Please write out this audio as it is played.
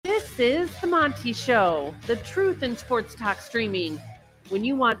is The Monty Show, the truth in sports talk streaming. When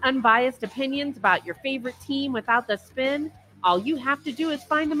you want unbiased opinions about your favorite team without the spin, all you have to do is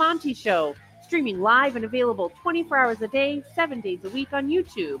find The Monty Show, streaming live and available 24 hours a day, 7 days a week on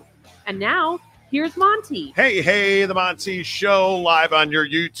YouTube. And now, here's Monty. Hey, The Monty Show, live on your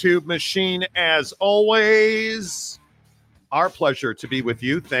YouTube machine as always. Our pleasure to be with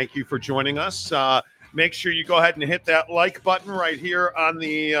you. Thank you for joining us. Make sure you go ahead and hit that like button right here on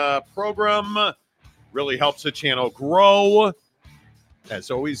the program. Really helps the channel grow.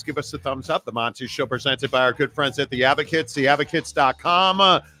 As always, give us a thumbs up. The Monty Show presented by our good friends at The Advocates,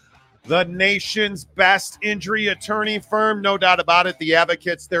 theadvocates.com. The nation's best injury attorney firm, no doubt about it. The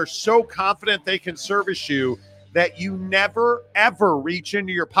Advocates, they're so confident they can service you that you never, ever reach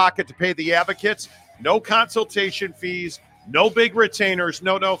into your pocket to pay the Advocates. No consultation fees, no big retainers,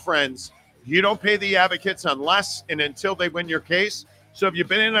 no friends. You don't pay the Advocates unless and until they win your case. So if you've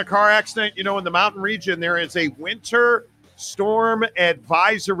been in a car accident, you know, in the mountain region, there is a winter storm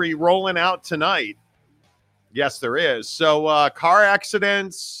advisory rolling out tonight. Yes, there is. So car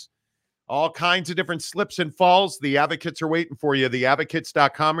accidents, all kinds of different slips and falls. The Advocates are waiting for you.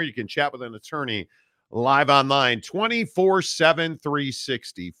 Theadvocates.com, or you can chat with an attorney live online 24/7,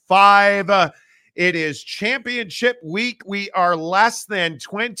 365. It is championship week. We are less than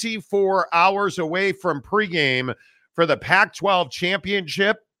 24 hours away from pregame for the Pac-12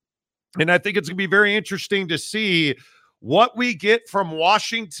 championship. And I think it's going to be very interesting to see what we get from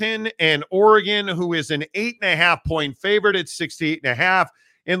Washington and Oregon, who is an 8.5-point favorite at 68.5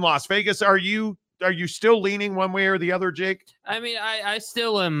 in Las Vegas. Are you still leaning one way or the other, Jake? I mean, I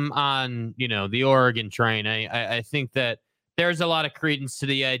still am on, the Oregon train. I think that there's a lot of credence to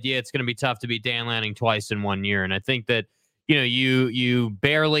the idea it's going to be tough to beat Dan Lanning twice in 1 year. And I think that, you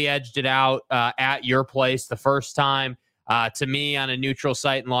barely edged it out at your place the first time. To me, on a neutral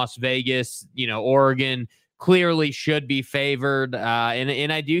site in Las Vegas, Oregon clearly should be favored.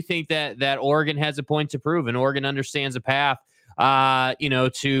 And I do think that Oregon has a point to prove, and Oregon understands a path,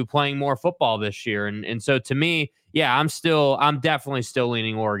 to playing more football this year. And so to me, yeah, I'm definitely still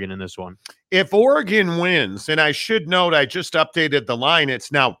leaning Oregon in this one. If Oregon wins, and I should note, I just updated the line.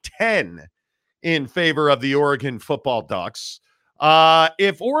 It's now 10 in favor of the Oregon football Ducks.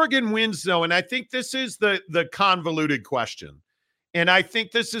 If Oregon wins, though, and I think this is the convoluted question, and I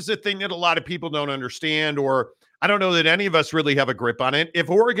think this is a thing that a lot of people don't understand, or I don't know that any of us really have a grip on it. If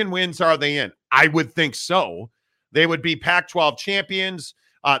Oregon wins, are they in? I would think so. They would be Pac-12 champions.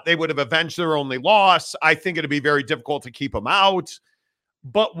 They would have avenged their only loss. I think it'd be very difficult to keep them out.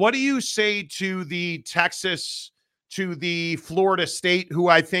 But what do you say to the Texas, to the Florida State, who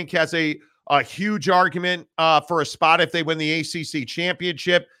I think has a huge argument for a spot if they win the ACC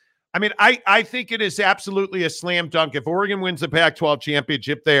championship? I mean, I think it is absolutely a slam dunk. If Oregon wins the Pac-12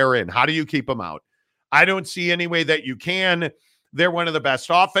 championship, they are in. How do you keep them out? I don't see any way that you can. They're one of the best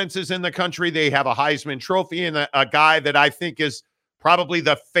offenses in the country. They have a Heisman Trophy and a guy that I think is probably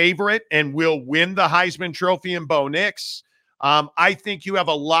the favorite and will win the Heisman Trophy in Bo Nix. I think you have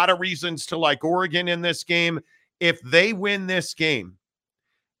a lot of reasons to like Oregon in this game. If they win this game,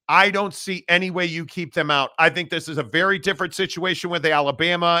 I don't see any way you keep them out. I think this is a very different situation with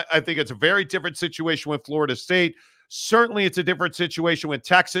Alabama. I think it's a very different situation with Florida State. Certainly it's a different situation with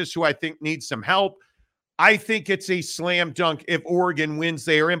Texas, who I think needs some help. I think it's a slam dunk if Oregon wins,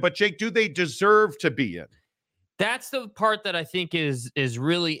 they are in. But, Jake, do they deserve to be in? That's the part that I think is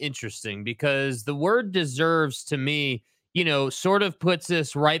really interesting, because the word deserves to me, sort of puts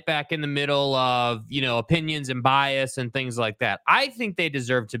us right back in the middle of, opinions and bias and things like that. I think they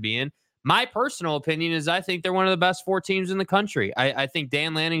deserve to be in. My personal opinion is I think they're one of the best 4 teams in the country. I think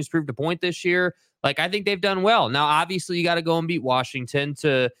Dan Lanning's proved a point this year. Like, I think they've done well. Now, obviously, you got to go and beat Washington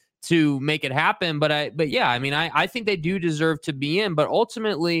to make it happen. But yeah, I mean, I think they do deserve to be in. But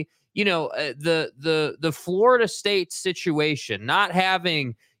ultimately, the Florida State situation, not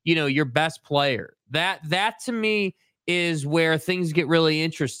having, your best player, that to me is where things get really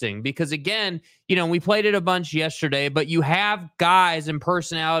interesting, because again, we played it a bunch yesterday, but you have guys and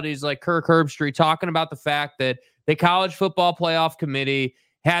personalities like Kirk Herbstreit talking about the fact that the College Football Playoff Committee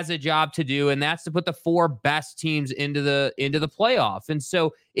has a job to do, and that's to put the 4 best teams into the playoff. And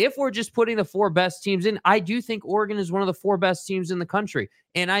so if we're just putting the 4 best teams in, I do think Oregon is one of the 4 best teams in the country.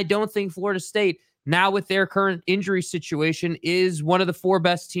 And I don't think Florida State, now with their current injury situation, is one of the 4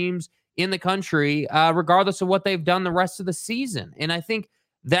 best teams in the country, regardless of what they've done the rest of the season. And I think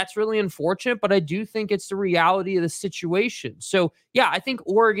that's really unfortunate, but I do think it's the reality of the situation. So yeah, I think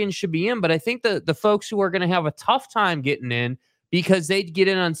Oregon should be in, but I think the folks who are going to have a tough time getting in, because they'd get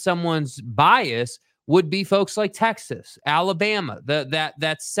in on someone's bias, would be folks like Texas, Alabama, that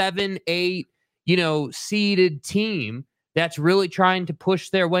 7-8, seeded team that's really trying to push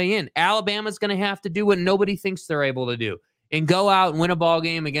their way in. Alabama's going to have to do what nobody thinks they're able to do and go out and win a ball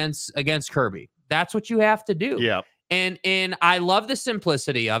game against Kirby. That's what you have to do. Yeah. And I love the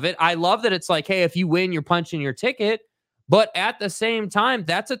simplicity of it. I love that it's like, hey, if you win, you're punching your ticket. But at the same time,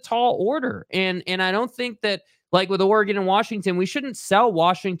 that's a tall order. And I don't think that, like with Oregon and Washington, we shouldn't sell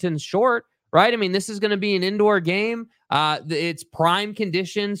Washington short, right? I mean, this is going to be an indoor game. It's prime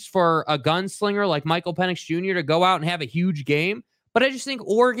conditions for a gunslinger like Michael Penix Jr. to go out and have a huge game. But I just think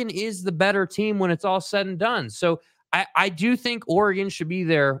Oregon is the better team when it's all said and done. So I do think Oregon should be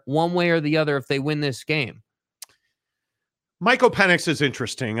there one way or the other if they win this game. Michael Penix is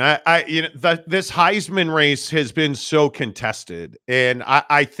interesting. This Heisman race has been so contested, and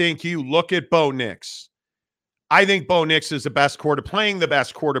I think you look at Bo Nix. I think Bo Nix is playing the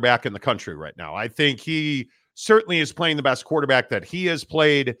best quarterback in the country right now. I think he certainly is playing the best quarterback that he has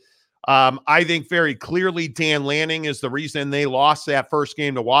played. I think very clearly Dan Lanning is the reason they lost that first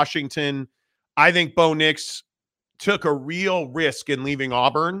game to Washington. I think Bo Nix took a real risk in leaving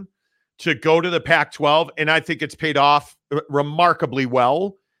Auburn to go to the Pac-12, and I think it's paid off remarkably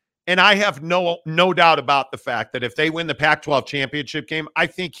well. And I have no doubt about the fact that if they win the Pac-12 championship game, I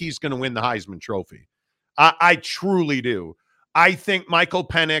think he's going to win the Heisman Trophy. I truly do. I think Michael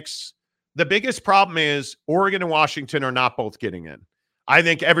Penix, the biggest problem is Oregon and Washington are not both getting in. I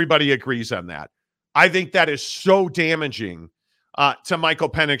think everybody agrees on that. I think that is so damaging to Michael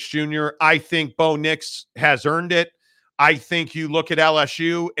Penix Jr. I think Bo Nix has earned it. I think you look at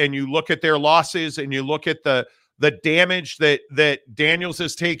LSU and you look at their losses and you look at the damage that Daniels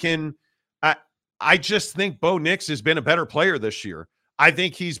has taken. I just think Bo Nix has been a better player this year. I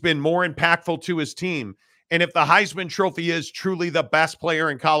think he's been more impactful to his team. And if the Heisman Trophy is truly the best player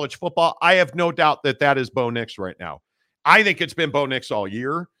in college football, I have no doubt that is Bo Nix right now. I think it's been Bo Nix all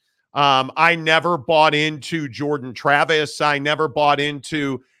year. I never bought into Jordan Travis. I never bought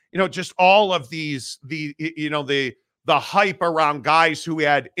into, just all of these, the hype around guys who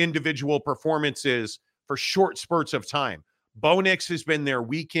had individual performances for short spurts of time. Bo Nix has been there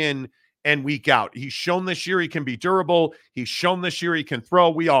week in and week out. He's shown this year he can be durable. He's shown this year he can throw.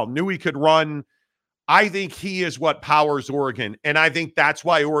 We all knew he could run. I think he is what powers Oregon, and I think that's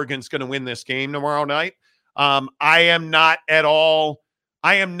why Oregon's going to win this game tomorrow night. I am not at all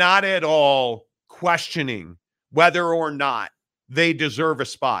questioning whether or not they deserve a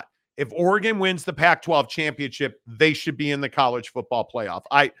spot. If Oregon wins the Pac-12 championship, they should be in the college football playoff.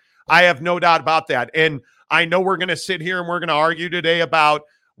 I have no doubt about that. And I know we're going to sit here and we're going to argue today about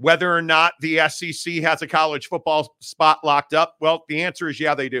whether or not the SEC has a college football spot locked up. Well, the answer is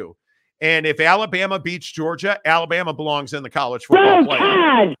yeah, they do. And if Alabama beats Georgia, Alabama belongs in the college football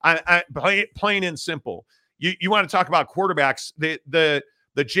playoff. Plain and simple. You want to talk about quarterbacks. The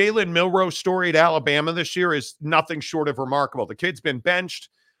Jalen Milroe story at Alabama this year is nothing short of remarkable. The kid's been benched.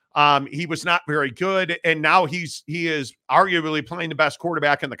 He was not very good, and now he is arguably playing the best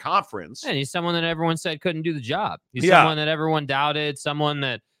quarterback in the conference. And he's someone that everyone said couldn't do the job. He's someone that everyone doubted, someone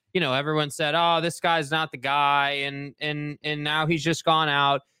that, everyone said, oh, this guy's not the guy, and now he's just gone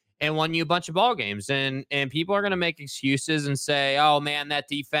out and won you a bunch of ball games. And people are going to make excuses and say, oh, man, that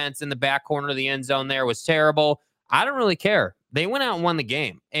defense in the back corner of the end zone there was terrible. I don't really care. They went out and won the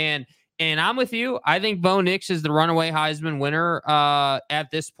game. And I'm with you. I think Bo Nix is the runaway Heisman winner at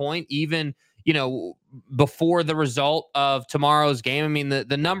this point, even, before the result of tomorrow's game. I mean,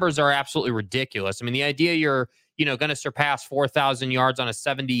 the numbers are absolutely ridiculous. I mean, the idea you're, going to surpass 4,000 yards on a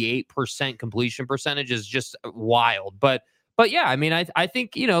 78% completion percentage is just wild. But yeah, I mean, I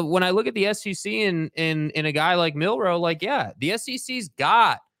think, when I look at the SEC and a guy like Milroe, like, yeah, the SEC's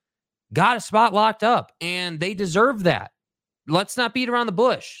got a spot locked up, and they deserve that. Let's not beat around the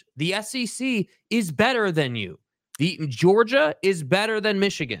bush. The SEC is better than you. Georgia is better than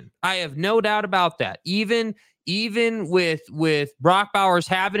Michigan. I have no doubt about that. Even with Brock Bowers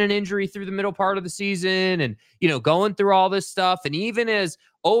having an injury through the middle part of the season and, going through all this stuff, and even as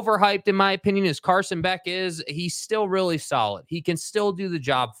overhyped, in my opinion, as Carson Beck is, he's still really solid. He can still do the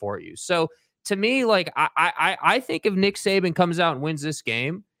job for you. So to me, like, I think if Nick Saban comes out and wins this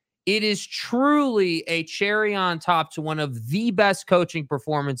game, it is truly a cherry on top to one of the best coaching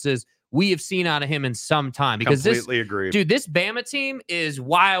performances we have seen out of him in some time. Because completely agreed. Dude, this Bama team is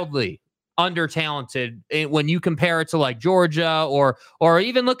wildly under-talented when you compare it to like Georgia or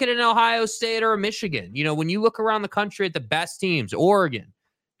even look at an Ohio State or a Michigan. When you look around the country at the best teams, Oregon,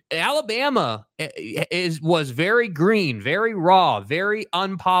 Alabama was very green, very raw, very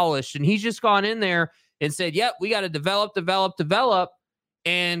unpolished, and he's just gone in there and said, yep, we got to develop.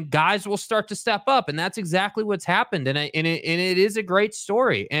 and guys will start to step up. And that's exactly what's happened. And it is a great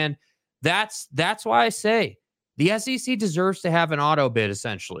story. And that's why I say the SEC deserves to have an auto bid,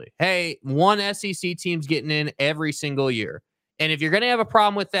 essentially. Hey, one SEC team's getting in every single year. And if you're going to have a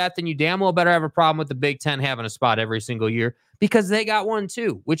problem with that, then you damn well better have a problem with the Big Ten having a spot every single year, because they got one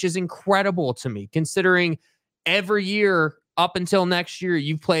too, which is incredible to me, considering every year up until next year,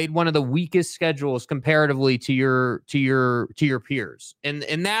 you've played one of the weakest schedules comparatively to your peers.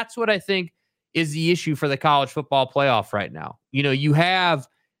 And that's what I think is the issue for the college football playoff right now. You have,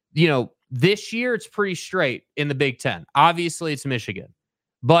 this year it's pretty straight in the Big Ten. Obviously it's Michigan,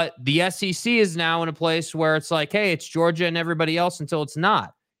 but the SEC is now in a place where it's like, hey, it's Georgia and everybody else until it's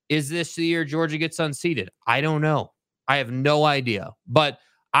not. Is this the year Georgia gets unseated? I don't know. I have no idea, but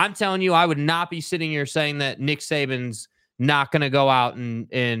I'm telling you, I would not be sitting here saying that Nick Saban's not going to go out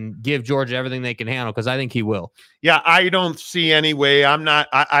and give Georgia everything they can handle, because I think he will. Yeah, I don't see any way.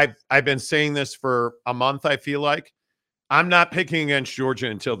 I've been saying this for a month. I feel like I'm not picking against Georgia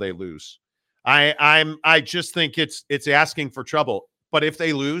until they lose. I just think it's asking for trouble. But if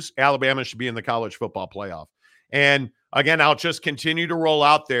they lose, Alabama should be in the college football playoff. And again, I'll just continue to roll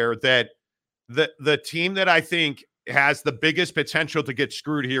out there that the team that I think has the biggest potential to get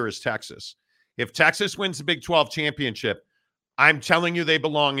screwed here is Texas. If Texas wins the Big 12 championship, I'm telling you they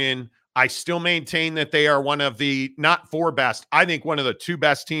belong in. I still maintain that they are one of the, not four best, I think one of the two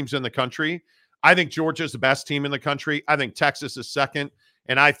best teams in the country. I think Georgia's the best team in the country. I think Texas is second,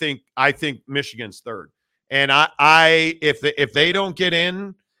 and I think Michigan's third. And if they don't get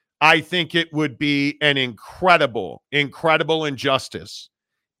in, I think it would be an incredible injustice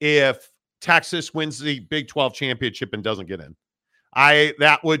if Texas wins the Big 12 championship and doesn't get in.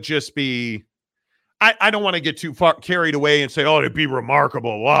 That would just be, I don't want to get too far carried away and say, oh, it'd be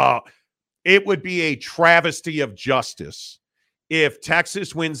remarkable. Wow. It would be a travesty of justice if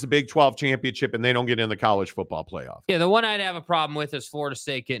Texas wins the Big 12 championship and they don't get in the college football playoff. Yeah, the one I'd have a problem with is Florida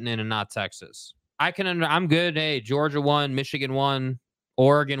State getting in and not Texas. I'm good. Hey, Georgia won, Michigan won,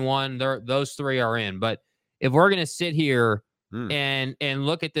 Oregon won. Those three are in. But if we're going to sit here and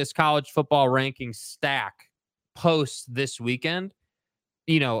look at this college football ranking stack post this weekend,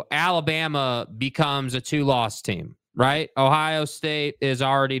 Alabama becomes a 2-loss team, right? Ohio State is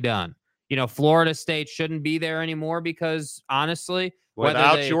already done. Florida State shouldn't be there anymore because, honestly,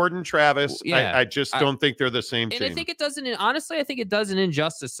 without Jordan Travis, I just don't think they're the same team. And I think it doesn't, honestly, I think it does an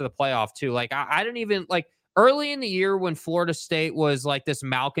injustice to the playoff too. Like, I don't even, like, early in the year when Florida State was like this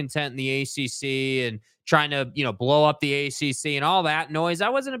malcontent in the ACC and trying to, blow up the ACC and all that noise, I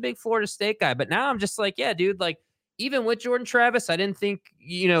wasn't a big Florida State guy. But now I'm just like, yeah, dude, like, even with Jordan Travis, I didn't think,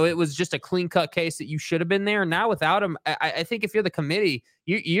 it was just a clean-cut case that you should have been there. Now without him, I think if you're the committee,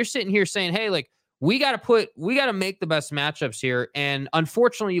 you're sitting here saying, hey, like, we got to make the best matchups here. And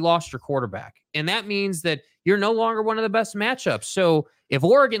unfortunately, you lost your quarterback. And that means that you're no longer one of the best matchups. So if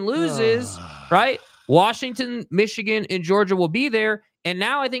Oregon loses, right, Washington, Michigan, and Georgia will be there. And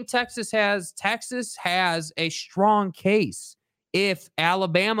now I think Texas has a strong case if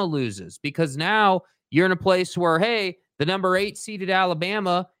Alabama loses, because now you're in a place where, hey, the number 8 seeded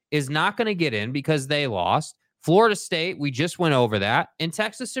Alabama is not going to get in because they lost. Florida State, we just went over that. And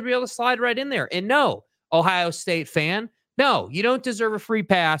Texas should be able to slide right in there. And no, Ohio State fan, no, you don't deserve a free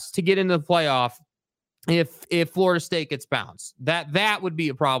pass to get into the playoff if Florida State gets bounced. That would be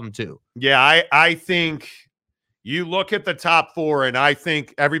a problem too. Yeah, I think you look at the top 4, and I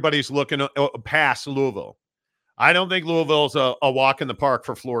think everybody's looking past Louisville. I don't think Louisville's a walk in the park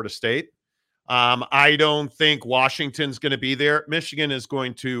for Florida State. I don't think Washington's going to be there. Michigan is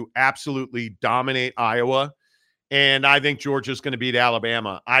going to absolutely dominate Iowa. And I think Georgia's going to beat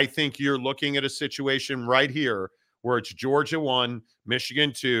Alabama. I think you're looking at a situation right here where it's Georgia 1,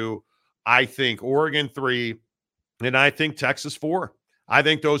 Michigan 2, I think Oregon 3, and I think Texas 4. I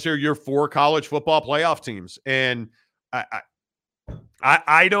think those are your 4 college football playoff teams. And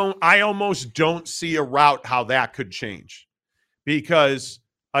I almost don't see a route how that could change, because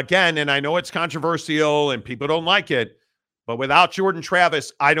again, and I know it's controversial and people don't like it, but without Jordan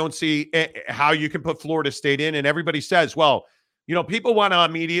Travis, I don't see how you can put Florida State in. And everybody says, well, people want to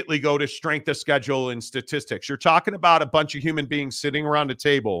immediately go to strength of schedule and statistics. You're talking about a bunch of human beings sitting around a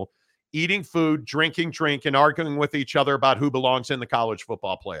table, eating food, drinking drink, and arguing with each other about who belongs in the college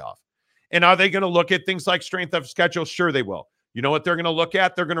football playoff. And are they going to look at things like strength of schedule? Sure, they will. You know what they're going to look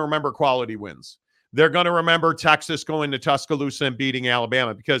at? They're going to remember quality wins. They're going to remember Texas going to Tuscaloosa and beating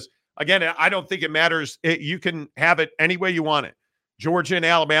Alabama, because, again, I don't think it matters. You can have it any way you want it. Georgia and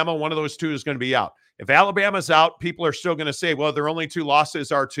Alabama, one of those two is going to be out. If Alabama's out, people are still going to say, well, their only 2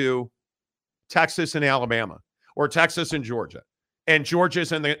 losses are to Texas and Alabama, or Texas and Georgia. and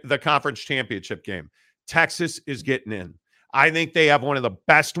Georgia's in the conference championship game. Texas is getting in. I think they have one of the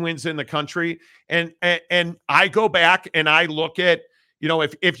best wins in the country. And I go back and I look at,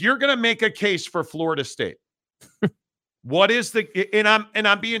 if you're going to make a case for Florida State, what is and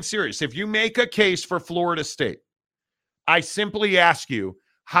I'm being serious. If you make a case for Florida State, I simply ask you,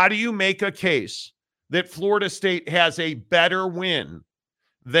 how do you make a case that Florida State has a better win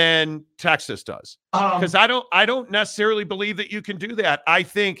than Texas does? Because I don't necessarily believe that you can do that. I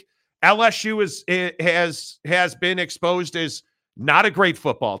think LSU has been exposed as not a great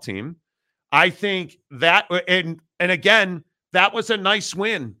football team. I think that, and again, that was a nice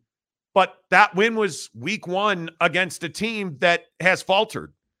win, but that win was week 1 against a team that has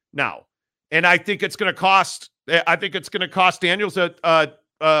faltered now, and I think it's going to cost. I think it's going to cost Daniels a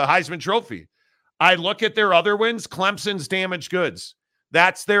Heisman Trophy. I look at their other wins. Clemson's damaged goods.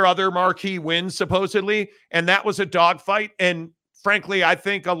 That's their other marquee win, supposedly, and that was a dogfight. And frankly, I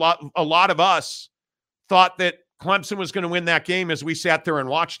think a lot of us thought that Clemson was going to win that game as we sat there and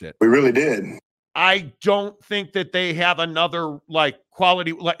watched it. We really did. I don't think that they have another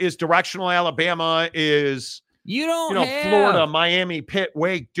quality. Is directional Alabama, is Florida, Miami, Pitt,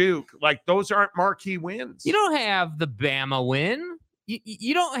 Wake, Duke. Those aren't marquee wins. You don't have the Bama win.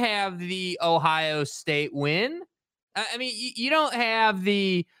 You don't have the Ohio State win. I mean, you don't have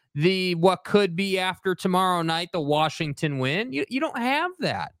the what could be after tomorrow night, the Washington win. You don't have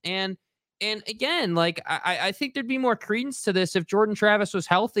that. And again, I think there'd be more credence to this if Jordan Travis was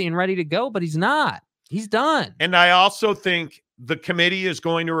healthy and ready to go, but he's not. He's done. And I also think the committee is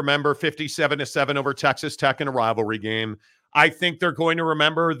going to remember 57-7 over Texas Tech in a rivalry game. I think they're going to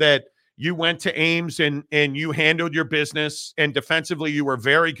remember that you went to Ames and you handled your business, and defensively you were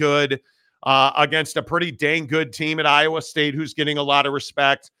very good against a pretty dang good team at Iowa State who's getting a lot of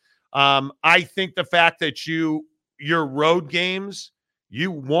respect. I think the fact that your road games, you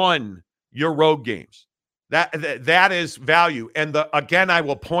won your road games, that is value. And again, I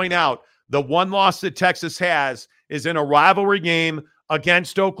will point out the one loss that Texas has is in a rivalry game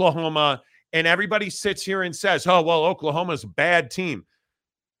against Oklahoma. And everybody sits here and says, oh, well, Oklahoma's a bad team.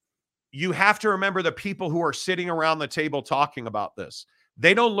 You have to remember the people who are sitting around the table talking about this.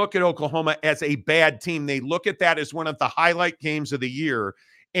 They don't look at Oklahoma as a bad team. They look at that as one of the highlight games of the year.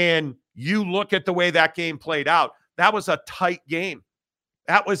 And you look at the way that game played out. That was a tight game.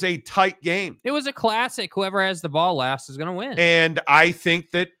 That was a tight game. It was a classic. Whoever has the ball last is going to win. And I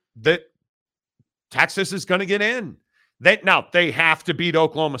think that Texas is going to get in. Now, they have to beat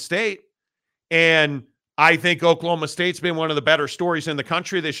Oklahoma State. And I think Oklahoma State's been one of the better stories in the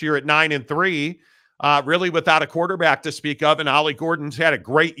country this year at 9-3, really without a quarterback to speak of. And Ollie Gordon's had a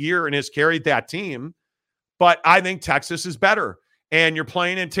great year and has carried that team. But I think Texas is better. And you're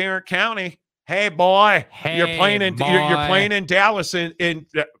playing in Tarrant County. Hey, boy, you're playing in Dallas in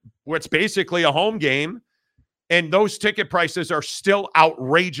what's basically a home game. And those ticket prices are still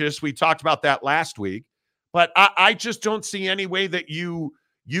outrageous. We talked about that last week. But I just don't see any way that you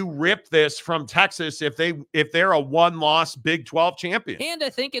rip this from Texas if they're a one-loss Big 12 champion. And I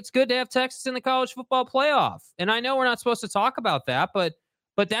think it's good to have Texas in the college football playoff. And I know we're not supposed to talk about that, but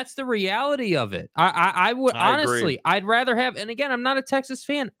that's the reality of it. I would honestly, I'd rather have, and again, I'm not a Texas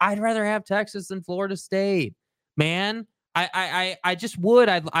fan. I'd rather have Texas than Florida State, man. I just would.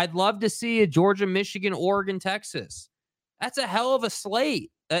 I'd love to see a Georgia, Michigan, Oregon, Texas. That's a hell of a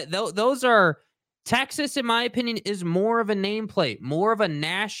slate. Those are. Texas, in my opinion, is more of a nameplate, more of a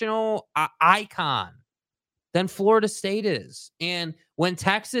national icon than Florida State is. And when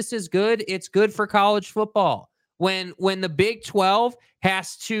Texas is good, it's good for college football. When the Big 12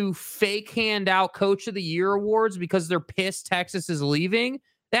 has to fake hand out Coach of the Year awards because they're pissed Texas is leaving,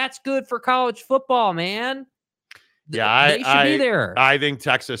 that's good for college football, man. Yeah, they should be there. I think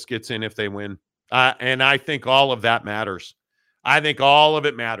Texas gets in if they win. And I think all of that matters. I think all of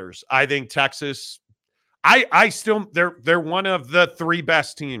it matters. I think Texas, they're one of the 3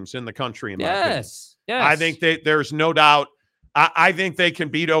 best teams in the country. In my opinion. Yes. I think there's no doubt. I think they can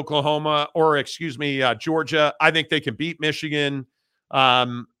beat Oklahoma Georgia. I think they can beat Michigan.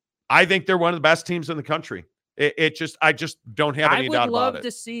 I think they're one of the best teams in the country. I just don't have any doubt about it.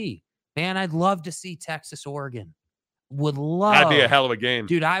 I'd love to see Texas, Oregon. That'd be a hell of a game.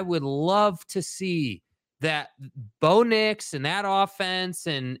 Dude, I would love to see that Bo Nix and that offense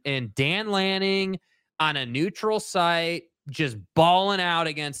and Dan Lanning on a neutral site just balling out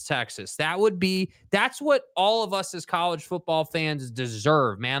against Texas. That's what all of us as college football fans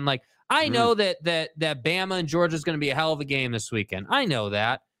deserve, man. Like, I know that Bama and Georgia is going to be a hell of a game this weekend. I know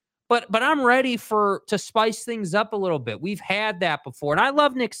that. But I'm ready to spice things up a little bit. We've had that before. And I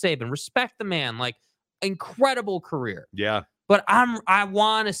love Nick Saban. Respect the man. Like, incredible career. Yeah. But I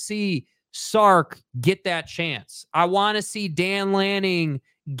want to see Sark get that chance. I want to see Dan Lanning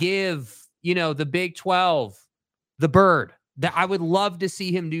give, the Big 12 the bird. That I would love to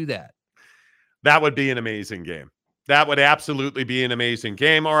see him do that. That would be an amazing game. That would absolutely be an amazing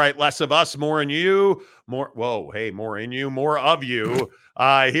game. All right, less of us, more in you. More in you, more of you.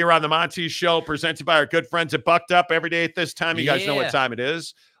 Here on the Monty Show, presented by our good friends at Bucked Up every day at this time. You guys know what time it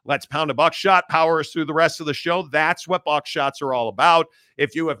is. Let's pound a buckshot. Power us through the rest of the show. That's what buckshots are all about.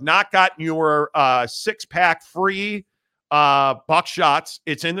 If you have not gotten your 6-pack free buckshots,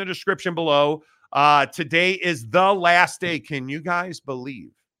 it's in the description below. Today is the last day. Can you guys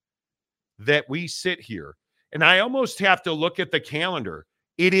believe that we sit here? And I almost have to look at the calendar.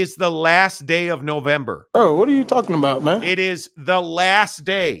 It is the last day of November. Oh, what are you talking about, man? It is the last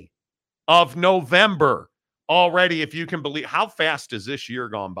day of November already, if you can believe. How fast has this year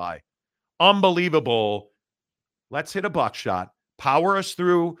gone by? Unbelievable. Let's hit a buckshot. Power us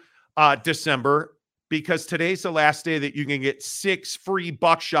through December, because today's the last day that you can get 6 free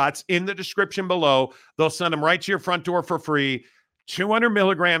buckshots in the description below. They'll send them right to your front door for free. 200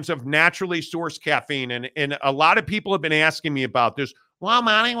 milligrams of naturally sourced caffeine. And a lot of people have been asking me about this. Well,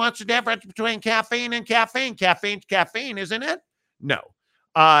 Monty, what's the difference between caffeine and caffeine? Caffeine's caffeine, isn't it? No.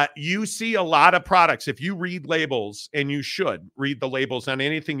 You see a lot of products. If you read labels, and you should read the labels on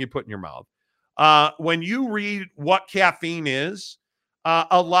anything you put in your mouth. When you read what caffeine is,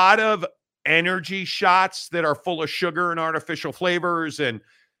 a lot of energy shots that are full of sugar and artificial flavors, and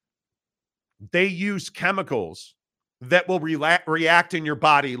they use chemicals that will react in your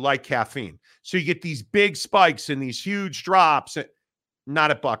body like caffeine. So you get these big spikes and these huge drops.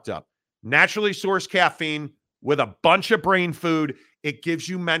 Not at Bucked Up. Naturally sourced caffeine with a bunch of brain food. It gives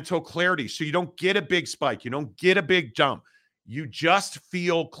you mental clarity. So you don't get a big spike. You don't get a big jump. You just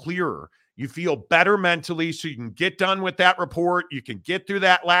feel clearer. You feel better mentally, so you can get done with that report. You can get through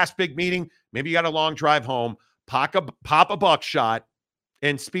that last big meeting. Maybe you got a long drive home. Pop a buckshot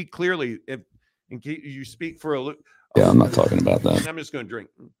and speak clearly. If you speak for a Yeah, I'm not talking about that. I'm just going to drink.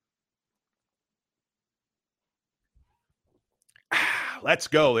 Let's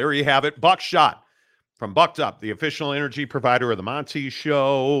go. There you have it. Buckshot from Bucked Up, the official energy provider of the Monty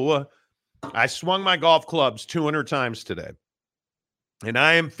Show. I swung my golf clubs 200 times today, and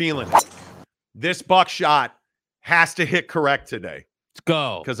I am feeling it. This buckshot has to hit correct today. Let's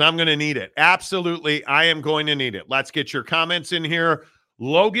go. Because I'm going to need it. Absolutely, I am going to need it. Let's get your comments in here.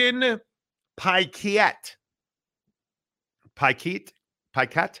 Logan Piquet.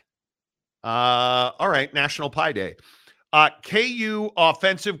 All right, National Pie Day. KU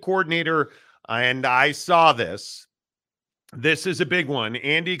offensive coordinator, and I saw this. This is a big one.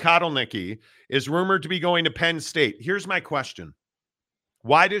 Andy Kotelnicki is rumored to be going to Penn State. Here's my question.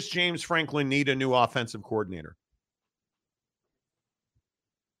 Why does James Franklin need a new offensive coordinator?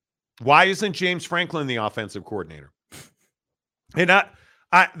 Why isn't James Franklin the offensive coordinator? And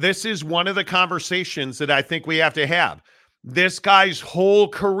this is one of the conversations that I think we have to have. This guy's whole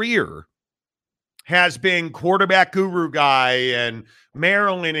career has been quarterback guru guy, and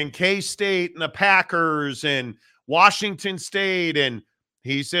Maryland and K-State and the Packers and Washington State. And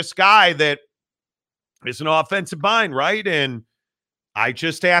he's this guy that is an offensive mind, right? And I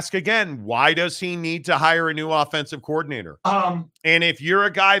just ask again, why does he need to hire a new offensive coordinator? And if you're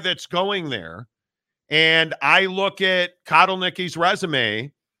a guy that's going there, and I look at Kotelnicki's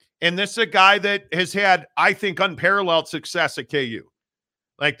resume, and this is a guy that has had, I think, unparalleled success at KU.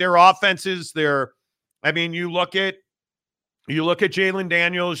 Like their offenses, you look at Jalen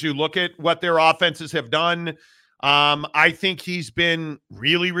Daniels, you look at what their offenses have done. I think he's been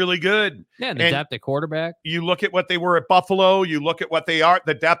really, really good. Yeah, the depth at quarterback. You look at what they were at Buffalo. You look at what they are,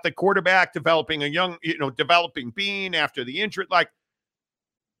 the depth at quarterback, developing a young, developing Bean after the injury. Like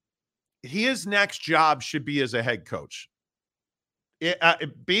his next job should be as a head coach.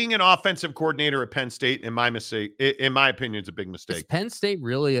 Being an offensive coordinator at Penn State, in my opinion, is a big mistake. Is Penn State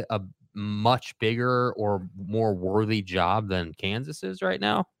really a much bigger or more worthy job than Kansas is right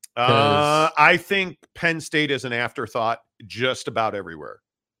now? I think Penn State is an afterthought just about everywhere.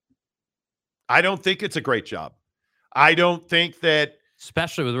 I don't think it's a great job. I don't think that,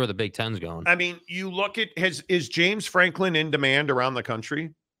 especially with where the Big Ten's going. I mean, you look at is James Franklin in demand around the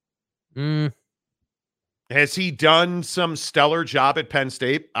country? Has he done some stellar job at Penn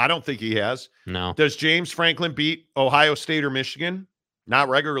State? I don't think he has. No. Does James Franklin beat Ohio State or Michigan? Not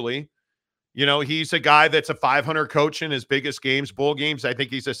regularly. He's a guy that's a 500 coach in his biggest games, bowl games. I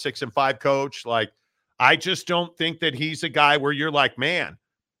think he's a 6-5 coach. Like, I just don't think that he's a guy where you're like, man,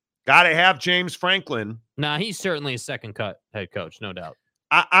 got to have James Franklin. Nah, he's certainly a second cut head coach, no doubt.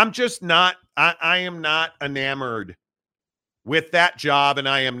 I'm just not, I am not enamored with that job, and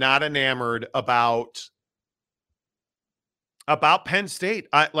I am not enamored about Penn State.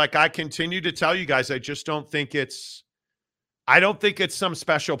 I continue to tell you guys, I don't think it's some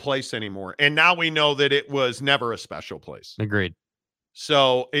special place anymore. And now we know that it was never a special place. Agreed.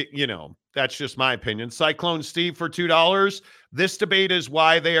 So, that's just my opinion. Cyclone Steve for $2. This debate is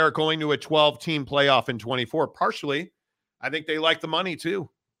why they are going to a 12-team playoff in 24. Partially, I think they like the money too.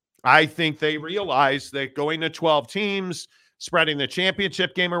 I think they realize that going to 12 teams, spreading the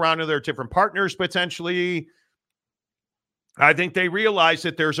championship game around to their different partners potentially, I think they realize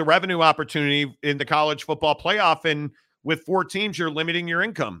that there's a revenue opportunity in the college football playoff, and with 4 teams, you're limiting your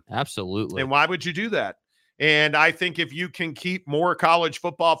income. Absolutely. And why would you do that? And I think if you can keep more college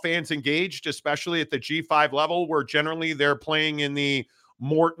football fans engaged, especially at the G5 level, where generally they're playing in the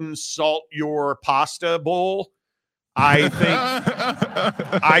Morton Salt Your Pasta Bowl, I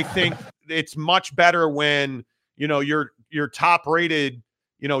think it's much better when, your top rated,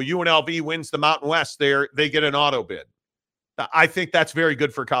 UNLV wins the Mountain West there, they get an auto bid. I think that's very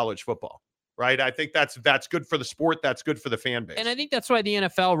good for college football. Right. I think that's good for the sport. That's good for the fan base. And I think that's why the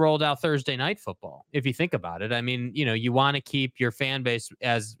NFL rolled out Thursday night football. If you think about it, I mean, you want to keep your fan base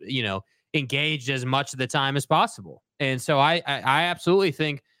as, engaged as much of the time as possible. And so I absolutely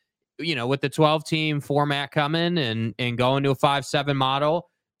think, with the 12-team format coming and going to a 5-7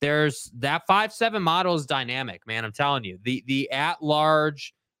 model, there's that 5-7 model is dynamic, man. I'm telling you, the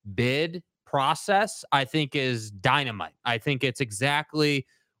at-large bid process, I think, is dynamite. I think it's exactly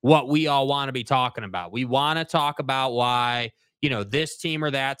what we all want to be talking about. We want to talk about why, this team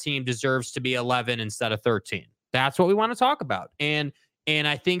or that team deserves to be 11 instead of 13. That's what we want to talk about. And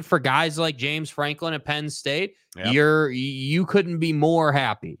I think for guys like James Franklin at Penn State, yep, you couldn't be more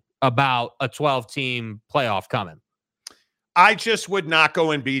happy about a 12-team playoff coming. I just would not go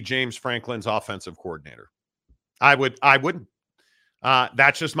and be James Franklin's offensive coordinator. I wouldn't.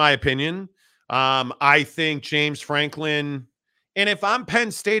 That's just my opinion. I think James Franklin, and if I'm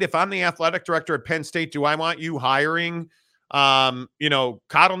Penn State, if I'm the athletic director at Penn State, do I want you hiring,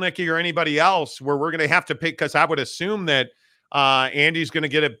 Kotelnicki or anybody else where we're going to have to pick? Because I would assume that Andy's going to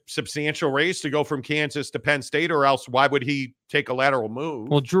get a substantial raise to go from Kansas to Penn State, or else why would he take a lateral move?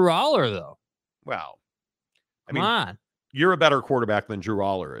 Well, Drew Aller, though. Well, Come on. You're a better quarterback than Drew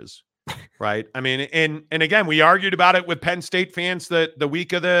Aller is, right? I mean, and again, we argued about it with Penn State fans the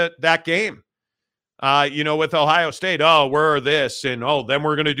week of that game. With Ohio State, we're this, and then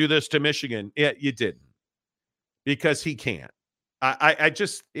we're going to do this to Michigan. Yeah, you didn't, because he can't.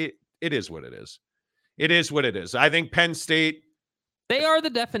 It is what it is. It is what it is. I think Penn State, they are the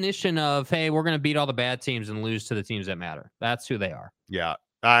definition of, hey, we're going to beat all the bad teams and lose to the teams that matter. That's who they are. Yeah,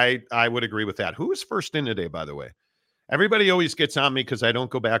 I would agree with that. Who was first in today, by the way? Everybody always gets on me because I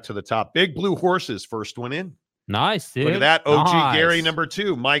don't go back to the top. Big Blue Horses first one in. Nice, dude. Look at that. OG nice. Gary number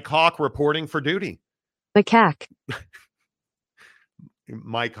 2. Mike Hawk reporting for duty. The cack.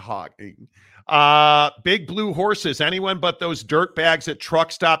 Mike Hawk. Big Blue Horses. Anyone but those dirt bags at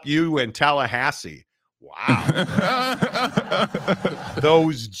Truck Stop U in Tallahassee. Wow.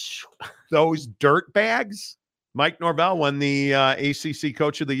 those dirt bags. Mike Norvell won the ACC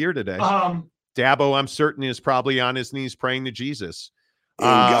Coach of the Year today. Dabo, I'm certain, is probably on his knees praying to Jesus. In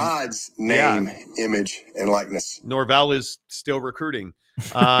God's name, image, and likeness. Norvell is still recruiting.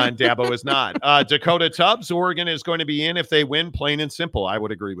 And Dabo is not. Dakota Tubbs, Oregon is going to be in if they win, plain and simple. I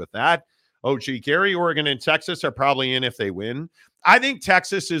would agree with that. OG Gary, Oregon and Texas are probably in if they win. I think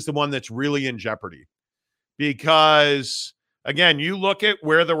Texas is the one that's really in jeopardy because, again, you look at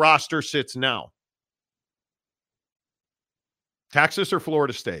where the roster sits now. Texas or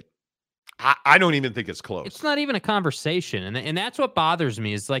Florida State? I don't even think it's close. It's not even a conversation. And that's what bothers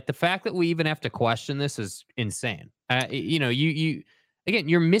me is like the fact that we even have to question this is insane. Again,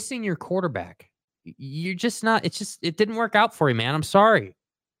 you're missing your quarterback. You're just not. It didn't work out for you, man. I'm sorry.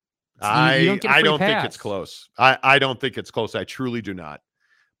 I don't think it's close. I don't think it's close. I truly do not.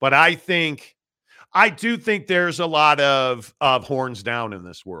 But I do think there's a lot of horns down in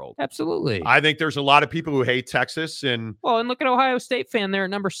this world. Absolutely. I think there's a lot of people who hate Texas and look at Ohio State fan there at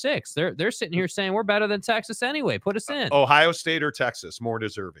number 6. They're sitting here saying we're better than Texas anyway. Put us in. Ohio State or Texas more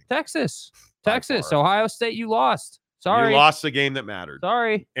deserving? Texas. Ohio State, you lost. Sorry. You lost the game that mattered.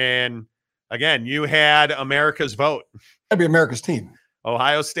 Sorry. And again, you had America's vote. That'd be America's team.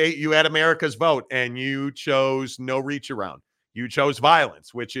 Ohio State, you had America's vote, and you chose no reach around. You chose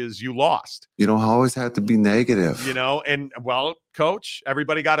violence, which is you lost. You don't always have to be negative. And Coach,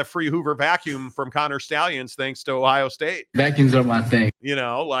 everybody got a free Hoover vacuum from Connor Stallions thanks to Ohio State. Vacuums are my thing.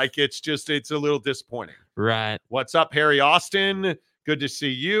 It's a little disappointing. Right. What's up, Harry Austin? Good to see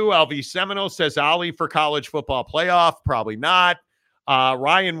you. LV Seminole says Ollie for college football playoff. Probably not.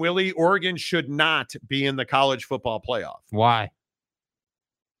 Ryan Willie, Oregon should not be in the college football playoff. Why?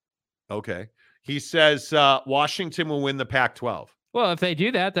 Okay. He says Washington will win the Pac-12. Well, if they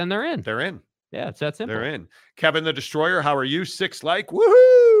do that, then they're in. They're in. Yeah, it's that simple. They're in. Kevin the Destroyer, how are you? 6 like.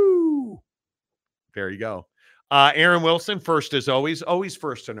 Woohoo! There you go. Aaron Wilson, first as always. Always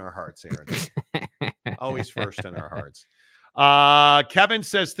first in our hearts, Aaron. Always first in our hearts. Kevin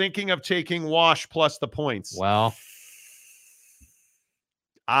says, thinking of taking Wash plus the points. Well,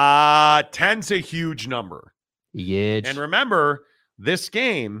 10's a huge number. yeah. And remember, this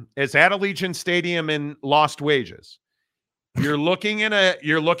game is at Allegiant Stadium in Lost Wages. You're looking at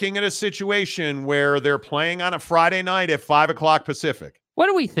a situation where they're playing on a Friday night at 5:00 Pacific. What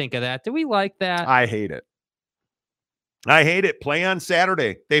do we think of that? Do we like that? I hate it. I hate it. Play on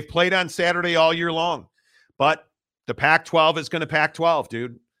Saturday. They've played on Saturday all year long. But the Pac-12 is going to Pac-12,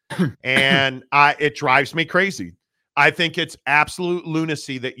 dude. And it drives me crazy. I think it's absolute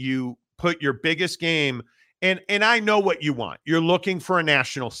lunacy that you put your biggest game, and I know what you want. You're looking for a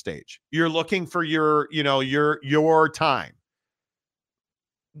national stage. You're looking for your time.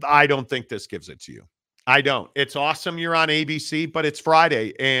 I don't think this gives it to you. I don't. It's awesome you're on ABC, but it's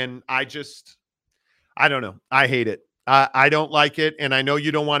Friday, and I don't know. I hate it. I don't like it, and I know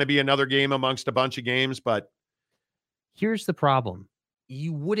you don't want to be another game amongst a bunch of games, but here's the problem.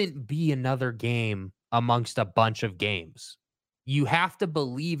 You wouldn't be another game amongst a bunch of games. You have to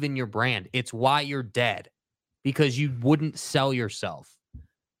believe in your brand. It's why you're dead, because you wouldn't sell yourself.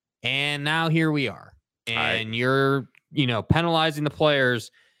 And now here we are. And you're, penalizing the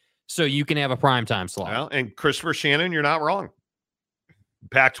players so you can have a primetime slot. Well, and Christopher Shannon, you're not wrong.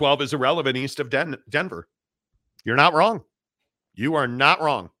 Pac-12 is irrelevant east of Denver. You're not wrong. You are not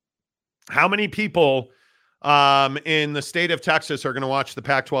wrong. How many people in the state of Texas are going to watch the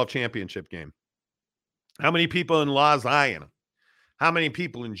Pac-12 championship game? How many people in Louisiana? How many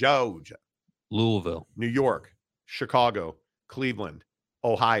people in Georgia? Louisville, New York, Chicago, Cleveland,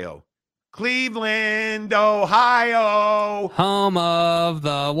 Ohio. Cleveland, Ohio. Home of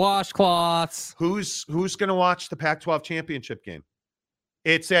the washcloths. Who's going to watch the Pac-12 championship game?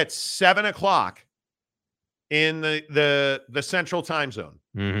 It's at 7:00 in the Central Time Zone.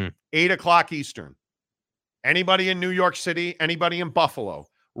 8:00 Eastern. Anybody in New York City, anybody in Buffalo,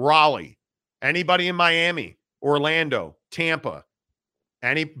 Raleigh, anybody in Miami, Orlando, Tampa,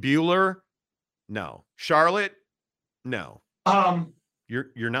 any Bueller? No. Charlotte? No.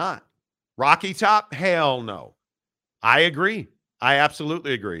 You're not. Rocky Top? Hell no. I agree. I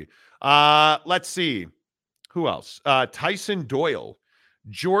absolutely agree. Let's see. Who else? Tyson Doyle.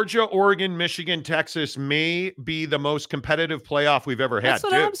 Georgia, Oregon, Michigan, Texas may be the most competitive playoff we've ever had. That's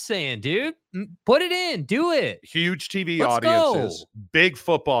what I'm saying, dude. Put it in. Do it. Huge TV Let's audiences, go. Big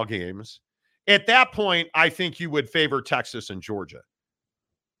football games. At that point, I think you would favor Texas and Georgia.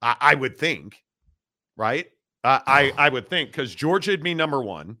 I would think, right? I would think, because Georgia would be number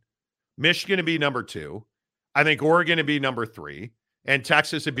 1, Michigan would be number 2, I think Oregon would be number 3, and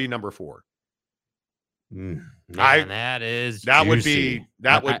Texas would be number 4. Man, that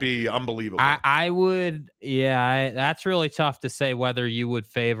would be unbelievable. I would, that's really tough to say whether you would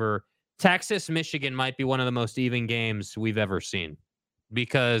favor Texas. Michigan might be one of the most even games we've ever seen,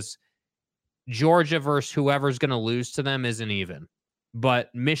 because Georgia versus whoever's going to lose to them isn't even. But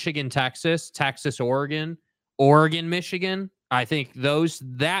Michigan, Texas, Oregon, Michigan, I think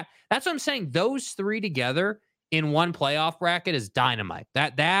that's what I'm saying. Those three together in one playoff bracket is dynamite.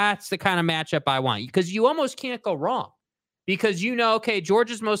 That's the kind of matchup I want, because you almost can't go wrong, because okay,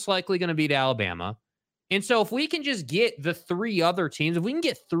 Georgia's most likely going to beat Alabama. And so if we can just get the 3 other teams, if we can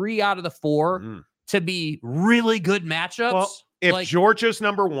get 3 out of the 4 to be really good matchups. Well, if Georgia's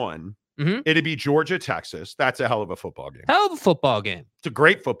number 1, it'd be Georgia, Texas. That's a hell of a football game. Hell of a football game. It's a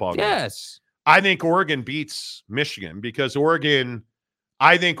great football game. Yes. I think Oregon beats Michigan, because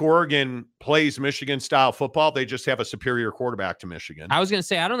I think Oregon plays Michigan-style football. They just have a superior quarterback to Michigan. I was going to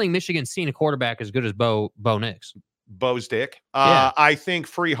say, I don't think Michigan's seen a quarterback as good as Bo Nix. Bo's dick. Yeah. I think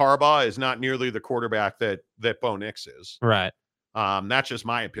Free Harbaugh is not nearly the quarterback that Bo Nix is. Right. That's just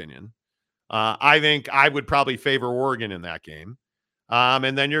my opinion. I think I would probably favor Oregon in that game.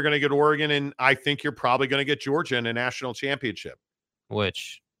 And then you're going to get Oregon, and I think you're probably going to get Georgia in a national championship.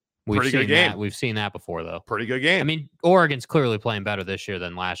 Which... Pretty good game. We've seen that before, though. Pretty good game. I mean, Oregon's clearly playing better this year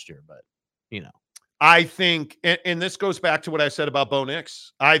than last year, but, I think, and this goes back to what I said about Bo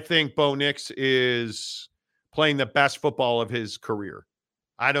Nix. I think Bo Nix is playing the best football of his career.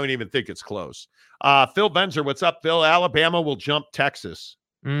 I don't even think it's close. Phil Benzer, what's up, Phil? Alabama will jump Texas.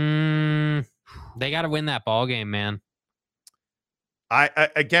 They got to win that ball game, man.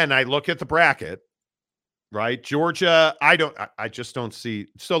 I look at the bracket, right? Georgia, I just don't see.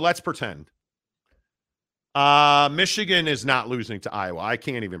 So let's pretend. Michigan is not losing to Iowa. I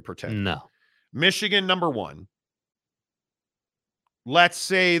can't even pretend. No. Michigan, number 1. Let's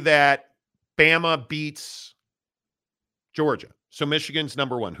say that Bama beats Georgia. So Michigan's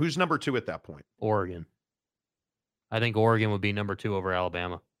number 1. Who's number 2 at that point? Oregon. I think Oregon would be number 2 over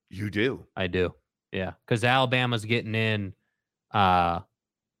Alabama. You do? I do. Yeah. Because Alabama's getting in.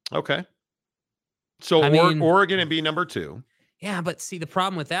 Okay. So Oregon and be number 2. Yeah, but see, the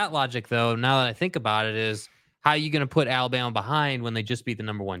problem with that logic, though, now that I think about it, is how are you going to put Alabama behind when they just beat the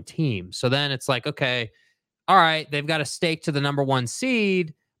number 1 team? So then it's like, okay, all right, they've got a stake to the number 1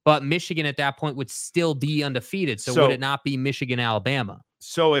 seed, but Michigan at that point would still be undefeated. So would it not be Michigan, Alabama?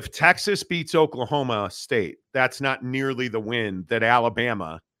 So if Texas beats Oklahoma State, that's not nearly the win that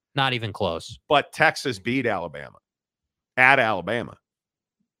Alabama. Not even close. But Texas beat Alabama at Alabama.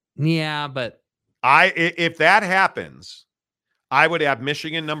 Yeah, but if that happens, I would have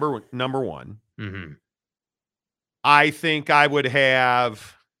Michigan number 1. Mm-hmm. I think I would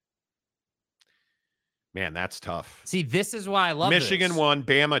have. Man, that's tough. See, this is why I love Michigan this. 1,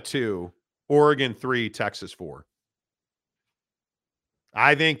 Bama 2, Oregon 3, Texas 4.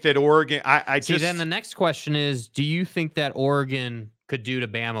 I think that Oregon. See, then the next question is: do you think that Oregon could do to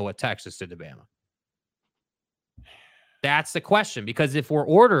Bama what Texas did to Bama? That's the question, because if we're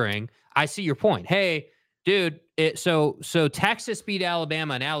ordering, I see your point. Hey, dude, so Texas beat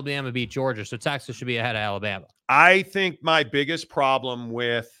Alabama and Alabama beat Georgia, so Texas should be ahead of Alabama. I think my biggest problem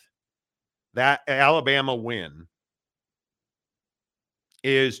with that Alabama win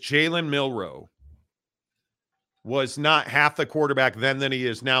is Jalen Milroe was not half the quarterback then than he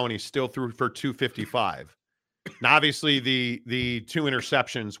is now, and he still threw for 255. Now, obviously, the 2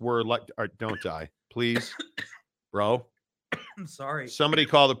 interceptions were like, don't die, please, bro. I'm sorry. Somebody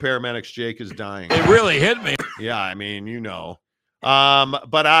call the paramedics. Jake is dying. It really hit me. Yeah, I mean, you know.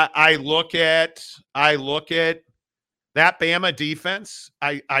 But I look at that Bama defense.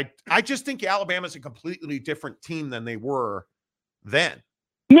 I just think Alabama's a completely different team than they were then.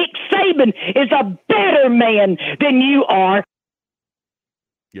 Nick Saban is a better man than you are.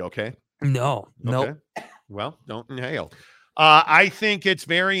 You okay? No. Okay. Well, don't inhale. I think it's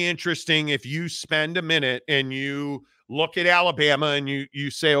very interesting if you spend a minute and you look at Alabama and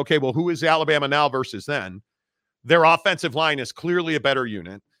you say, okay, well, who is Alabama now versus then? Their offensive line is clearly a better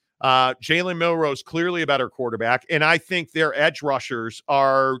unit. Jalen Milroe is clearly a better quarterback. And I think their edge rushers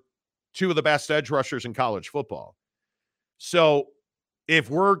are 2 of the best edge rushers in college football. So if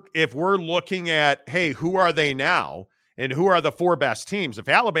we're looking at, hey, who are they now? And who are the 4 best teams? If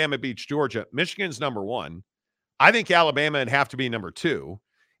Alabama beats Georgia, Michigan's number 1. I think Alabama would have to be number 2.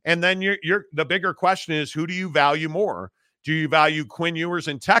 And then the bigger question is, who do you value more? Do you value Quinn Ewers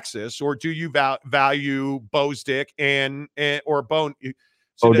in Texas, or do you value Bostick or Bo?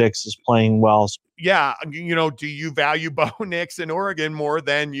 Bo Nix is playing well. Yeah, do you value Bo Nix in Oregon more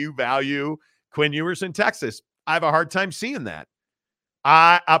than you value Quinn Ewers in Texas? I have a hard time seeing that.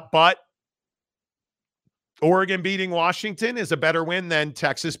 But Oregon beating Washington is a better win than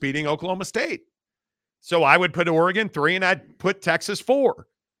Texas beating Oklahoma State. So I would put Oregon 3 and I'd put Texas 4.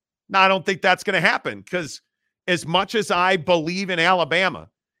 Now, I don't think that's going to happen, because as much as I believe in Alabama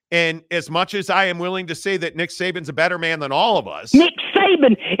and as much as I am willing to say that Nick Saban's a better man than all of us. Nick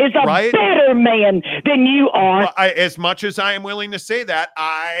Saban is a better man than you are. As much as I am willing to say that,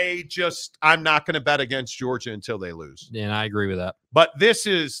 I'm not going to bet against Georgia until they lose. Yeah, and I agree with that. But this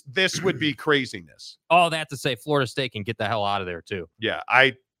would be craziness. All that to say, Florida State can get the hell out of there too. Yeah,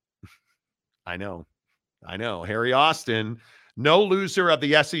 I know. Harry Austin, no loser of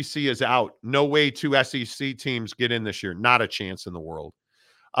the SEC is out. No way 2 SEC teams get in this year. Not a chance in the world.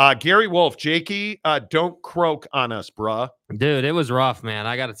 Gary Wolf, Jakey, don't croak on us, bruh. Dude, it was rough, man.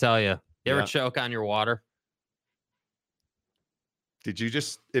 I got to tell you. You ever choke on your water? Did you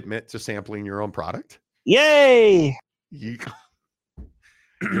just admit to sampling your own product? Yay! You're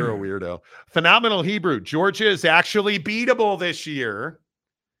a weirdo. Phenomenal Hebrew. Georgia is actually beatable this year.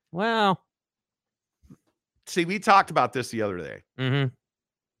 Well, see, we talked about this the other day. Mm-hmm.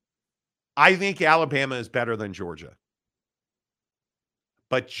 I think Alabama is better than Georgia.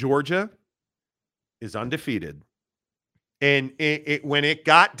 But Georgia is undefeated. And when we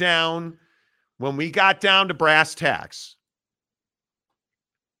got down to brass tacks,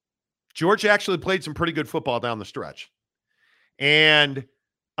 Georgia actually played some pretty good football down the stretch. And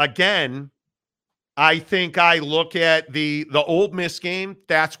again, I think I look at the Ole Miss game.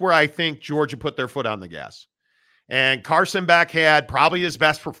 That's where I think Georgia put their foot on the gas. And Carson Beck had probably his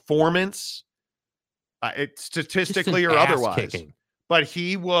best performance, statistically or otherwise. Kicking. but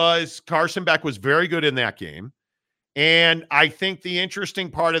Carson Beck was very good in that game. And I think the interesting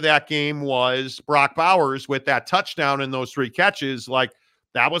part of that game was Brock Bowers with that touchdown and those 3 catches. Like,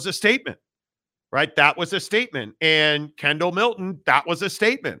 that was a statement, right? That was a statement. And Kendall Milton, that was a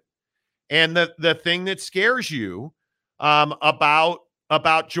statement. And the thing that scares you about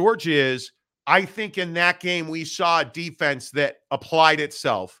Georgia is, I think in that game we saw a defense that applied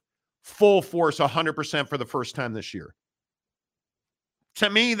itself full force 100% for the first time this year. To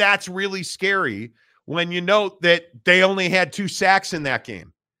me, that's really scary when you note that they only had 2 sacks in that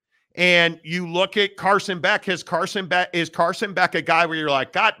game. And you look at Carson Beck. Is Carson Beck a guy where you're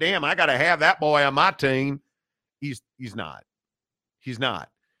like, God damn, I got to have that boy on my team? He's not. He's not.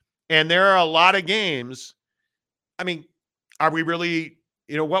 And there are a lot of games. I mean, are we really,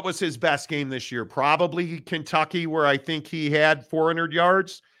 what was his best game this year? Probably Kentucky, where I think he had 400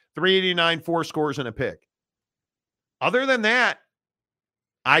 yards, 389, 4 scores, and a pick. Other than that,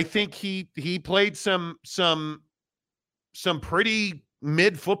 I think he played some pretty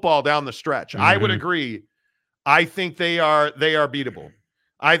mid football down the stretch. I would agree. I think they are beatable.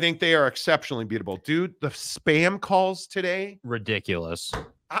 I think they are exceptionally beatable. Dude, the spam calls today. Ridiculous.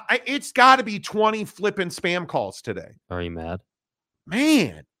 It's got to be 20 flipping spam calls today. Are you mad?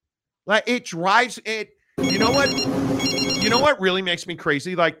 Man, like, it drives it. You know what really makes me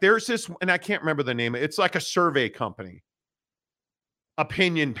crazy? Like, there's this, and I can't remember the name. It's like a survey company.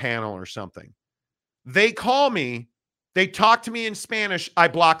 Opinion panel or something. They call me, they talk to me in Spanish, I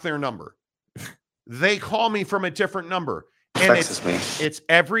block their number. They call me from a different number. And it's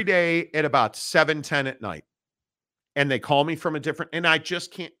every day at about 7:10 at night. And they call me from a different, and I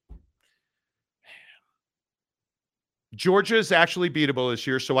just can't. Georgia is actually beatable this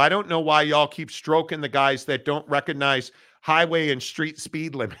year, so I don't know why y'all keep stroking the guys that don't recognize highway and street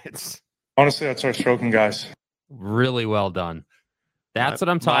speed limits. Honestly, that's our stroking guys. Really well done. That's what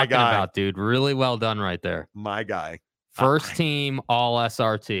I'm talking about, dude. Really well done right there. My guy. First team all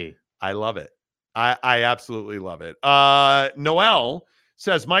SRT. I love it. I absolutely love it. Noel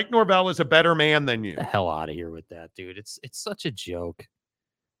says Mike Norvell is a better man than you. Get the hell out of here with that, dude. It's such a joke.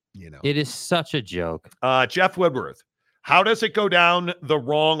 It is such a joke. Jeff Woodworth, how does it go down the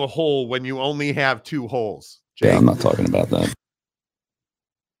wrong hole when you only have 2 holes? Jake? Yeah, I'm not talking about that.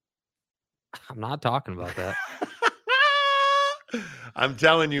 I'm not talking about that. I'm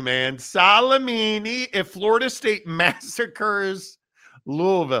telling you, man. Salamini, if Florida State massacres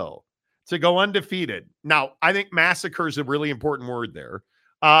Louisville to go undefeated. Now, I think massacre is a really important word there.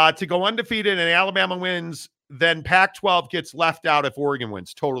 To go undefeated and Alabama wins, then Pac-12 gets left out if Oregon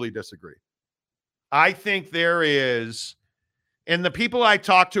wins. Totally disagree. I think there is, and the people I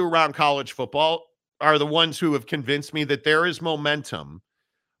talk to around college football are the ones who have convinced me that there is momentum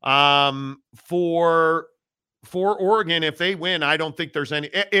for Oregon. If they win, I don't think there's any.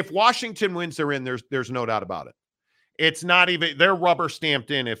 If Washington wins, they're in. There's no doubt about it. It's not even, they're rubber stamped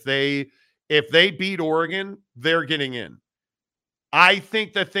in. If they beat Oregon, they're getting in. I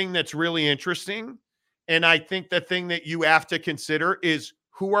think the thing that's really interesting, and I think the thing that you have to consider is,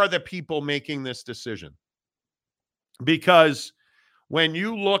 who are the people making this decision? Because when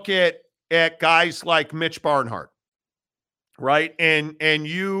you look at guys like Mitch Barnhart, right? And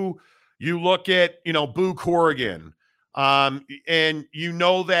you look at, Boo Corrigan, and you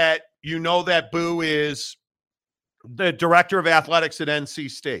know that Boo is the director of athletics at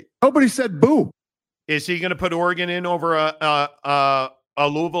NC State. Nobody said boo. Is he going to put Oregon in over a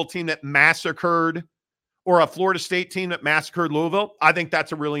Louisville team that massacred, or a Florida State team that massacred Louisville? I think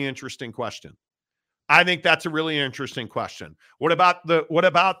that's a really interesting question. What about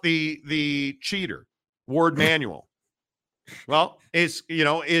the cheater, Ward Manuel? Well, is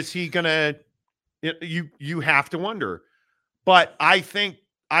he going to, you have to wonder. But I think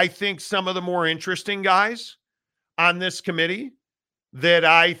some of the more interesting guys on this committee that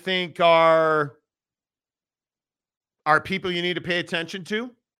I think are people you need to pay attention to.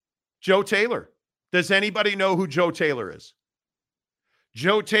 Joe Taylor. Does anybody know who Joe Taylor is?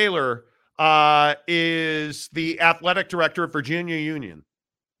 Joe Taylor is the athletic director of Virginia Union.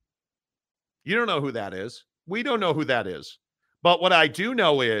 You don't know who that is. We don't know who that is. But what I do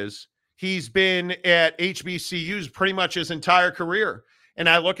know is he's been at HBCUs pretty much his entire career. And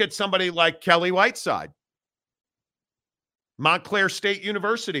I look at somebody like Kelly Whiteside, Montclair State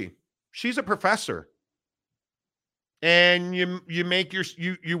University. She's a professor. And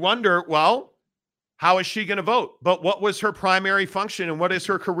you wonder, well, how is she going to vote? But what was her primary function, and what is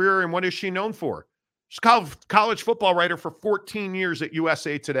her career, and what is she known for? She's a college football writer for 14 years at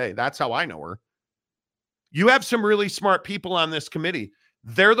USA Today. That's how I know her. You have some really smart people on this committee.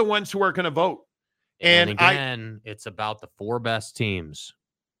 They're the ones who are going to vote. And again, it's about the 4 best teams.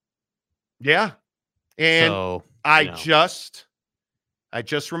 Yeah. And so, I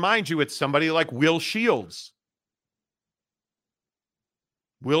just remind you, it's somebody like Will Shields.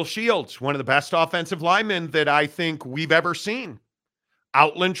 Will Shields, one of the best offensive linemen that I think we've ever seen.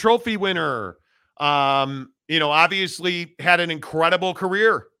 Outland Trophy winner. Obviously had an incredible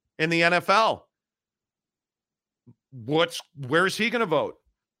career in the NFL. Where's he going to vote?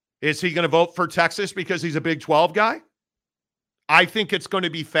 Is he going to vote for Texas because he's a Big 12 guy? I think it's going to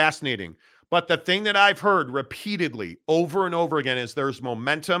be fascinating. But the thing that I've heard repeatedly over and over again is there's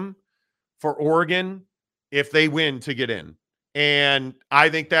momentum for Oregon if they win to get in. And I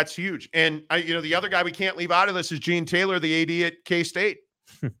think that's huge. And the other guy we can't leave out of this is Gene Taylor, the AD at K-State.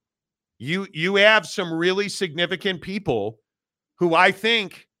 You have some really significant people who I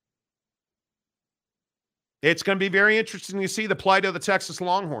think it's going to be very interesting to see the plight of the Texas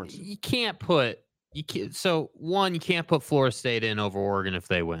Longhorns. You can't put Florida State in over Oregon if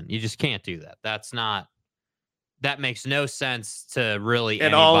they win. You just can't do that. That makes no sense to really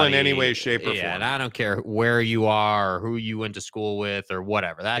at all in any way, shape, or form. And I don't care where you are or who you went to school with or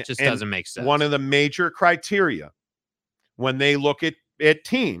whatever. That just doesn't make sense. One of the major criteria when they look at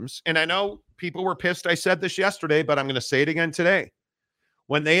teams, and I know people were pissed I said this yesterday, but I'm going to say it again today.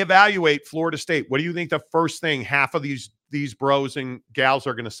 When they evaluate Florida State, what do you think the first thing half of these bros and gals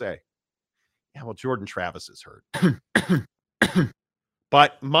are going to say? Yeah, well, Jordan Travis is hurt.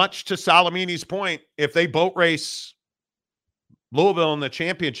 But much to Salamini's point, if they boat race Louisville in the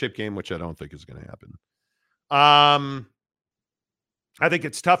championship game, which I don't think is going to happen, I think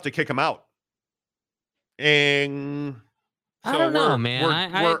it's tough to kick them out. And so I don't know,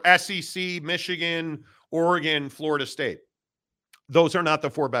 man. We're SEC, Michigan, Oregon, Florida State. Those are not the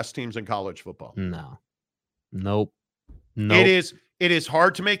 4 best teams in college football. No. Nope. It is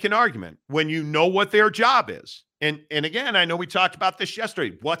hard to make an argument when you know what their job is. And again, I know we talked about this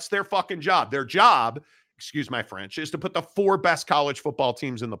yesterday. What's their fucking job? Their job, excuse my French, is to put the 4 best college football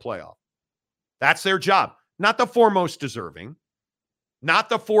teams in the playoff. That's their job. Not the 4 most deserving, not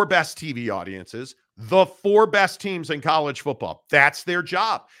the 4 best TV audiences, the 4 best teams in college football. That's their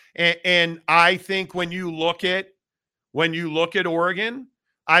job. And I think when you look at Oregon,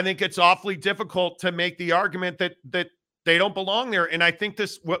 I think it's awfully difficult to make the argument that they don't belong there. And I think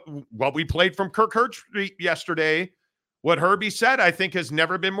what we played from Kirk Herbstreit yesterday, what Herbie said, I think has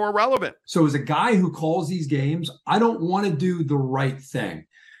never been more relevant. So as a guy who calls these games, I don't want to do the right thing.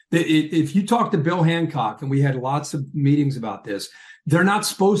 If you talk to Bill Hancock, and we had lots of meetings about this, they're not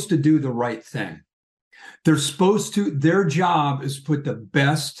supposed to do the right thing. Their job is put the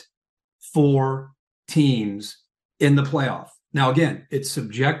best 4 teams in the playoff. Now, again, it's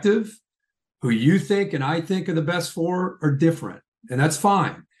subjective. Who you think and I think are the best 4 are different, and that's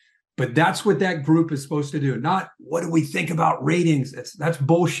fine. But that's what that group is supposed to do. Not what do we think about ratings? That's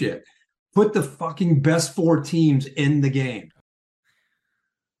bullshit. Put the fucking best 4 teams in the game.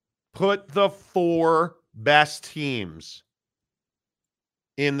 Put the 4 best teams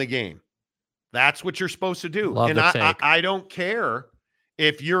in the game. That's what you're supposed to do. Love and I don't care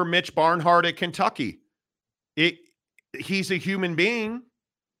if you're Mitch Barnhart at Kentucky. He's a human being.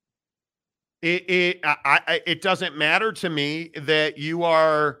 It doesn't matter to me that you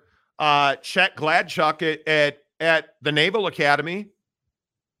are Chet Gladchuk at the Naval Academy.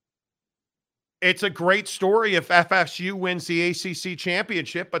 It's a great story if FSU wins the ACC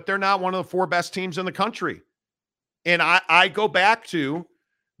championship, but they're not one of the 4 best teams in the country. And I go back to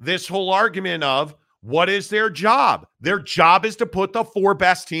this whole argument of what is their job? Their job is to put the 4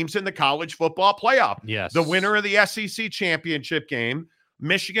 best teams in the college football playoff. Yes. The winner of the SEC championship game,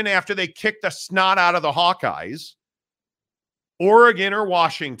 Michigan after they kicked the snot out of the Hawkeyes, Oregon or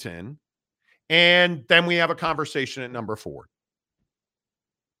Washington, and then we have a conversation at number 4.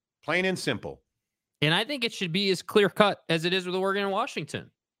 Plain and simple. And I think it should be as clear-cut as it is with Oregon and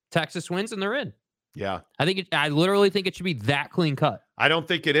Washington. Texas wins and they're in. Yeah. I literally think it should be that clean-cut. I don't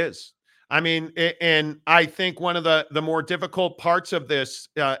think it is. I mean, and I think one of the more difficult parts of this,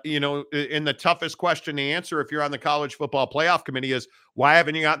 in the toughest question to answer if you're on the college football playoff committee is, why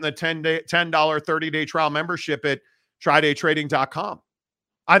haven't you gotten the $10 30-day trial membership at trydaytrading.com?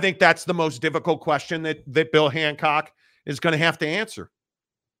 I think that's the most difficult question that Bill Hancock is going to have to answer.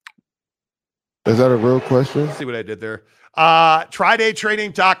 Is that a real question? Let's see what I did there.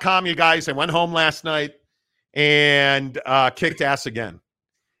 Trydaytrading.com, you guys. I went home last night and kicked ass again.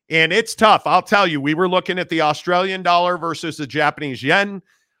 And it's tough. I'll tell you, we were looking at the Australian dollar versus the Japanese yen,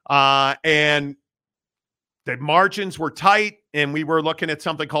 and the margins were tight, and we were looking at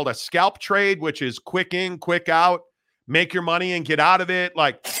something called a scalp trade, which is quick in, quick out, make your money and get out of it.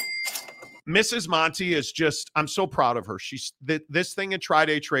 Like, Mrs. Monty is just, I'm so proud of her. She's this thing at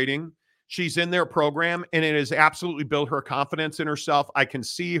Tri-Day Trading. She's in their program, and it has absolutely built her confidence in herself. I can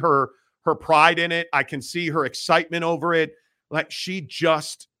see her pride in it. I can see her excitement over it. Like, she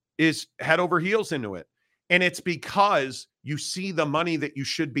just is head over heels into it. And it's because you see the money that you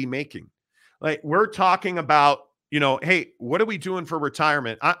should be making. Like, we're talking about, hey, what are we doing for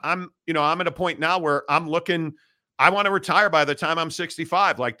retirement? I'm at a point now where I'm looking, I want to retire by the time I'm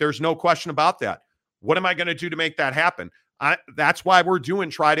 65. Like, there's no question about that. What am I going to do to make that happen? That's why we're doing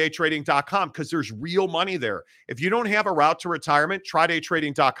TryDayTrading.com, because there's real money there. If you don't have a route to retirement,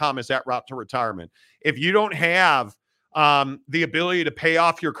 TryDayTrading.com is that route to retirement. If you don't have the ability to pay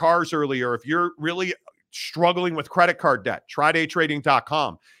off your cars earlier, if you're really struggling with credit card debt,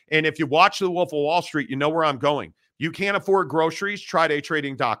 TryDayTrading.com. And if you watch The Wolf of Wall Street, you know where I'm going. You can't afford groceries,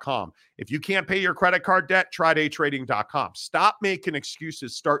 TryDayTrading.com. If you can't pay your credit card debt, TryDayTrading.com. Stop making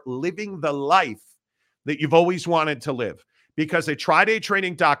excuses. Start living the life that you've always wanted to live. Because at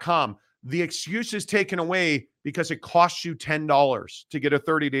TryDayTrading.com, the excuse is taken away because it costs you $10 to get a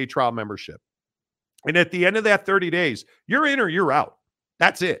 30-day trial membership. And at the end of that 30 days, you're in or you're out.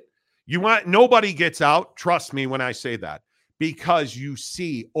 That's it. Nobody gets out. Trust me when I say that, because you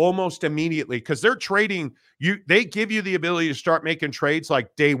see almost immediately, because they're trading you. They give you the ability to start making trades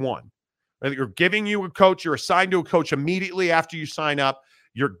like day one. You're giving you a coach. You're assigned to a coach immediately after you sign up.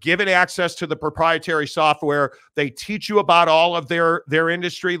 You're given access to the proprietary software. They teach you about all of their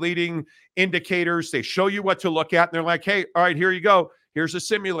industry leading indicators. They show you what to look at. And they're like, hey, all right, here you go. Here's a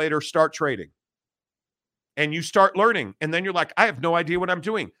simulator. Start trading. And you start learning. And then you're like, I have no idea what I'm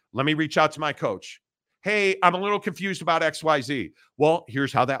doing. Let me reach out to my coach. Hey, I'm a little confused about XYZ. Well,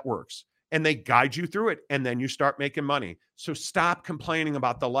 here's how that works. And they guide you through it. And then you start making money. So stop complaining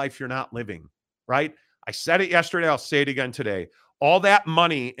about the life you're not living, right? I said it yesterday. I'll say it again today. All that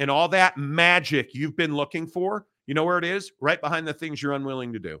money and all that magic you've been looking for, you know where it is? Right behind the things you're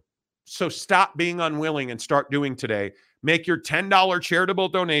unwilling to do. So stop being unwilling and start doing today. Make your $10 charitable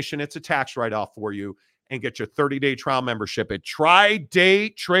donation. It's a tax write-off for you. And get your 30-day trial membership at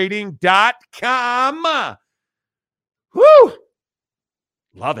TryDayTrading.com. Woo!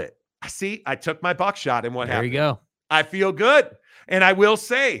 Love it. See, I took my buckshot, and what happened? There you go. I feel good. And I will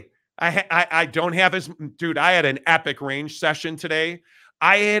say, I don't have dude, I had an epic range session today.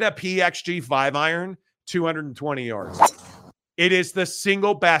 I hit a PXG 5-iron, 220 yards. It is the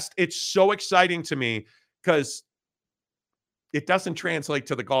single best. It's so exciting to me because it doesn't translate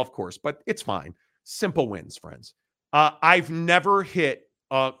to the golf course, but it's fine. Simple wins, friends. I've never hit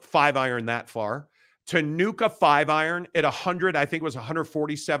a 5-iron that far. To nuke a 5-iron at 100, I think it was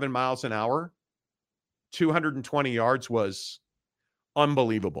 147 miles an hour, 220 yards was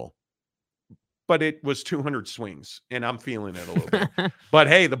unbelievable. But it was 200 swings, and I'm feeling it a little bit. But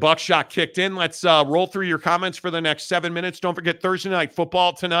hey, the buckshot kicked in. Let's roll through your comments for the next 7 minutes. Don't forget Thursday Night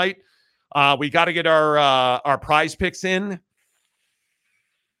Football tonight. We got to get our prize picks in.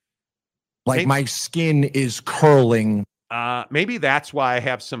 Like my skin is curling. Maybe that's why I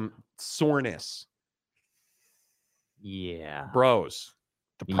have some soreness. Yeah. Bros.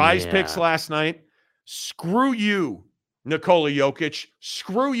 The prize picks last night. Screw you, Nikola Jokic.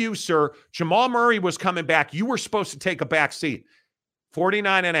 Screw you, sir. Jamal Murray was coming back. You were supposed to take a back seat.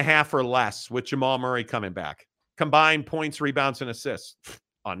 49.5 or less with Jamal Murray coming back. Combined points, rebounds, and assists.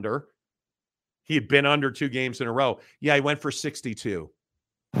 Under. He had been under 2 games in a row. Yeah, he went for 62.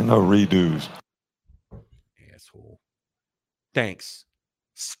 No redos. Asshole. Thanks.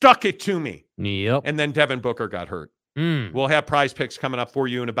 Stuck it to me. Yep. And then Devin Booker got hurt. We'll have prize picks coming up for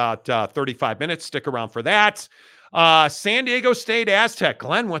you in about 35 minutes. Stick around for that. San Diego State Aztec.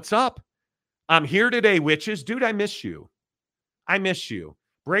 Glenn, what's up? I'm here today, witches. Dude, I miss you. I miss you.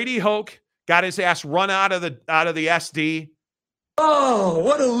 Brady Hoke got his ass run out of the SD. Oh,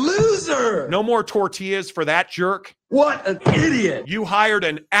 what a loser. No more tortillas for that jerk. What an idiot. You hired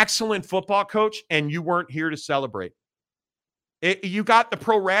an excellent football coach, and you weren't here to celebrate. You got the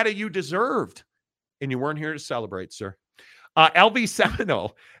pro rata you deserved, and you weren't here to celebrate, sir. LV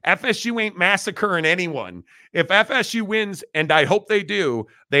Seminole, FSU ain't massacring anyone. If FSU wins, and I hope they do,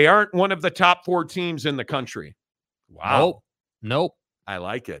 they aren't one of the top 4 teams in the country. Wow. Nope. I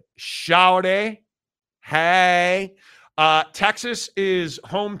like it. Shouty. Hey. Texas is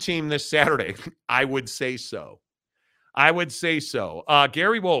home team this Saturday. I would say so.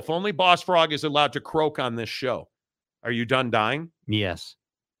 Gary Wolf, only Boss Frog is allowed to croak on this show. Are you done dying? Yes.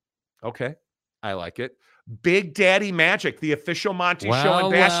 Okay. I like it. Big Daddy Magic, the official Monty Show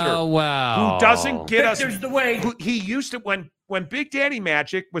ambassador. Wow. Who doesn't get us. There's the way. He used to, when Big Daddy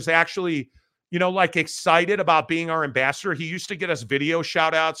Magic was actually, like excited about being our ambassador, he used to get us video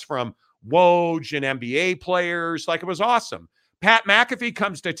shout outs from Woj and NBA players. Like, it was awesome. Pat McAfee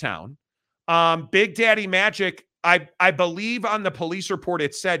comes to town. Big Daddy Magic, I believe on the police report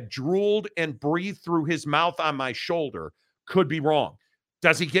it said drooled and breathed through his mouth on my shoulder. Could be wrong.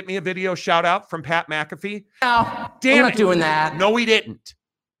 Does he get me a video shout out from Pat McAfee? No, Damn I'm not it. doing that. No, he didn't.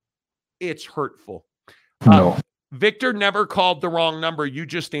 It's hurtful. No. Victor never called the wrong number. You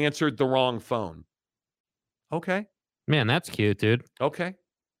just answered the wrong phone. Okay. Man, that's cute, dude. Okay.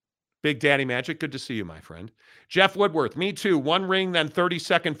 Big Daddy Magic, good to see you, my friend. Jeff Woodworth, me too. One ring, then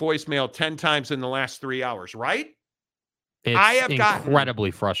 30-second voicemail 10 times in the last 3 hours, right? It's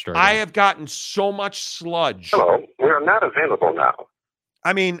incredibly frustrating. I have gotten so much sludge. Hello, we are not available now.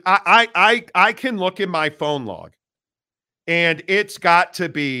 I mean, I can look in my phone log, and it's got to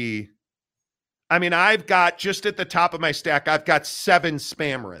be, I mean, I've got, just at the top of my stack, I've got 7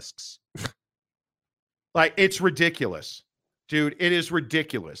 spam risks. Like, it's ridiculous. Dude, it is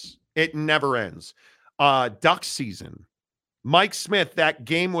ridiculous. It never ends. Duck season. Mike Smith, that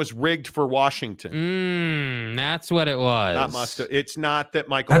game was rigged for Washington. That's what it was. That must have. It's not that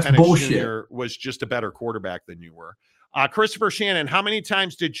Michael That's Penix bullshit. Jr. was just a better quarterback than you were. Christopher Shannon, how many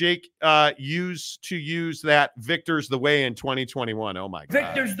times did Jake use that Victor's the way in 2021? Oh, my God.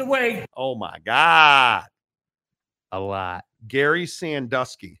 Victor's the way. Oh, my God. A lot. Gary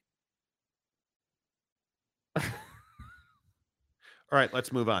Sandusky. All right,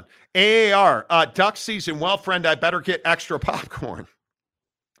 let's move on. AAR, duck season. Well, friend, I better get extra popcorn.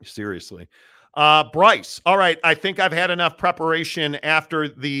 Seriously. Bryce, all right, I think I've had enough preparation after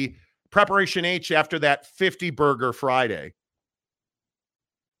the Preparation H after that 50 burger Friday.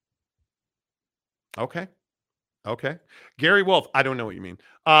 Okay. Gary Wolf, I don't know what you mean.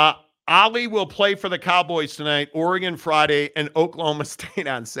 Ollie will play for the Cowboys tonight, Oregon Friday, and Oklahoma State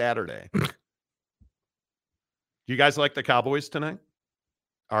on Saturday. Do you guys like the Cowboys tonight?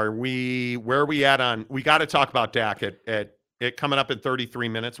 Where are we at on, we got to talk about Dak at coming up in 33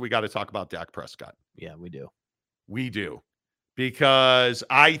 minutes. We got to talk about Dak Prescott. Yeah, we do. We do. Because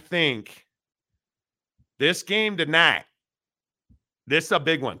I think this game tonight, this is a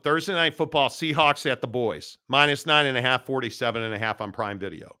big one. Thursday Night Football, Seahawks at the Boys. -9.5, 47.5 on Prime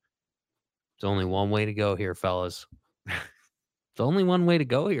Video. It's only one way to go here, fellas. It's only one way to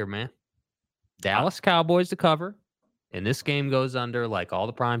go here, man. Dallas Cowboys to cover. And this game goes under like all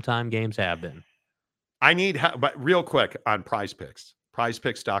the primetime games have been. But real quick on Prize Picks,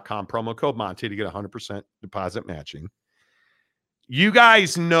 prizepicks.com, promo code Monty to get 100% deposit matching. You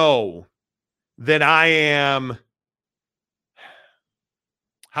guys know that I am,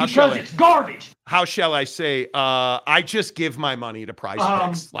 it's garbage. How shall I say? I just give my money to Prize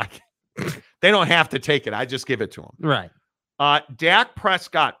Picks. Like, they don't have to take it. I just give it to them. Right. Dak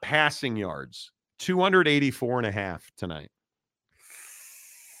Prescott passing yards. 284.5 tonight.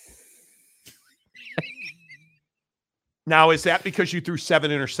 Now, is that because you threw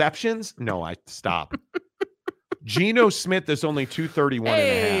 7 interceptions? No, I stop. Geno Smith is only 231.5.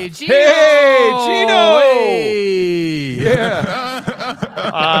 Hey, Geno! Hey, Geno! Hey! Yeah.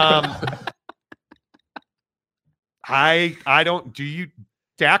 I don't. Do you,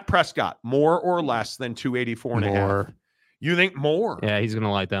 Dak Prescott, more or less than 284.5? More. You think more? Yeah, he's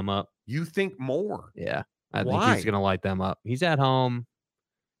gonna light them up. You think more? Yeah, I Why? think he's gonna light them up. He's at home.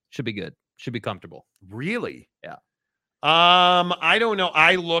 Should be good. Should be comfortable. Really? Yeah. I don't know.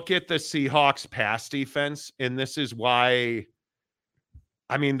 I look at the Seahawks pass defense, and this is why.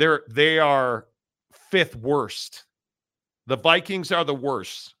 I mean, they are 5th worst. The Vikings are the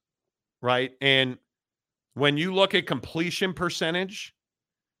worst, right? And when you look at completion percentage,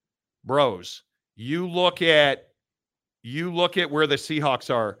 bros, you look at where the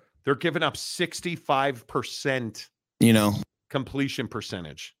Seahawks are. They're giving up 65%, completion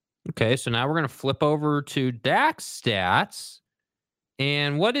percentage. Okay, so now we're going to flip over to Dak's stats.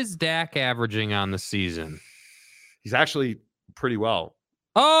 And what is Dak averaging on the season? He's actually pretty well.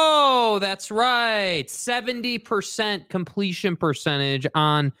 Oh, that's right. 70% completion percentage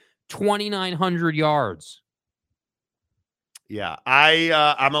on 2,900 yards. Yeah,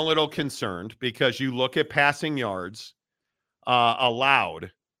 I'm a little concerned because you look at passing yards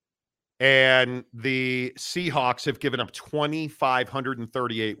allowed, and the Seahawks have given up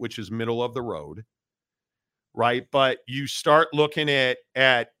 2,538, which is middle of the road, right? But you start looking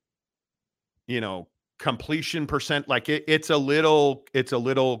at completion percent, like it's a little.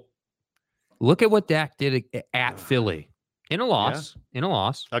 Look at what Dak did at Philly. In a loss.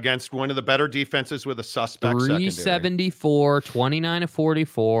 Against one of the better defenses with a suspect 374, 29 of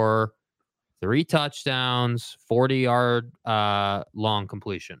 44, 3 touchdowns, 40-yard long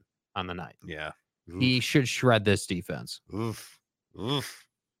completion on the night. Yeah. He should shred this defense. Oof.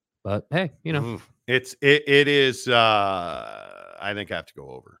 But hey, you know, it is. I think I have to go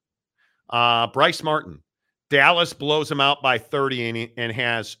over. Bryce Martin, Dallas blows him out by 30 and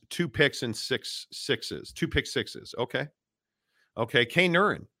has 2 picks and 6 sixes. 2 pick sixes. Okay. Kay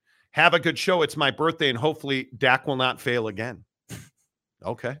Nurin, have a good show. It's my birthday, and hopefully Dak will not fail again.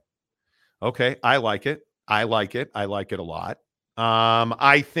 Okay. I like it. I like it a lot.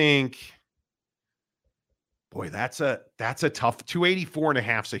 I think, boy, that's a tough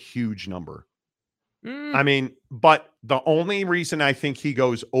 284.5 is a huge number. I mean, but the only reason I think he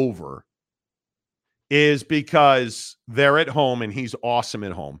goes over is because they're at home and he's awesome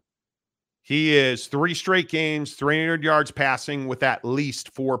at home. He is 3 straight games, 300 yards passing with at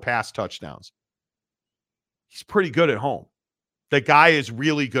least 4 pass touchdowns. He's pretty good at home. The guy is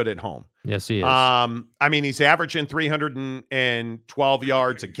really good at home. Yes, he is. I mean, he's averaging 312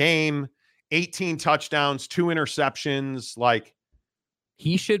 yards a game, 18 touchdowns, 2 interceptions. Like,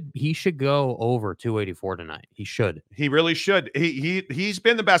 he should go over 284 tonight. He should. He really should. He's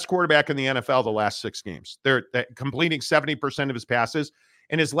been the best quarterback in the NFL the last 6 games. They're completing 70% of his passes.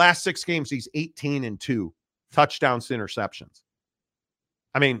 In his last 6 games, he's 18-2 touchdowns to interceptions.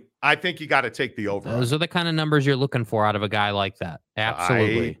 I mean, I think you got to take the over. Those are the kind of numbers you're looking for out of a guy like that.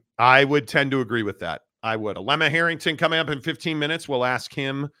 Absolutely. I would tend to agree with that. I would. Lemma Harrington coming up in 15 minutes. We'll ask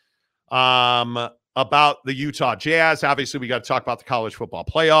him about the Utah Jazz. Obviously, we got to talk about the college football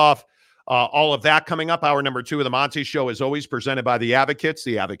playoff. All of that coming up. Hour number 2 of the Monty Show is always presented by The Advocates,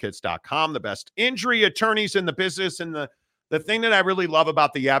 theadvocates.com, the best injury attorneys in the business. And the thing that I really love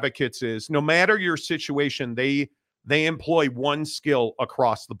about The Advocates is no matter your situation, they employ one skill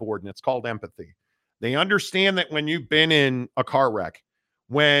across the board, and it's called empathy. They understand that when you've been in a car wreck,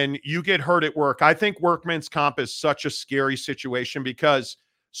 when you get hurt at work, I think workman's comp is such a scary situation because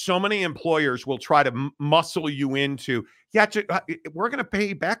so many employers will try to muscle you into, we're going to pay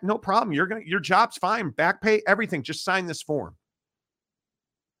you back. No problem. Your job's fine. Back pay, everything. Just sign this form.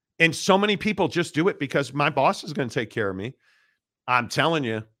 And so many people just do it because my boss is going to take care of me. I'm telling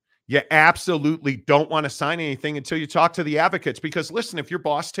you, you absolutely don't want to sign anything until you talk to the advocates because listen, if your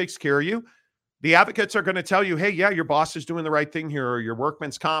boss takes care of you, the advocates are going to tell you, hey, yeah, your boss is doing the right thing here, or your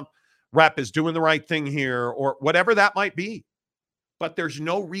workman's comp rep is doing the right thing here, or whatever that might be. But there's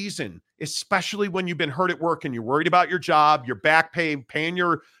no reason, especially when you've been hurt at work and you're worried about your job, your back pay, paying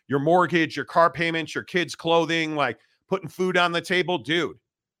your mortgage, your car payments, your kids' clothing, like putting food on the table. Dude,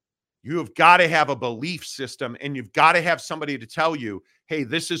 you have got to have a belief system and you've got to have somebody to tell you, hey,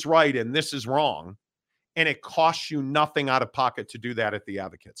 this is right and this is wrong. And it costs you nothing out of pocket to do that at the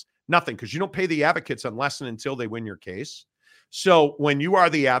advocates. Nothing, because you don't pay the advocates unless and until they win your case. So when you are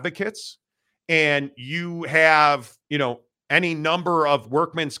the advocates and you have, any number of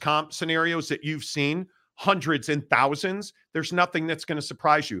workman's comp scenarios that you've seen, hundreds and thousands, there's nothing that's going to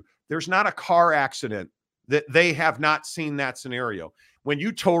surprise you. There's not a car accident that they have not seen that scenario. When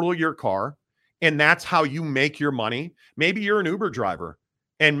you total your car and that's how you make your money, maybe you're an Uber driver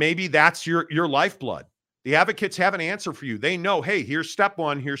and maybe that's your lifeblood. The advocates have an answer for you. They know, hey, here's step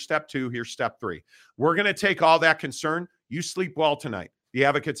 1, here's step 2, here's step 3. We're going to take all that concern. You sleep well tonight. The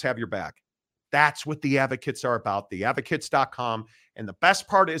advocates have your back. That's what the advocates are about, theadvocates.com. And the best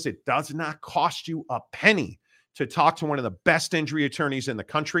part is it does not cost you a penny to talk to one of the best injury attorneys in the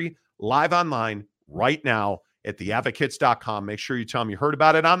country live online right now at theadvocates.com. Make sure you tell them you heard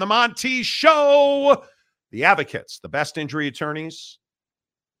about it on the Monty Show. The Advocates, the best injury attorneys.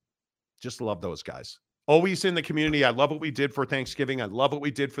 Just love those guys. Always in the community. I love what we did for Thanksgiving. I love what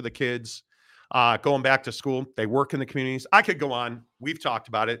we did for the kids going back to school. They work in the communities. I could go on. We've talked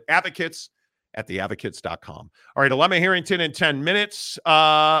about it. Advocates at theadvocates.com. All right, Lemma Harrington in 10 minutes.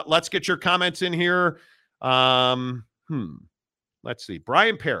 Let's get your comments in here. Let's see.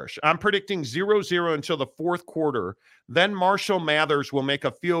 Brian Parrish, I'm predicting 0-0 until the 4th quarter. Then Marshall Mathers will make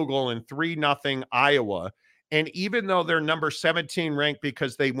a field goal in 3-0 Iowa. And even though they're number 17 ranked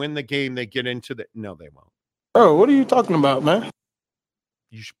because they win the game, they get into the – no, they won't. Oh, what are you talking about, man?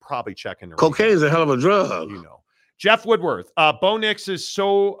 You should probably check in. Cocaine is a hell of a drug. Jeff Woodworth, Bo Nix is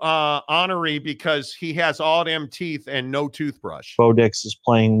so honorary because he has all them teeth and no toothbrush. Bo Nix is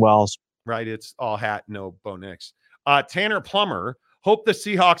playing well. Right, it's all hat, no Bo Nix. Tanner Plummer, hope the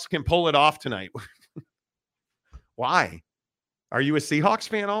Seahawks can pull it off tonight. Why? Are you a Seahawks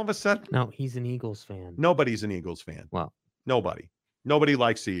fan all of a sudden? No, he's an Eagles fan. Nobody's an Eagles fan. Well, nobody. Nobody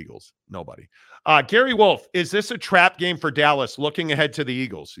likes the Eagles. Nobody. Gary Wolf, is this a trap game for Dallas looking ahead to the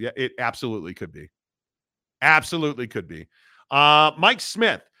Eagles? Yeah, it absolutely could be. Absolutely could be. Mike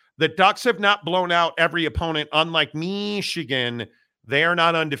Smith, the Ducks have not blown out every opponent. Unlike Michigan, they are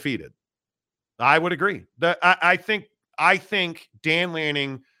not undefeated. I would agree. I think Dan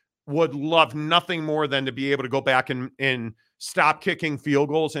Lanning would love nothing more than to be able to go back and stop kicking field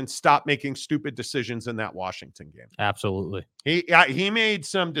goals and stop making stupid decisions in that Washington game. Absolutely. He made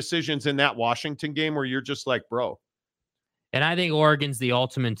some decisions in that Washington game where you're just like, bro. And I think Oregon's the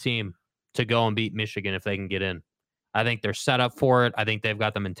ultimate team to go and beat Michigan if they can get in. I think they're set up for it. I think they've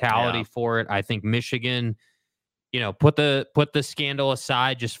got the mentality for it. I think Michigan, put the scandal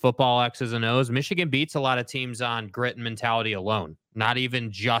aside, just football X's and O's. Michigan beats a lot of teams on grit and mentality alone, not even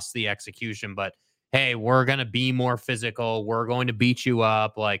just the execution, but hey, we're going to be more physical. We're going to beat you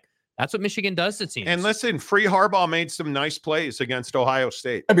up. Like, that's what Michigan does to teams. And listen, Free Harbaugh made some nice plays against Ohio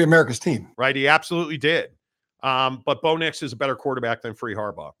State. That'd be America's team. Right? He absolutely did. But Bo Nix is a better quarterback than Free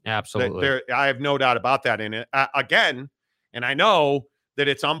Harbaugh. Absolutely. I have no doubt about that. And again, and I know that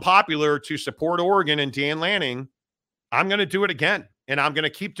it's unpopular to support Oregon and Dan Lanning. I'm going to do it again. And I'm going to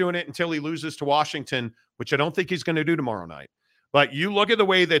keep doing it until he loses to Washington, which I don't think he's going to do tomorrow night. But you look at the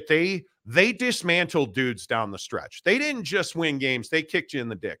way that they dismantled dudes down the stretch. They didn't just win games. They kicked you in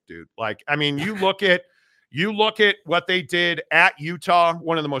the dick, dude. Like, I mean, you look at what they did at Utah,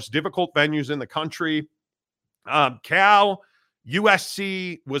 one of the most difficult venues in the country. Cal,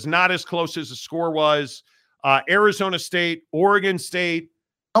 USC was not as close as the score was. Arizona State, Oregon State.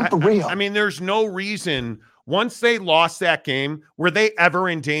 I mean, there's no reason once they lost that game, were they ever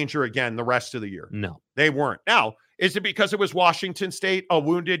in danger again the rest of the year? No, they weren't. Now, is it because it was Washington State, a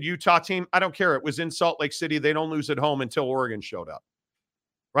wounded Utah team? I don't care. It was in Salt Lake City. They don't lose at home until Oregon showed up,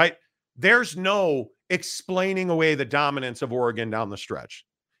 right? There's no explaining away the dominance of Oregon down the stretch.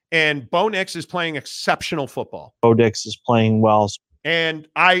 And Bo Nix is playing exceptional football. Bo Nix is playing well. And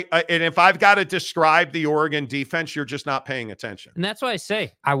and if I've got to describe the Oregon defense, you're just not paying attention. And that's why I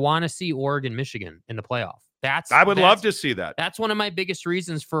say I want to see Oregon, Michigan in the playoff. I would love to see that. That's one of my biggest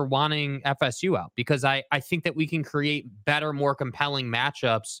reasons for wanting FSU out, because I think that we can create better, more compelling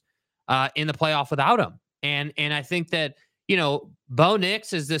matchups in the playoff without them. And I think that, Bo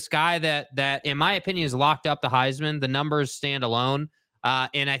Nix is this guy that in my opinion is locked up the Heisman. The numbers stand alone.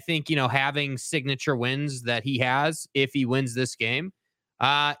 And I think, having signature wins that he has, if he wins this game,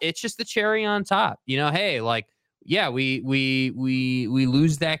 it's just the cherry on top. Hey, we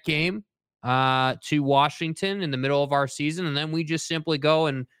lose that game to Washington in the middle of our season, and then we just simply go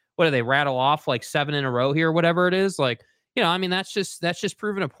and what do they rattle off like 7 in a row here, whatever it is. That's just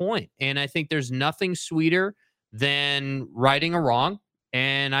proving a point. And I think there's nothing sweeter than righting a wrong.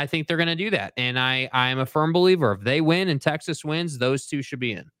 And I think they're going to do that. And I am a firm believer. If they win and Texas wins, those two should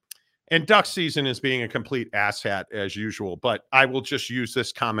be in. And Duck season is being a complete asshat as usual. But I will just use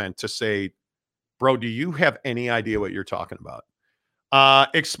this comment to say, bro, do you have any idea what you're talking about?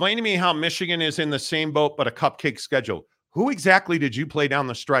 Explain to me how Michigan is in the same boat, but a cupcake schedule. Who exactly did you play down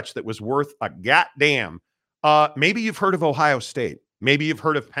the stretch that was worth a goddamn? Maybe you've heard of Ohio State. Maybe you've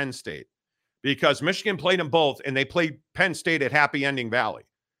heard of Penn State. Because Michigan played them both, and they played Penn State at Happy Ending Valley.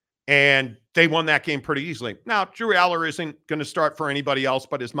 And they won that game pretty easily. Now, Drew Aller isn't going to start for anybody else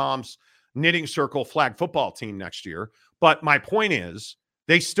but his mom's knitting circle flag football team next year. But my point is,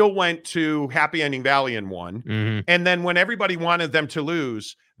 they still went to Happy Ending Valley and won. Mm-hmm. And then when everybody wanted them to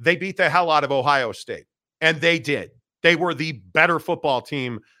lose, they beat the hell out of Ohio State. And they did. They were the better football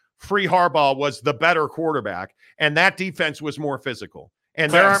team. Free Harbaugh was the better quarterback. And that defense was more physical. And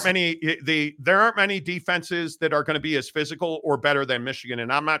there aren't many defenses that are going to be as physical or better than Michigan,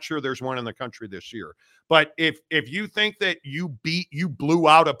 and I'm not sure there's one in the country this year. But if you think that you blew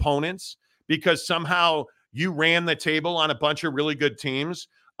out opponents because somehow you ran the table on a bunch of really good teams,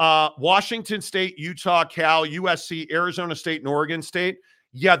 Washington State, Utah, Cal, USC, Arizona State, and Oregon State,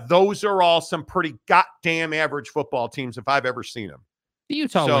 yeah, those are all some pretty goddamn average football teams if I've ever seen them. The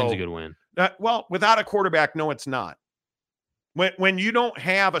Utah win's a good win. Well, without a quarterback, no, it's not. When you don't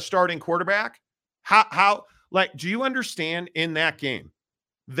have a starting quarterback, how do you understand in that game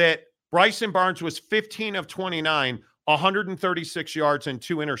that Bryson Barnes was 15 of 29, 136 yards and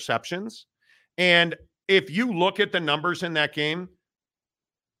 2 interceptions? And if you look at the numbers in that game,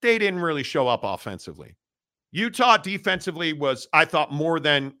 they didn't really show up offensively. Utah defensively was, I thought, more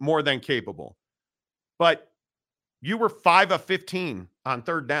than capable. But you were 5 of 15 on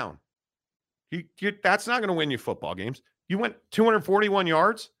third down. That's not going to win you football games. You went 241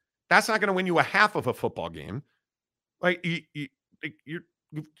 yards. That's not going to win you a half of a football game. Like you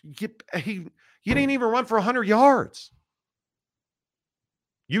didn't even run for 100 yards.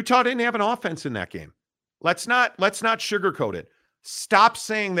 Utah didn't have an offense in that game. Let's not sugarcoat it. Stop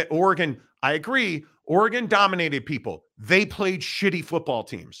saying that Oregon. I agree. Oregon dominated people. They played shitty football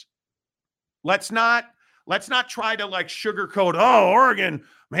teams. Let's not try to sugarcoat. Oh, Oregon,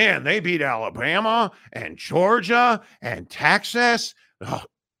 man, they beat Alabama and Georgia and Texas. Oh,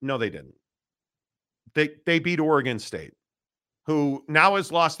 No, they didn't. They beat Oregon State, who now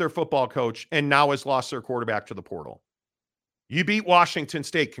has lost their football coach and now has lost their quarterback to the portal. You beat Washington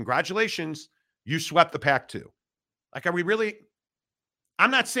State. Congratulations. You swept the Pac-2. Like, are we really?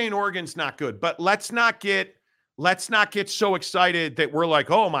 I'm not saying Oregon's not good, but let's not get so excited that we're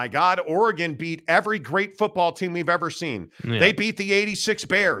like, oh my God, Oregon beat every great football team we've ever seen. Yeah. They beat the 86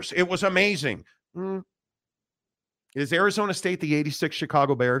 Bears. It was amazing. Is Arizona State the 86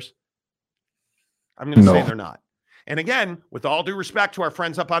 Chicago Bears? I'm going to say they're not. And again, with all due respect to our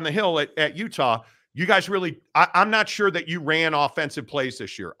friends up on the hill at Utah, you guys really, I'm not sure that you ran offensive plays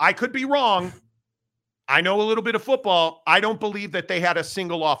this year. I could be wrong. I know a little bit of football. I don't believe that they had a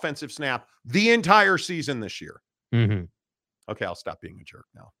single offensive snap the entire season this year. Mm-hmm. Okay, I'll stop being a jerk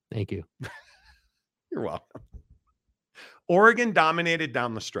now. Thank you. You're welcome. Oregon dominated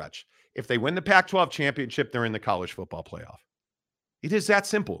down the stretch. If they win the Pac-12 championship, they're in the college football playoff. It is that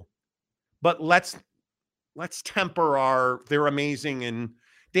simple. But let's temper they're amazing, and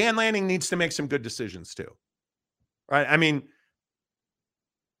Dan Lanning needs to make some good decisions too. Right? I mean,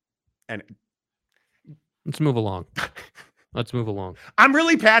 and let's move along. I'm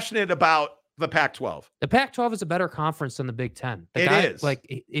really passionate about the Pac-12. The Pac-12 is a better conference than the Big Ten. It is. Like,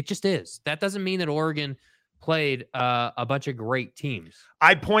 it just is. That doesn't mean that Oregon played a bunch of great teams.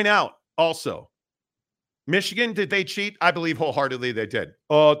 I'd point out also, Michigan, did they cheat? I believe wholeheartedly they did.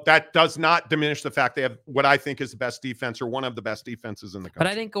 That does not diminish the fact they have what I think is the best defense, or one of the best defenses in the country. But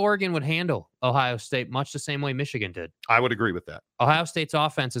I think Oregon would handle Ohio State much the same way Michigan did. I would agree with that. Ohio State's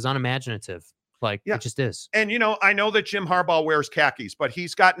offense is unimaginative. Like, it just is. And, I know that Jim Harbaugh wears khakis, but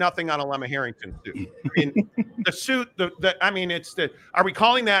he's got nothing on a Lemma Harrington suit. I mean, the suit, are we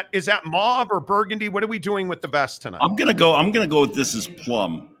calling that, is that mauve or burgundy? What are we doing with the vest tonight? I'm going to go with this is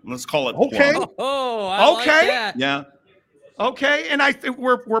plum. Let's call it plum. Oh, I like that. Yeah. Okay. And I think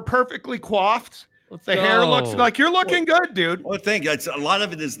we're perfectly coiffed. Hair looks like you're looking good, dude. Well, thank you. A lot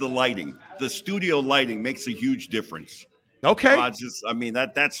of it is the lighting. The studio lighting makes a huge difference. Okay.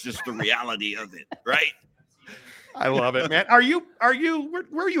 That's just the reality of it, right? I love it, man. Where are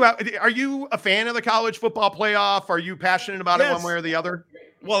you at? Are you a fan of the college football playoff? Are you passionate about it one way or the other?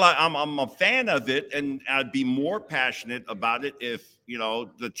 Well, I'm a fan of it, and I'd be more passionate about it if,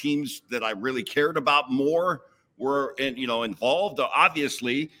 the teams that I really cared about more were involved.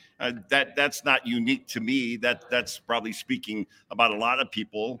 Obviously, that's not unique to me. That's probably speaking about a lot of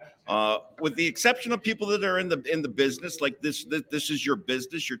people, with the exception of people that are in the business. Like this is your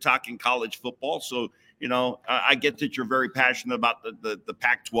business. You're talking college football, so I get that you're very passionate about the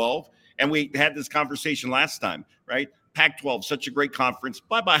Pac-12, and we had this conversation last time, right? Pac-12, such a great conference.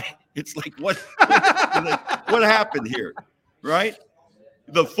 Bye-bye. It's like what happened here, right?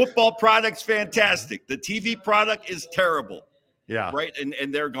 The football product's fantastic. The TV product is terrible. Yeah. Right.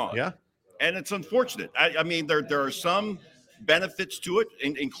 And they're gone. Yeah. And it's unfortunate. I mean, there are some benefits to it,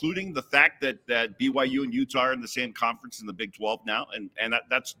 including the fact that BYU and Utah are in the same conference in the Big 12 now. And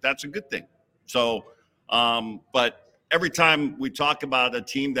that's a good thing. So, but every time we talk about a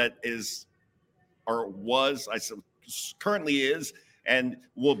team that is, or was, currently is, and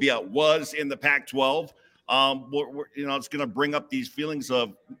was in the Pac-12, it's going to bring up these feelings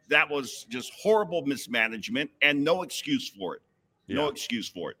of that was just horrible mismanagement and no excuse for it. No excuse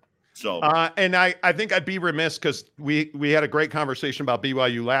for it. So, and I think I'd be remiss because we had a great conversation about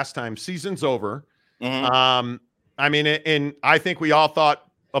BYU last time. Season's over. Mm-hmm. And I think we all thought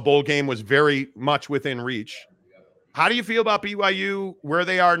a bowl game was very much within reach. How do you feel about BYU, where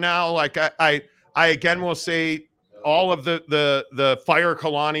they are now? Like I again will say, all of the fire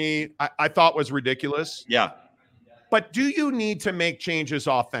Kalani I thought was ridiculous. Yeah. But do you need to make changes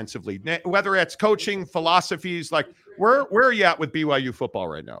offensively, whether it's coaching philosophies? Like where are you at with BYU football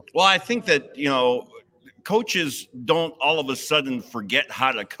right now? Well, I think that, coaches don't all of a sudden forget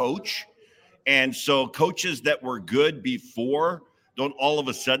how to coach. And so coaches that were good before don't all of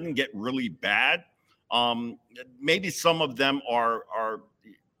a sudden get really bad. Maybe some of them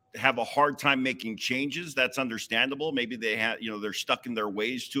have a hard time making changes. That's understandable. Maybe they have, they're stuck in their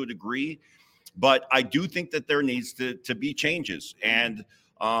ways to a degree, but I do think that there needs to be changes. And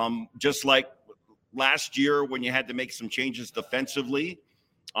just like last year when you had to make some changes defensively,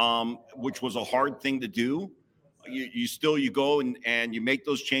 which was a hard thing to do, you go and you make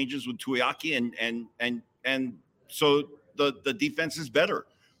those changes with Tuiaki and so the defense is better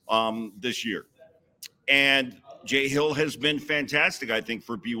this year. And Jay Hill has been fantastic, I think,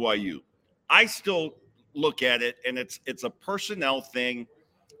 for BYU. I still look at it, and it's a personnel thing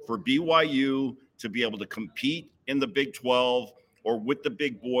for BYU to be able to compete in the Big 12 or with the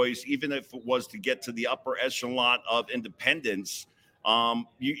big boys, even if it was to get to the upper echelon of independence.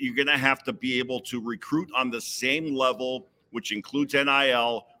 You're going to have to be able to recruit on the same level, which includes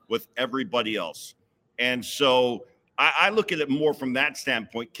NIL, with everybody else. And so I look at it more from that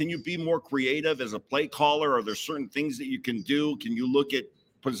standpoint. Can you be more creative as a play caller? Are there certain things that you can do? Can you look at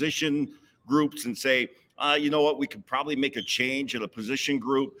position groups and say, you know what, we could probably make a change in a position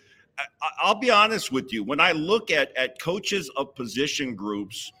group? I'll be honest with you. When I look at coaches of position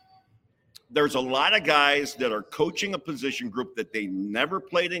groups, there's a lot of guys that are coaching a position group that they never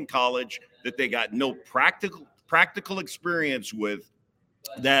played in college, that they got no practical experience with,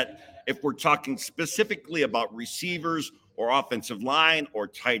 that if we're talking specifically about receivers or offensive line or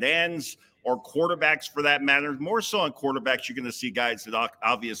tight ends or quarterbacks for that matter, more so on quarterbacks, you're going to see guys that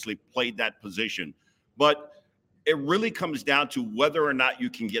obviously played that position. But it really comes down to whether or not you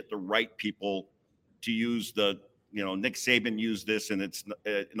can get the right people to use the, Nick Saban used this, and it's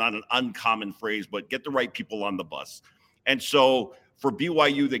not an uncommon phrase, but get the right people on the bus. And so for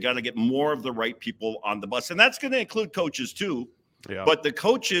BYU, they got to get more of the right people on the bus. And that's going to include coaches too. Yeah. But the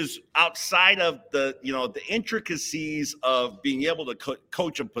coaches outside of the intricacies of being able to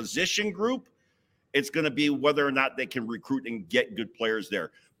coach a position group, it's going to be whether or not they can recruit and get good players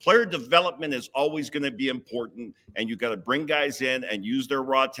there. Player development is always going to be important, and you got to bring guys in and use their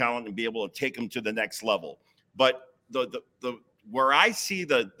raw talent and be able to take them to the next level. But the where I see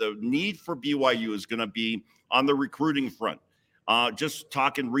the need for BYU is going to be on the recruiting front. Just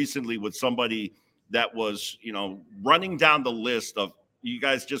talking recently with somebody that was, running down the list of, you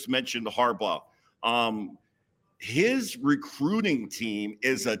guys just mentioned Harbaugh. His recruiting team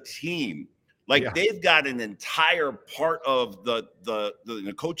is a team. They've got an entire part of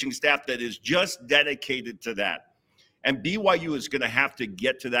the coaching staff that is just dedicated to that. And BYU is going to have to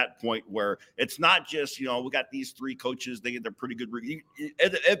get to that point where it's not just, we got these three coaches, they're pretty good.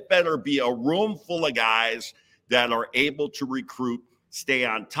 It better be a room full of guys that are able to recruit, stay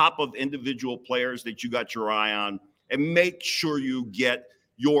on top of individual players that you got your eye on, and make sure you get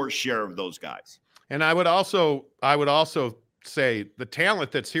your share of those guys. And I would also say the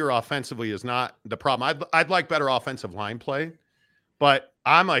talent that's here offensively is not the problem. I'd like better offensive line play, but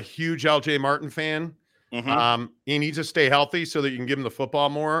I'm a huge LJ Martin fan. Mm-hmm. He needs to stay healthy so that you can give him the football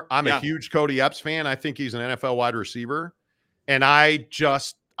more. I'm a huge Cody Epps fan. I think he's an NFL wide receiver. And I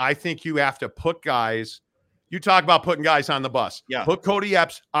think you have to put guys, you talk about putting guys on the bus. Yeah. Put Cody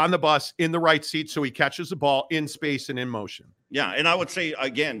Epps on the bus in the right seat so he catches the ball in space and in motion. Yeah. And I would say,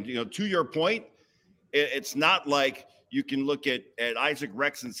 again, to your point, it's not like you can look at Isaac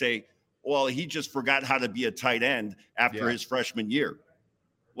Rex and say, well, he just forgot how to be a tight end after his freshman year.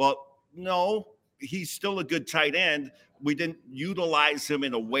 Well, no, he's still a good tight end. We didn't utilize him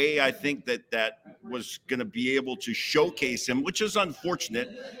in a way, I think, that was going to be able to showcase him, which is unfortunate.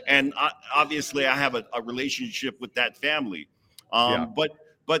 And obviously I have a relationship with that family.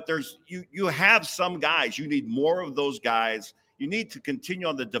 But there's, you have some guys, you need more of those guys. You need to continue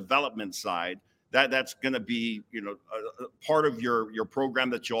on the development side. That's going to be, a part of your program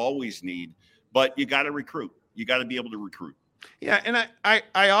that you always need, but you got to recruit. You got to be able to recruit. Yeah. And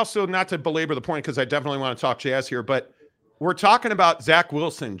I also, not to belabor the point, because I definitely want to talk Jazz here, but we're talking about Zach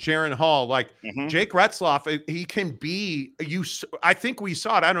Wilson, Jaron Hall, Jake Retzloff. He can be I think we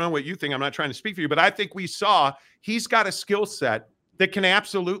saw it. I don't know what you think. I'm not trying to speak for you, but I think we saw he's got a skill set that can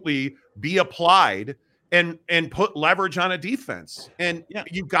absolutely be applied and put leverage on a defense. And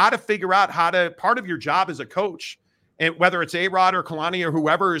you've got to figure out how to, part of your job as a coach, and whether it's A-Rod or Kalani or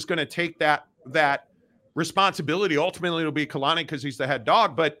whoever is going to take that responsibility. Ultimately, it'll be Kalani because he's the head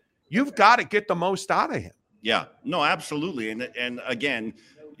dog, but you've got to get the most out of him. Yeah, no, absolutely. And again,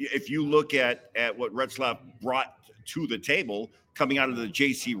 if you look at what Retzlaff brought to the table coming out of the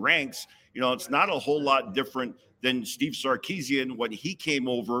JC ranks, it's not a whole lot different than Steve Sarkisian when he came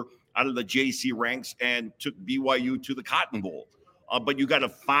over out of the JC ranks and took BYU to the Cotton Bowl. But you got to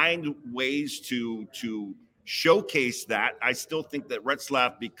find ways to showcase that. I still think that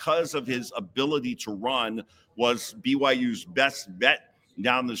Retzlaff, because of his ability to run, was BYU's best bet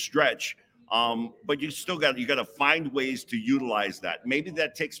down the stretch. But you still got to find ways to utilize that. Maybe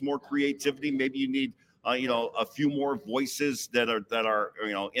that takes more creativity. Maybe you need a few more voices that are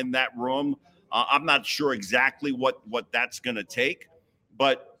in that room. I'm not sure exactly what that's going to take,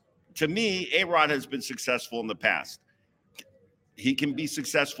 but to me, A-Rod has been successful in the past. He can be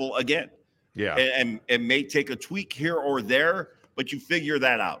successful again. Yeah. And may take a tweak here or there, but you figure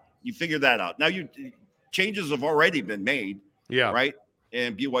that out. Now changes have already been made. Yeah. Right.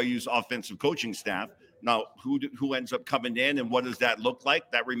 And BYU's offensive coaching staff. Now, who ends up coming in and what does that look like?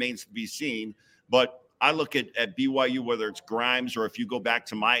 That remains to be seen. But I look at BYU, whether it's Grimes or if you go back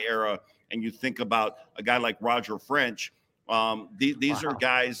to my era and you think about a guy like Roger French, These are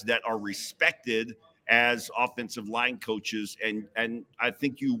guys that are respected as offensive line coaches, and I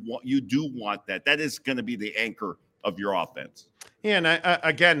think you do want that. That is going to be the anchor of your offense. Yeah, and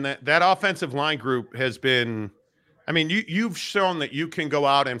again, that offensive line group has been. I mean, you've shown that you can go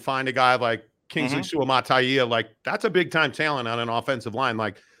out and find a guy like Kingsley Suamataia. Like, that's a big time talent on an offensive line.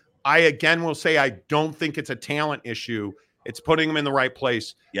 Like, I again will say I don't think it's a talent issue. It's putting them in the right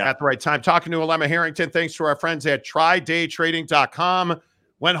place at the right time. Talking to Alema Harrington, thanks to our friends at TryDayTrading.com.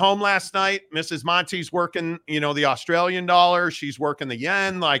 Went home last night. Mrs. Monty's working, the Australian dollar. She's working the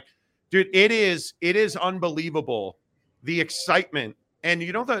yen. Like, dude, it is unbelievable, the excitement. And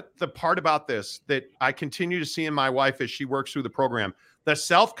the part about this that I continue to see in my wife as she works through the program, the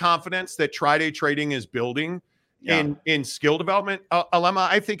self-confidence that Tri-Day Trading is building in skill development. Alema,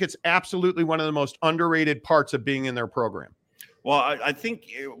 I think it's absolutely one of the most underrated parts of being in their program. Well, I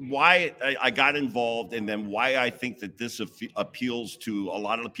think why I got involved, and then why I think that this appeals to a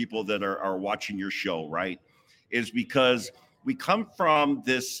lot of the people that are watching your show, right, is because we come from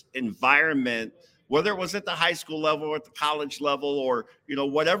this environment, whether it was at the high school level or at the college level or,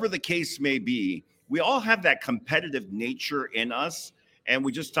 whatever the case may be, we all have that competitive nature in us. And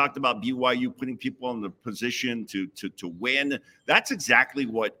we just talked about BYU putting people in the position to win. That's exactly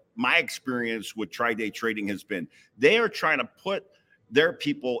what my experience with Tri-Day Trading has been. They are trying to put their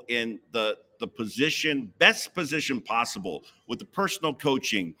people in the best position possible, with the personal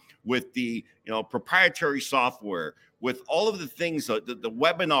coaching, with the proprietary software, with all of the things, the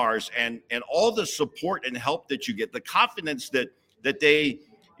webinars and all the support and help that you get, the confidence that they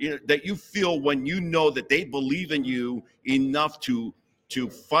that you feel when that they believe in you enough to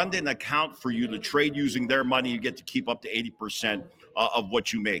fund an account for you to trade using their money. You get to keep up to 80% of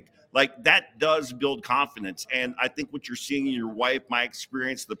what you make. Like, that does build confidence. And I think what you're seeing in your wife, my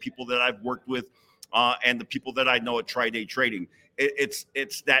experience, the people that I've worked with, and the people that I know at Tri-Day Trading, it's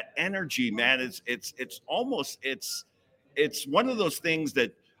that energy, man. It's one of those things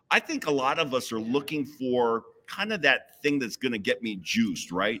that I think a lot of us are looking for, kind of that thing that's going to get me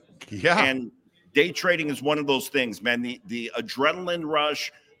juiced, right? Yeah. And day trading is one of those things, man. The adrenaline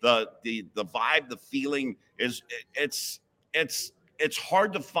rush, the vibe, the feeling it's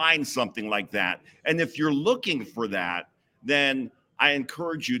hard to find something like that. And if you're looking for that, then I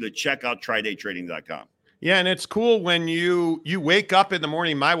encourage you to check out TryDayTrading.com. Yeah, and it's cool when you wake up in the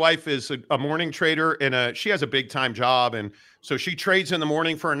morning. My wife is a morning trader, and she has a big time job, and so she trades in the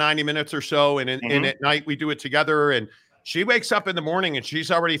morning for 90 minutes or so, and and at night we do it together. And she wakes up in the morning and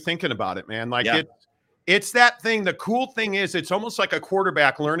she's already thinking about it, man. Like, it's that thing. The cool thing is, it's almost like a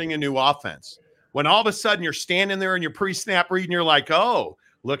quarterback learning a new offense. When all of a sudden you're standing there and you're pre-snap reading, you're like, oh,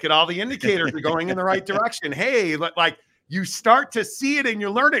 look at all the indicators are going in the right direction. Hey, like, you start to see it and you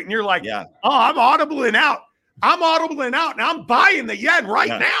learn it and you're like, oh, I'm audibling out. I'm audibling out and I'm buying the yen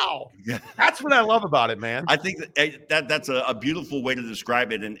right now. Yeah. That's what I love about it, man. I think that's a beautiful way to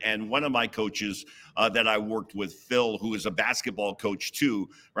describe it. And one of my coaches that I worked with, Phil, who is a basketball coach too,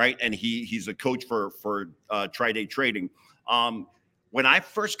 right? And he's a coach for Tri-Day Trading. When I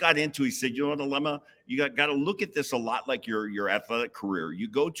first got into it, he said, Alema, you got to look at this a lot like your athletic career. You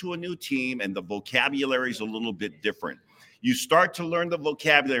go to a new team and the vocabulary is a little bit different. You start to learn the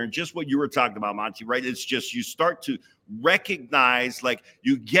vocabulary, and just what you were talking about, Monty, right? It's just you start to recognize, like,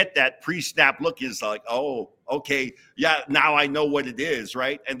 you get that pre-snap look is like, oh, okay, yeah, now I know what it is,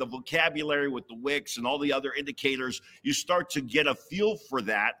 right? And the vocabulary with the wicks and all the other indicators, you start to get a feel for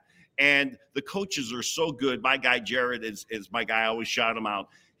that. And the coaches are so good. My guy Jared is my guy. I always shout him out.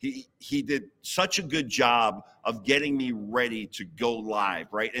 He did such a good job of getting me ready to go live,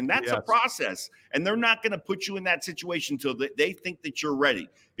 right? And that's a process. And they're not going to put you in that situation until they think that you're ready,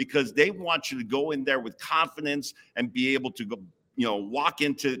 because they want you to go in there with confidence and be able to go, walk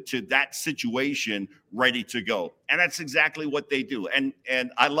into that situation ready to go. And that's exactly what they do. And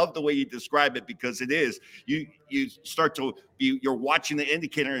I love the way you describe it, because it is, you start to be, you're watching the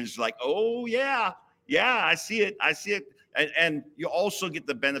indicator and it's like, oh yeah, I see it. And you also get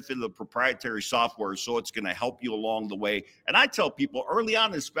the benefit of the proprietary software, so it's going to help you along the way. And I tell people early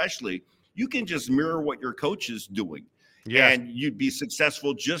on, especially, you can just mirror what your coach is doing, and you'd be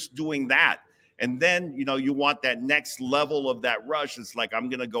successful just doing that. And then, you want that next level of that rush. It's like, I'm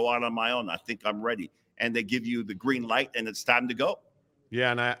going to go out on my own. I think I'm ready. And they give you the green light and it's time to go.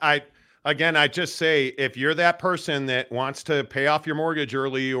 Yeah. And I just say, if you're that person that wants to pay off your mortgage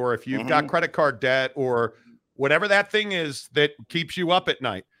early, or if you've got credit card debt, or whatever that thing is that keeps you up at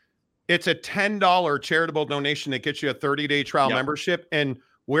night, it's a $10 charitable donation that gets you a 30-day trial membership. And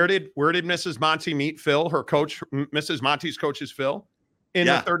where did Mrs. Monty meet Phil? Her coach, Mrs. Monty's coach is Phil, in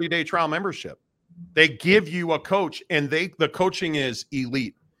the 30-day trial membership. They give you a coach, and the coaching is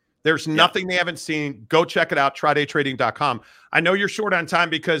elite. There's nothing they haven't seen. Go check it out, TryDayTrading.com. I know you're short on time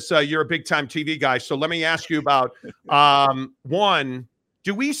because you're a big-time TV guy, so let me ask you about, one,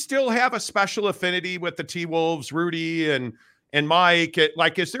 do we still have a special affinity with the T-Wolves, Rudy and Mike?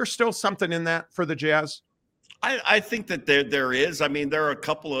 Like, is there still something in that for the Jazz? I think that there is. I mean, there are a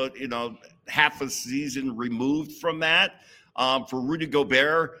couple of, half a season removed from that. For Rudy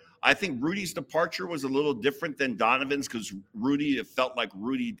Gobert, I think Rudy's departure was a little different than Donovan's because it felt like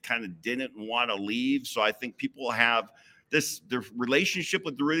Rudy kind of didn't want to leave. So I think people have their relationship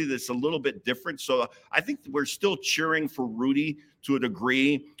with Rudy that's a little bit different. So I think we're still cheering for Rudy to a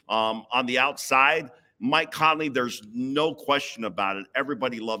degree. On the outside, Mike Conley, there's no question about it.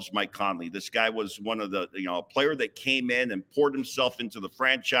 Everybody loves Mike Conley. This guy was one of the, a player that came in and poured himself into the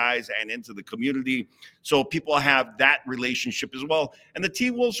franchise and into the community. So people have that relationship as well. And the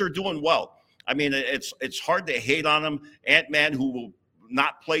T-Wolves are doing well. I mean, it's hard to hate on them. Ant-Man, who will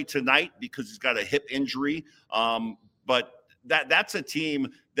not play tonight because he's got a hip injury. But that's a team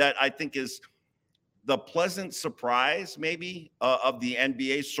that I think is the pleasant surprise, maybe, of the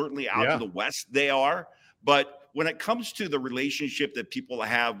NBA, certainly out in the West, they are. But when it comes to the relationship that people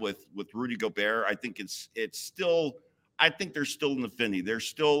have with Rudy Gobert, I think it's still, I think there's still an affinity. There's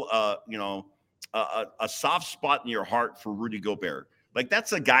still, a soft spot in your heart for Rudy Gobert. Like,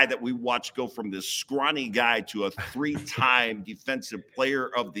 that's a guy that we watched go from this scrawny guy to a 3-time defensive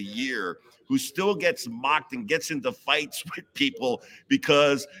player of the year who still gets mocked and gets into fights with people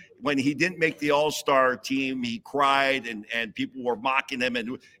because when he didn't make the All-Star team, he cried and people were mocking him.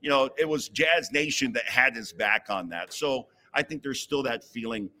 And, it was Jazz Nation that had his back on that. So I think there's still that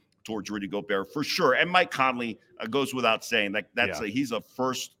feeling towards Rudy Gobert for sure. And Mike Conley goes without saying he's a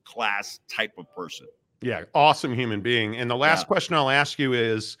first-class type of person. Yeah, awesome human being. And the last question I'll ask you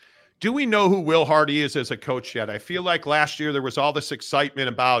is, do we know who Will Hardy is as a coach yet? I feel like last year there was all this excitement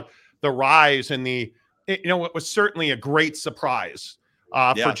about the rise and it was certainly a great surprise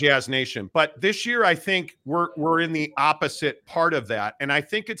for Jazz Nation. But this year, I think we're in the opposite part of that. And I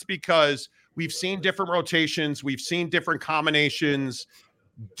think it's because we've seen different rotations. We've seen different combinations.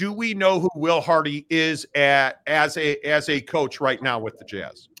 Do we know who Will Hardy is as a coach right now with the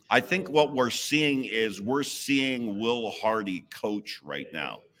Jazz? I think what we're seeing is Will Hardy coach right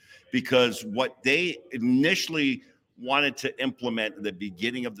now, because what they initially wanted to implement at the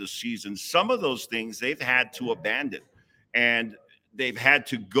beginning of the season, some of those things they've had to abandon, and they've had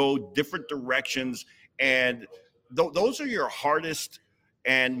to go different directions. And those are your hardest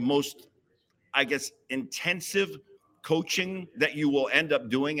and most, I guess, intensive coaching that you will end up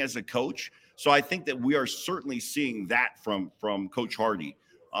doing as a coach. So I think that we are certainly seeing that from Coach Hardy.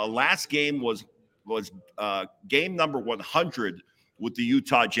 Last game was game number 100 with the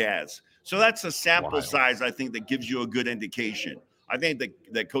Utah Jazz. So that's a sample size, I think, that gives you a good indication. I think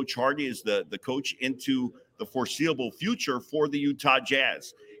that Coach Hardy is the coach into the foreseeable future for the Utah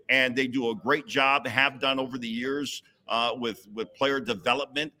Jazz. And they do a great job, have done over the years with player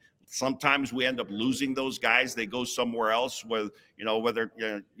development. Sometimes we end up losing those guys. They go somewhere else, whether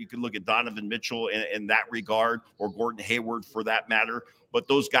you can look at Donovan Mitchell in that regard, or Gordon Hayward for that matter. But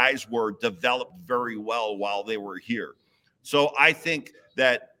those guys were developed very well while they were here. So I think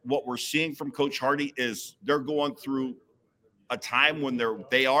that what we're seeing from Coach Hardy is they're going through a time when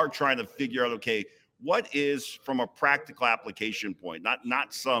they are trying to figure out, okay, what is from a practical application point,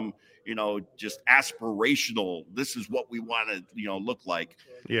 not some, just aspirational, this is what we want to, look like.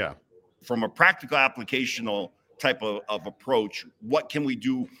 Yeah. From a practical applicational type of approach, what can we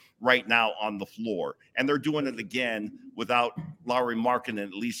do right now on the floor? And they're doing it again without Lauri Markkanen,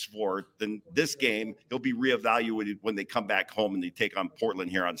 at least for this game. He'll be reevaluated when they come back home and they take on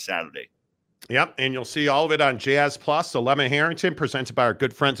Portland here on Saturday. Yep, and you'll see all of it on Jazz Plus. Lemma Harrington, presented by our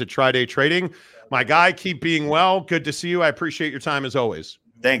good friends at Tri-Day Trading. My guy, keep being well. Good to see you. I appreciate your time as always.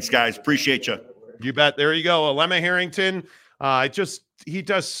 Thanks, guys. Appreciate you. You bet. There you go. Lemma Harrington. He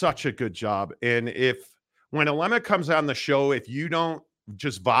does such a good job. And when Lemma comes on the show, if you don't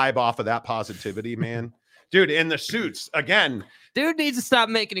just vibe off of that positivity, man, dude, in the suits again. Dude needs to stop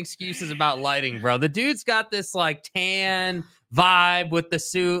making excuses about lighting, bro. The dude's got this like tan vibe with the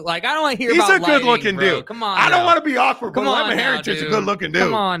suit. Like, I don't want to hear about lighting. He's a good-looking dude. Come on, I don't want to be awkward, but Lemma Harrington's a good-looking dude.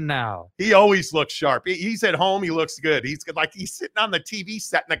 Come on now. He always looks sharp. He's at home. He looks good. He's sitting on the TV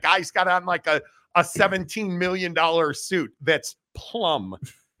set, and the guy's got on like a $17 million suit that's plum.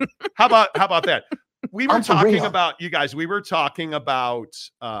 How about that? We were talking about, you guys, we were talking about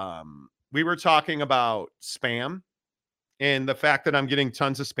spam and the fact that I'm getting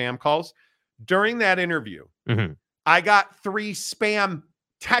tons of spam calls. During that interview, I got 3 spam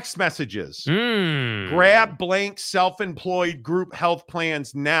Text messages. Grab blank self-employed group health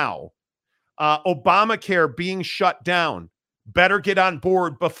plans now. Obamacare being shut down. Better get on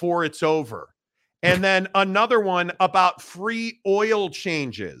board before it's over. And then another one about free oil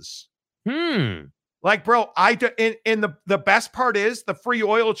changes. Like, bro, and the best part is the free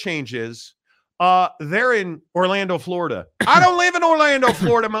oil changes. They're in Orlando, Florida. I don't live in Orlando,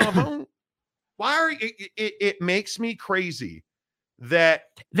 Florida, motherfucker. Why are it makes me crazy that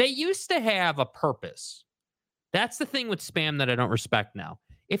they used to have a purpose. That's the thing with spam that I don't respect now.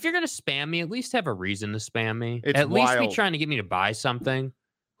 If you're going to spam me, at least have a reason to spam me. It's at wild. least be trying to get me to buy something.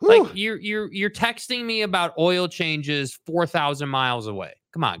 Whew. Like you're texting me about oil changes 4,000 miles away.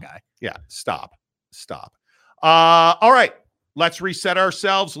 Come on, guy. Yeah, stop. All right, let's reset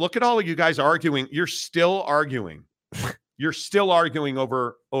ourselves. Look at all of you guys arguing. You're still arguing. You're still arguing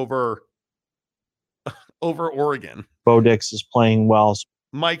over Oregon. Bo Dix is playing well.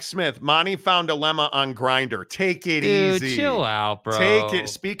 Mike Smith, Monty found a lemma on Grinder. Take it Dude, easy. chill out, bro. Take it.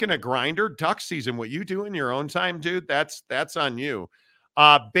 Speaking of Grinder, duck season, what you do in your own time, dude, that's on you.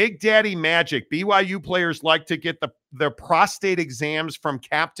 Big Daddy Magic. BYU players like to get their prostate exams from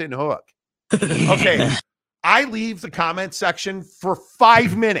Captain Hook. Okay. I leave the comment section for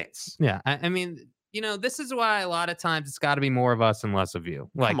 5 minutes. Yeah. I mean, this is why a lot of times it's got to be more of us and less of you.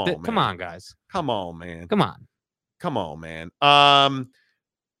 Like, come on, guys. Come on, man. Come on, man.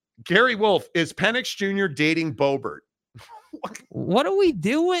 Gary Wolf, is Penix Jr. dating Bobert? What are we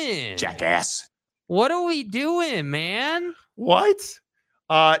doing? Jackass. What are we doing, man? What?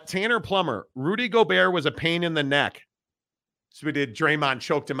 Tanner Plummer, Rudy Gobert was a pain in the neck. So we did Draymond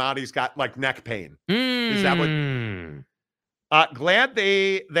choked him out. He's got like neck pain. Is that what? Glad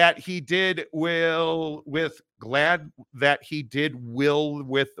that he did with.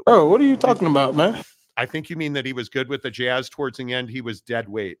 Oh, what are you talking about, man? I think you mean that he was good with the Jazz towards the end. He was dead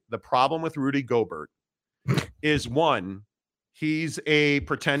weight. The problem with Rudy Gobert is, one, he's a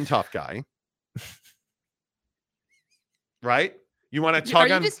pretend tough guy. Right? You want to tug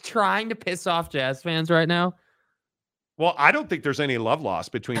on? Are you just trying to piss off Jazz fans right now? Well, I don't think there's any love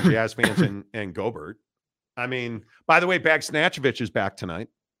lost between Jazz fans and Gobert. I mean, by the way, Bagsnatchevich is back tonight.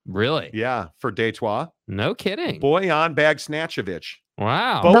 Really? Yeah, for Detroit. No kidding. Bojan Bagsnatchevich.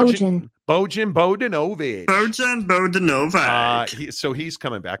 Wow. Bojan Bogdanovic. Bojan Bogdanovic. So he's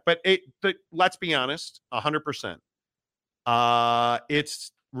coming back. But let's be honest, 100%.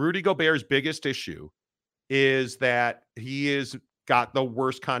 It's Rudy Gobert's biggest issue is that he is got the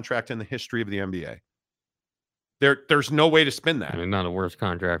worst contract in the history of the NBA. There's no way to spin that. I mean, not a worse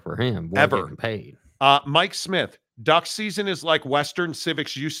contract for him. We're Ever. getting paid. Mike Smith, duck season is like Western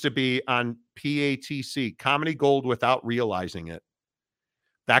Civics used to be on PATC, comedy gold without realizing it.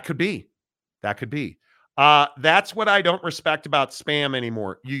 That could be. That's what I don't respect about spam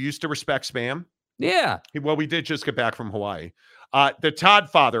anymore. You used to respect spam? Yeah. Well, we did just get back from Hawaii. The Todd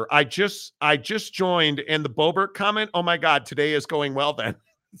father, I just joined, and the Bobert comment, oh my God, today is going well then.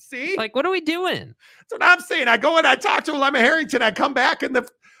 See? Like, what are we doing? That's what I'm saying. I go and I talk to Lemma Harrington. I come back and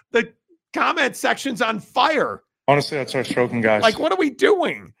the comment section's on fire. Honestly, that's our stroking guys. Like, what are we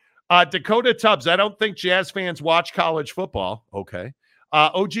doing? Dakota Tubbs, I don't think Jazz fans watch college football. Okay.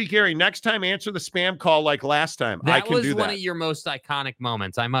 OG Gary, next time answer the spam call like last time. I can do that. That was one of your most iconic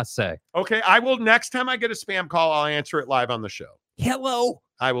moments, I must say. Okay, I will. Next time I get a spam call, I'll answer it live on the show. Hello.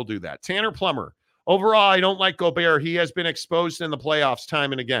 I will do that. Tanner Plummer. Overall, I don't like Gobert. He has been exposed in the playoffs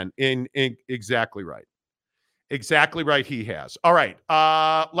time and again. In exactly right. Exactly right, he has. All right,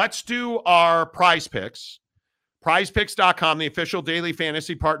 let's do our prize picks. PrizePicks.com, the official daily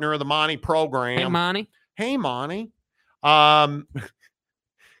fantasy partner of the Monty program. Hey, Monty.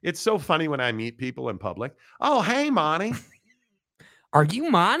 It's so funny when I meet people in public. Oh, hey, Monty. Are you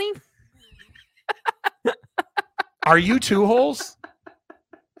Monty? Are you two holes?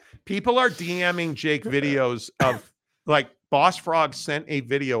 People are DMing Jake videos of, like, Boss Frog sent a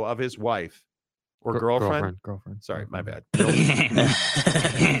video of his wife or girlfriend. Sorry, my bad.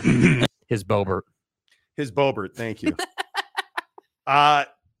 His Bobert. Thank you.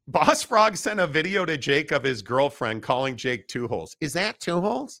 Boss Frog sent a video to Jake of his girlfriend calling Jake two holes. Is that two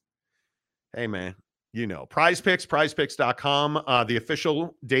holes? Hey, man, PrizePicks.com, the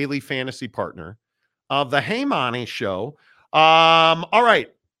official daily fantasy partner of the Hey Monty show. All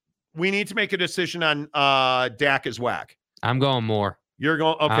right. We need to make a decision on Dak is whack. I'm going more. You're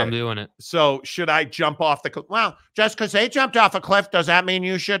going, okay. I'm doing it. So should I jump off the cliff? Well, just because they jumped off a cliff, does that mean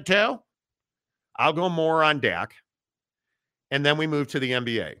you should too? I'll go more on Dak. And then we move to the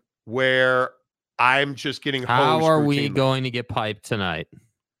NBA, where I'm just getting hosed. How are we routinely. going to get piped tonight?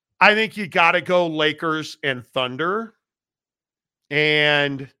 I think you got to go Lakers and Thunder.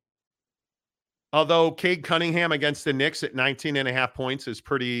 And although Cade Cunningham against the Knicks at 19.5 points is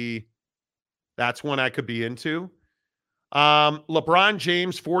pretty, that's one I could be into. LeBron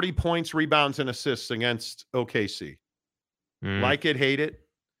James, 40 points, rebounds, and assists against OKC. Like it, hate it.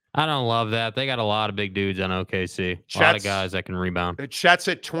 I don't love that. They got a lot of big dudes on OKC. A lot of guys that can rebound. Chet's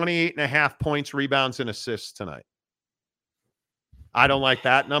at 28.5 points, rebounds, and assists tonight. I don't like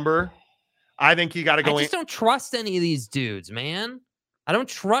that number. I think you got to go in. I just don't trust any of these dudes, man. I don't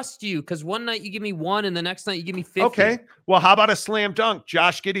trust you because one night you give me 1 and the next night you give me 50. Okay. Well, how about a slam dunk?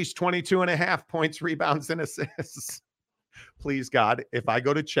 Josh Giddey's 22.5 points, rebounds, and assists. Please, God, if I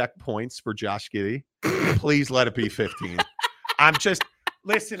go to check points for Josh Giddey, please let it be 15.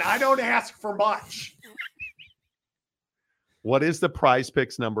 Listen, I don't ask for much. What is the Prize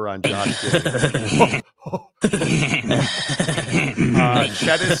Picks number on Josh Giddey?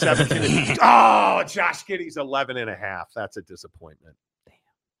 Chet is 17. Oh, Josh Giddey's 11.5. That's a disappointment.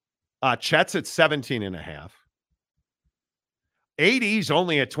 Chet's at 17.5. AD's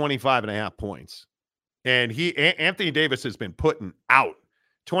only at 25.5 points. And Anthony Davis has been putting out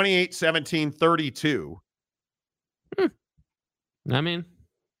 28, 17, 32. I mean,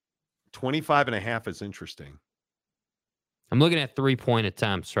 25.5 is interesting. I'm looking at 3-point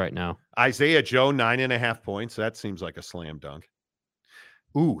attempts right now. Isaiah Joe, 9.5 points. That seems like a slam dunk.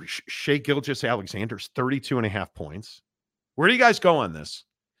 Ooh, Shai Gilgeous-Alexander's 32.5 points. Where do you guys go on this?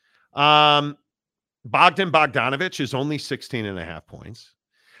 Bogdan Bogdanović is only 16.5 points.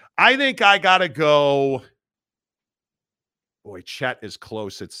 I think I got to go. Boy, Chet is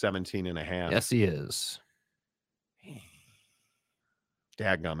close at 17.5. Yes, he is.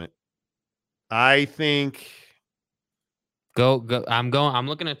 Dadgummit. I think. Go. I'm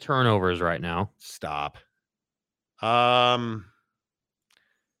looking at turnovers right now. Stop. All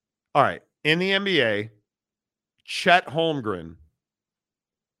right. In the NBA, Chet Holmgren.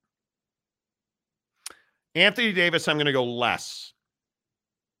 Anthony Davis, I'm going to go less.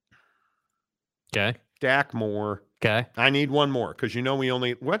 Okay. Dak more. Okay. I need one more because we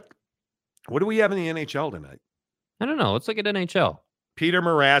only what do we have in the NHL tonight? I don't know. Let's look at NHL. Peter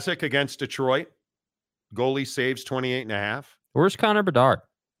Mrazek against Detroit. Goalie saves 28.5. Where's Connor Bedard?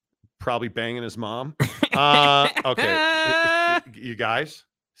 Probably banging his mom. Okay. You guys,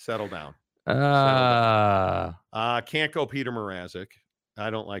 settle down. Can't go Peter Mrazek. I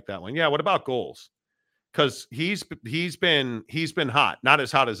don't like that one. Yeah, what about goals? Because he's been hot. Not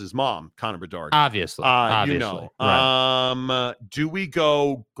as hot as his mom, Connor Bedard. Obviously. Right. Do we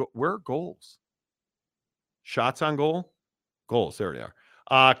go where are goals? Shots on goal? Goals. There they are.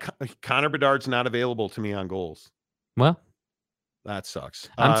 Connor Bedard's not available to me on goals. Well, that sucks.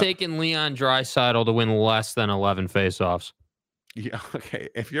 I'm taking Leon Draisaitl to win less than 11 faceoffs. Yeah, okay.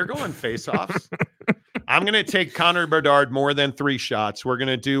 If you're going faceoffs, I'm going to take Connor Bedard more than 3 shots. We're going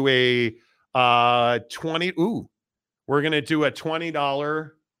to do a 20. Ooh, we're going to do a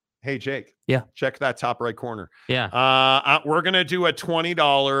 $20. Hey, Jake. Yeah. Check that top right corner. Yeah. We're going to do a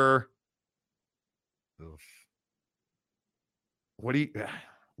 $20. What do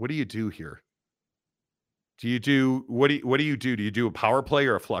you do here? What do you do? Do you do a power play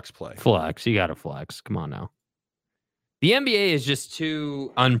or a flex play? Flex. You got to flex. Come on now. The NBA is just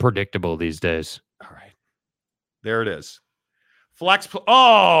too unpredictable these days. All right. There it is. Flex.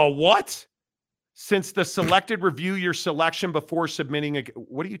 Oh, what? Since the selected review your selection before submitting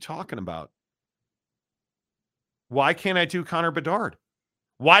what are you talking about? Why can't I do Connor Bedard?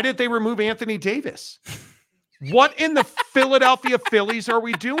 Why did they remove Anthony Davis? What in the Philadelphia Phillies are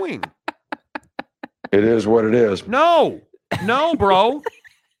we doing? It is what it is. No, bro.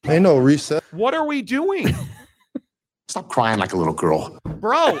 Ain't no reset. What are we doing? Stop crying like a little girl.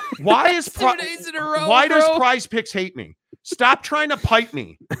 Bro, why is 2 days in a row, does Prize Picks hate me? Stop trying to pipe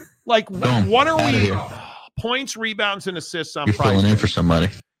me. Like, what are we? Points, rebounds, and assists on Prize Picks. Filling in for somebody.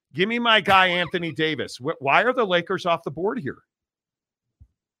 Give me my guy, Anthony Davis. Why are the Lakers off the board here?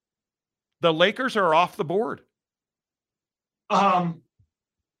 The Lakers are off the board.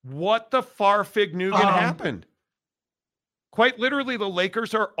 What the farfig nougat happened? Quite literally, the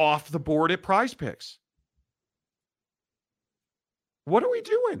Lakers are off the board at Prize Picks. What are we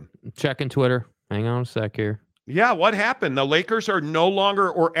doing? Checking Twitter. Hang on a sec here. Yeah, what happened? The Lakers are no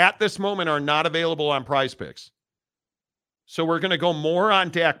longer, or at this moment, are not available on Prize Picks. So we're going to go more on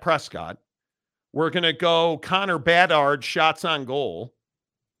Dak Prescott. We're going to go Connor Bedard shots on goal.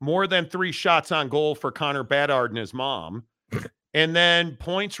 More than 3 shots on goal for Connor Bedard and his mom. And then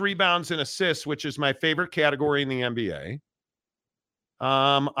points, rebounds, and assists, which is my favorite category in the NBA.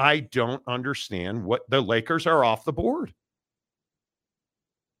 I don't understand what the Lakers are off the board.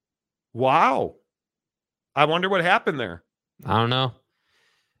 Wow. I wonder what happened there. I don't know.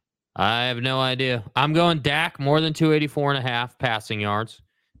 I have no idea. I'm going Dak more than 284.5 passing yards.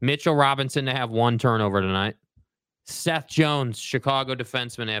 Mitchell Robinson to have 1 turnover tonight. Seth Jones, Chicago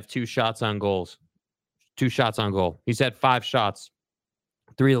defenseman, to have 2 shots on goals. 2 shots on goal. He's had 5 shots,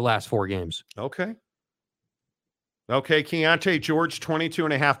 3 of the last 4 games. Okay. Keontae George,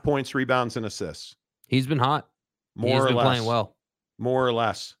 22.5 points, rebounds, and assists. He's been hot. He's been playing well. More or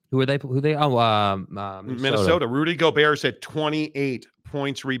less. Who are they? Oh, Minnesota. Rudy Gobert's at 28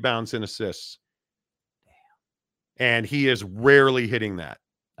 points, rebounds, and assists. And he is rarely hitting that.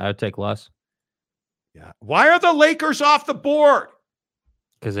 I would take less. Yeah. Why are the Lakers off the board?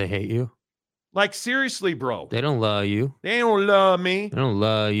 Because they hate you. Like, seriously, bro. They don't love you. They don't love me. They don't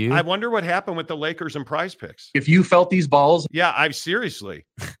love you. I wonder what happened with the Lakers and Prize Picks. If you felt these balls. Yeah, I'm seriously.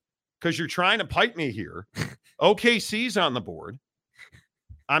 Because you're trying to pipe me here. OKC's on the board.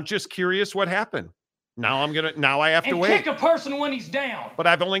 I'm just curious what happened. Now I have to wait. Kick a person when he's down. But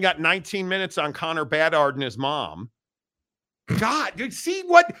I've only got 19 minutes on Connor Bedard and his mom. God, do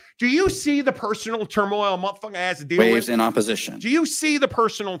you see the personal turmoil motherfucker has to deal with? Waves in opposition. Do you see the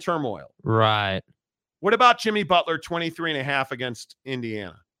personal turmoil? Right. What about Jimmy Butler, 23.5 against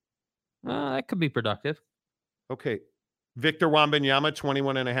Indiana? That could be productive. Okay. Victor Wembanyama,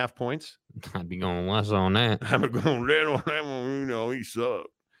 21.5 points. I'd be going less on that. I'm going red on that one. He sucked.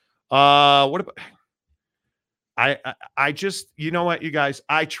 What about... I just, you know what, you guys,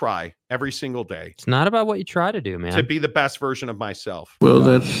 I try every single day. It's not about what you try to do, man. To be the best version of myself. Well,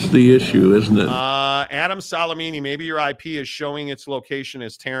 that's the issue, isn't it? Adam Salamini, maybe your IP is showing its location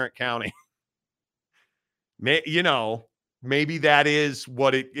as Tarrant County. Maybe that is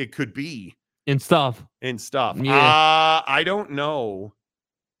what it could be. In stuff. Yeah. I don't know.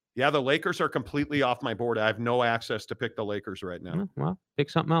 Yeah, the Lakers are completely off my board. I have no access to pick the Lakers right now. Well, pick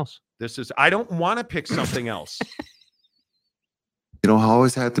something else. I don't want to pick something else. You don't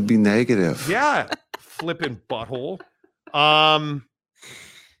always have to be negative. Yeah, flipping butthole. Oh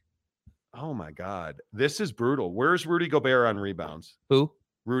my God, this is brutal. Where's Rudy Gobert on rebounds? Who?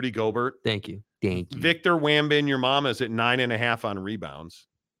 Rudy Gobert. Thank you. Victor Wembanyama is at 9.5 on rebounds.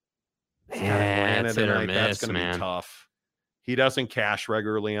 Yeah, that's hit or miss, that's going to be tough. He doesn't cash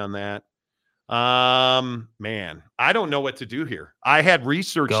regularly on that. Man, I don't know what to do here. I had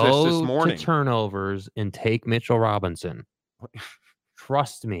researched this morning. Go to turnovers and take Mitchell Robinson.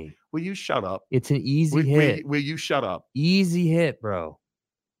 Trust me. Will you shut up? It's an easy hit. Will you shut up? Easy hit, bro.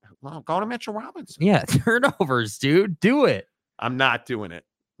 Well, go to Mitchell Robinson. Yeah, turnovers, dude. Do it. I'm not doing it.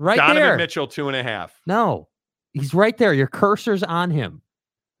 Right Donovan there. Mitchell, 2.5. No, he's right there. Your cursor's on him.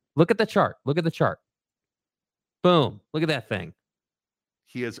 Look at the chart. Boom. Look at that thing.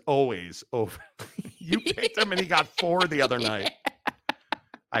 He is always over. You picked him and he got 4 the other night.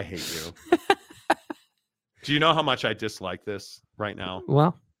 I hate you. Do you know how much I dislike this right now?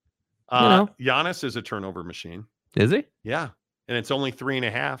 Well, Giannis is a turnover machine. Is he? Yeah. And it's only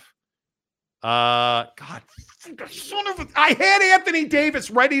 3.5. God, son of a... I had Anthony Davis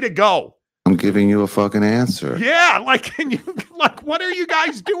ready to go. I'm giving you a fucking answer. Yeah, what are you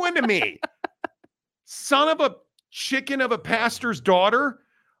guys doing to me? Son of a chicken of a pastor's daughter.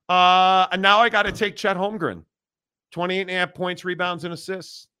 And now I got to take Chet Holmgren. 28.5 points, rebounds, and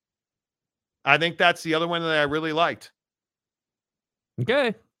assists. I think that's the other one that I really liked.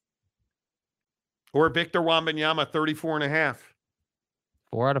 Okay. Or Victor Wembanyama, 34.5.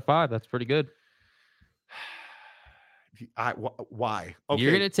 4 out of 5. That's pretty good. Why? Okay.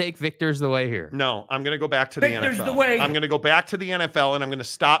 You're going to take Victor's the way here. No, I'm going to go back to the Victor's NFL. the way. I'm going to go back to the NFL, and I'm going to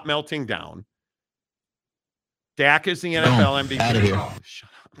stop melting down. Dak is the NFL MVP. Out of here. Oh, shut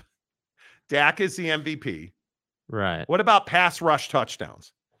up. Dak is the MVP. Right. What about pass rush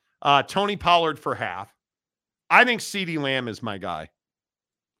touchdowns? Tony Pollard for half. I think CeeDee Lamb is my guy.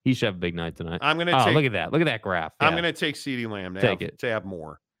 He should have a big night tonight. I'm going to take. Look at that. Look at that graph. I'm going to take CeeDee Lamb to have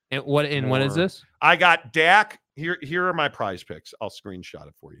more. And what is this? I got Dak. Here are my prize picks. I'll screenshot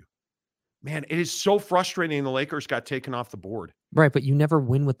it for you. Man, it is so frustrating the Lakers got taken off the board. Right, but you never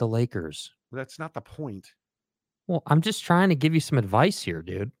win with the Lakers. That's not the point. Well, I'm just trying to give you some advice here,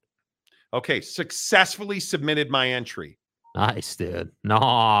 dude. Okay, successfully submitted my entry. Nice, dude.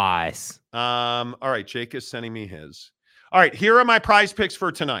 Nice. All right, Jake is sending me his. All right, here are my prize picks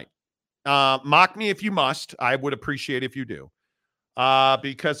for tonight. Mock me if you must. I would appreciate if you do.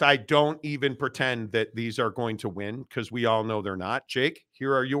 Because I don't even pretend that these are going to win because we all know they're not. Jake,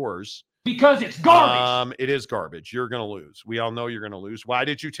 here are yours. Because it's garbage. It is garbage. You're going to lose. We all know you're going to lose. Why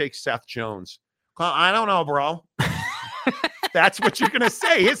did you take Seth Jones? I don't know, bro. That's what you're going to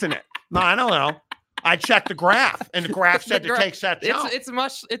say, isn't it? No, I don't know. I checked the graph, and the graph said to take that jump.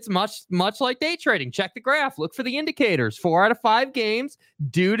 It's much like day trading. Check the graph. Look for the indicators. 4 out of 5 games,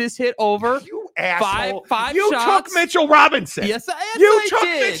 dude is hit over. You asshole! Five you shots. took Mitchell Robinson. Yes, I took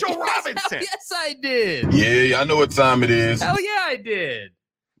did. Mitchell Robinson. Yes, I did. Yeah, I know what time it is. Hell yeah, I did.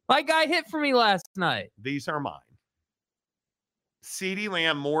 My guy hit for me last night. These are mine. CeeDee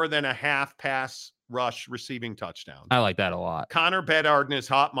Lamb more than a half pass rush receiving touchdown. I like that a lot. Connor Bedard and his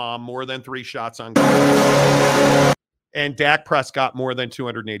hot mom more than 3 shots on goal. And Dak Prescott more than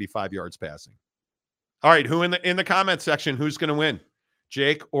 285 yards passing. All right, who in the comment section, who's going to win?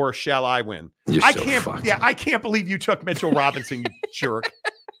 Jake, or shall I win? I can't believe you took Mitchell Robinson, you jerk.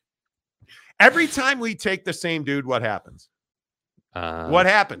 Every time we take the same dude, what happens? What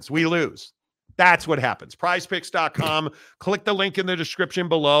happens? We lose. That's what happens. PrizePicks.com. Click the link in the description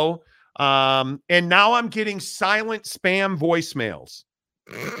below. And now I'm getting silent spam voicemails.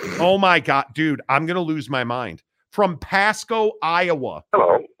 Oh my God, dude, I'm going to lose my mind. From Pasco, Iowa.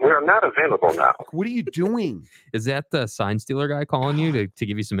 Hello, we are not available now. What are you doing? Is that the sign stealer guy calling you to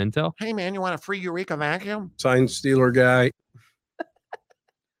give you some intel? Hey, man, you want a free Eureka vacuum? Sign stealer guy.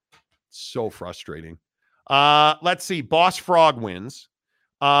 So frustrating. Let's see. Boss Frog wins.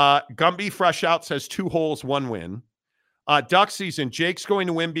 Gumby Fresh Out says 2 holes, 1 win. Duck season. Jake's going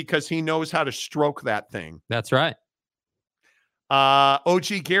to win because he knows how to stroke that thing. That's right.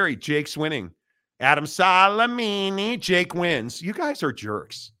 OG Gary. Jake's winning. Adam Salamini. Jake wins. You guys are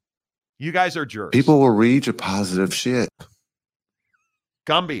jerks. People will read your positive shit.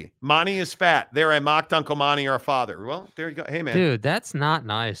 Gumby. Monty is fat. There, I mocked Uncle Monty, our father. Well, there you go. Hey, man. Dude, that's not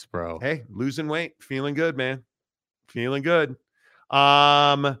nice, bro. Hey, losing weight. Feeling good, man. Feeling good.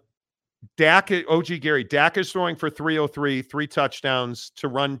 Dak, OG Gary. Dak is throwing for 303, 3 touchdowns to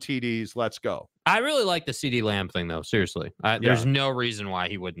run TDs. Let's go. I really like the CeeDee Lamb thing, though. Seriously. There's no reason why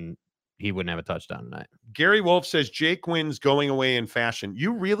he wouldn't have a touchdown tonight. Gary Wolf says Jake wins going away in fashion.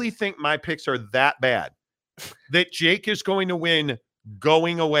 You really think my picks are that bad? That Jake is going to win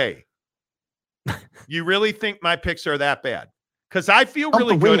going away? You really think my picks are that bad? Because I feel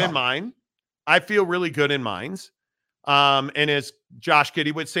really good in mine. I feel really good in mines. And as Josh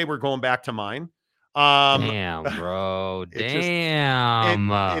Giddey would say, we're going back to mine. Damn, bro.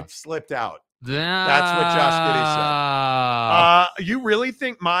 It slipped out. That's what Josh Giddey said. You really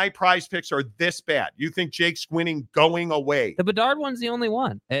think my prize picks are this bad? You think Jake's winning going away? The Bedard one's the only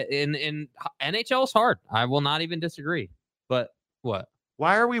one. In NHL is hard. I will not even disagree. But what?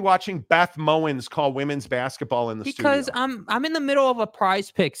 Why are we watching Beth Mowins call women's basketball in the studio? Because I'm in the middle of a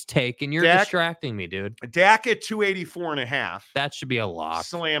prize picks take, and you're distracting me, dude. Dak at 284.5. That should be a lock.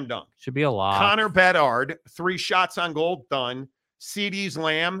 Slam dunk. Should be a lock. Connor Bedard, 3 shots on goal, done. CeeDee's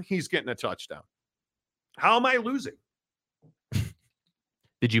Lamb, he's getting a touchdown. How am I losing?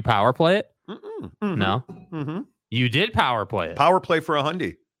 Did you power play it? Mm-hmm. No. Mm-hmm. You did power play it. Power play for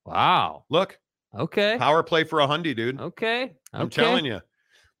 $100. Wow. Look. Okay. Power play for $100, dude. Okay. I'm telling you.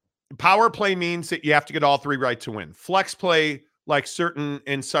 Power play means that you have to get all 3 right to win. Flex play, like certain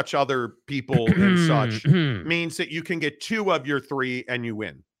and such other people and such, means that you can get 2 of your 3 and you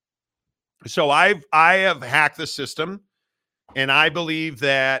win. So I have hacked the system, and I believe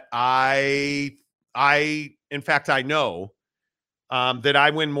that in fact, I know that I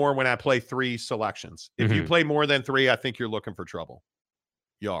win more when I play 3 selections. If you play more than 3, I think you're looking for trouble.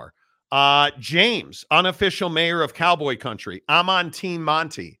 You are. James, unofficial mayor of Cowboy Country. I'm on Team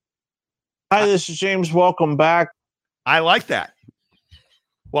Monty. Hi, this is James. Welcome back. I like that.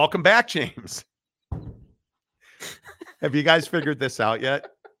 Welcome back, James. Have you guys figured this out yet?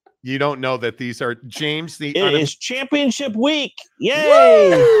 You don't know that these are James. It is championship week.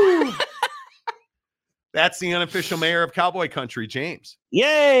 Yay! Woo! That's the unofficial mayor of Cowboy Country, James.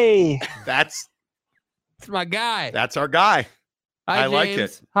 Yay! That's my guy. That's our guy. Hi, I liked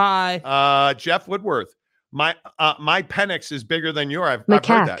it. Hi. Jeff Woodworth. My Penix is bigger than yours. I've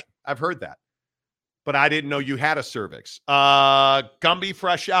heard that. I've heard that. But I didn't know you had a cervix. Gumby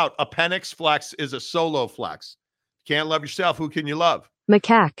Fresh Out. A Penix flex is a solo flex. Can't love yourself. Who can you love?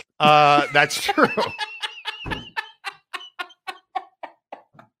 Macaque. That's true.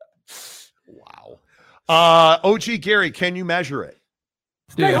 Wow. OG Gary, can you measure it?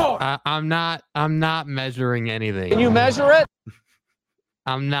 Dude, I'm not measuring anything. Can you measure it?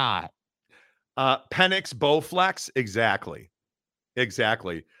 I'm not. Penix Bowflex. Exactly.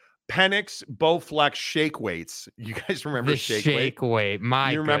 Penix Bowflex shake weights. You guys remember shake weight?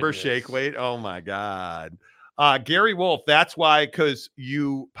 You remember shake weight? Oh my God. Gary Wolf, that's why, because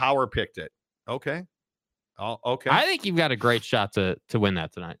you power picked it. Okay. Oh, okay. I think you've got a great shot to win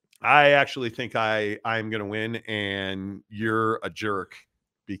that tonight. I actually think I'm going to win, and you're a jerk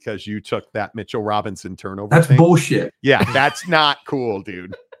because you took that Mitchell Robinson turnover. That's bullshit. Yeah, that's not cool,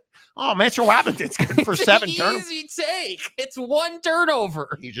 dude. Oh, Mitchell Robinson's good for 7 turnovers. Easy take. It's 1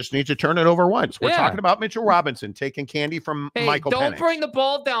 turnover. He just needs to turn it over once. We're Yeah. talking about Mitchell Robinson taking candy from Michael don't Penix. bring the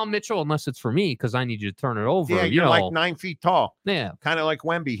ball down, Mitchell, unless it's for me, because I need you to turn it over. Yeah, you're like 9 feet tall. Yeah. Kind of like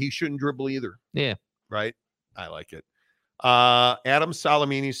Wemby. He shouldn't dribble either. Yeah. Right? I like it. Adam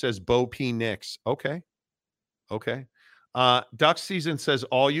Salamini says Bo P. Knicks. Okay. Duck Season says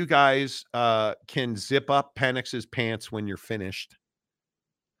all you guys can zip up Penix's pants when you're finished.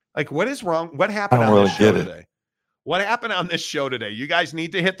 Like, what is wrong? What happened on this show today? What happened on this show today? You guys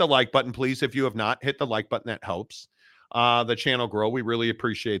need to hit the like button, please. If you have not, hit the like button. That helps the channel grow. We really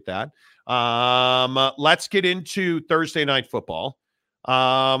appreciate that. Let's get into Thursday Night Football.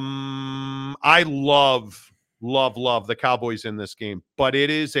 I love the Cowboys in this game, but it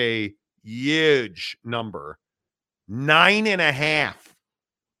is a huge number. 9.5.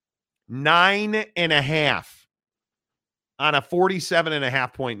 9.5 on a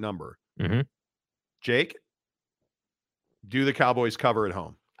 47.5 point number. Mm-hmm. Jake, do the Cowboys cover at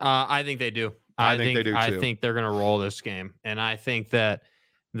home? I think they do. I think they do too. I think they're going to roll this game, and I think that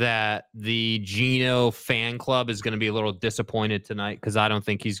the Geno fan club is going to be a little disappointed tonight because I don't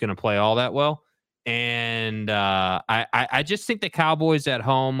think he's going to play all that well. And I just think the Cowboys at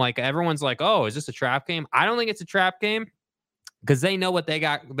home, like everyone's like, oh, is this a trap game? I don't think it's a trap game because they know what they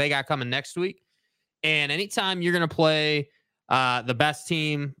got coming next week. And anytime you're going to play the best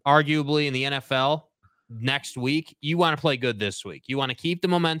team, arguably in the NFL next week, you want to play good this week. You want to keep the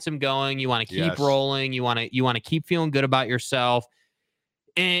momentum going. You want to keep rolling. You want to keep feeling good about yourself.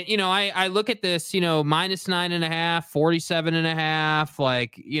 And, I look at this, minus 9.5, 47.5.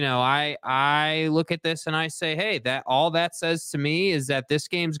 Like, I look at this and I say, hey, that all that says to me is that this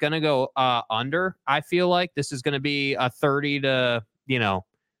game's going to go under. I feel like this is going to be a 30 to,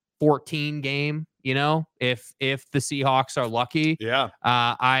 14 game, if the Seahawks are lucky. Yeah.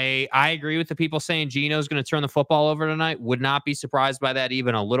 I agree with the people saying Geno's going to turn the football over tonight. Would not be surprised by that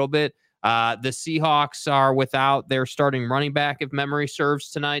even a little bit. The Seahawks are without their starting running back, if memory serves,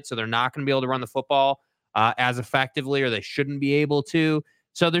 tonight, so they're not going to be able to run the football as effectively, or they shouldn't be able to.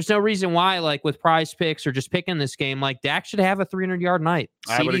 So there's no reason why, like with Prize Picks or just picking this game, like Dak should have a 300-yard night.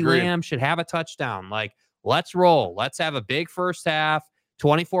 CeeDee Lamb should have a touchdown. Like, let's roll. Let's have a big first half.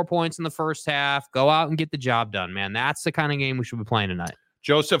 24 points in the first half. Go out and get the job done, man. That's the kind of game we should be playing tonight.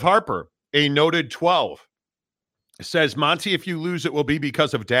 Joseph Harper, a noted 12, says, Monty, if you lose, it will be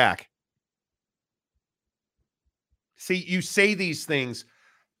because of Dak. See, you say these things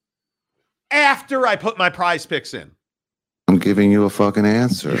after I put my Prize Picks in. I'm giving you a fucking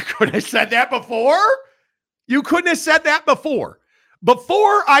answer. You couldn't have said that before? You couldn't have said that before.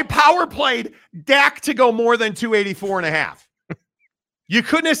 Before I power played Dak to go more than 284.5. You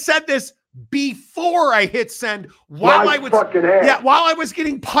couldn't have said this before I hit send while I was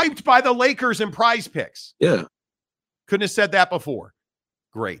getting piped by the Lakers and Prize Picks. Yeah. Couldn't have said that before.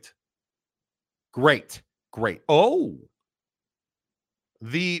 Great. Oh,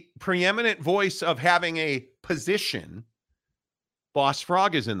 the preeminent voice of having a position, Boss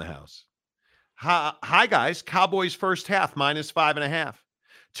Frog, is in the house. Hi guys. Cowboys first half minus 5.5.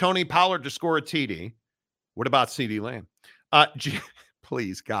 Tony Pollard to score a TD. What about CeeDee Lamb?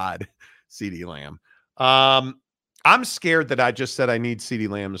 Please, God, CeeDee Lamb. I'm scared that I just said I need CeeDee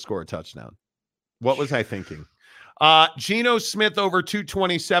Lamb to score a touchdown. What was I thinking? Geno Smith over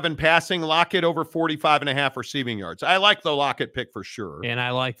 227 passing. Lockett over 45.5 receiving yards. I like the Lockett pick for sure. And I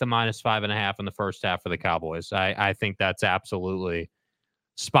like the minus 5.5 in the first half for the Cowboys. I think that's absolutely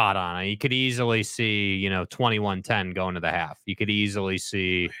spot on. You could easily see, 21-10 going to the half. You could easily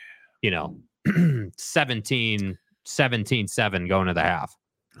see, 17-7 going to the half.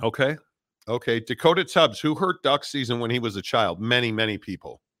 Okay. Dakota Tubbs, who hurt Duck Season when he was a child? Many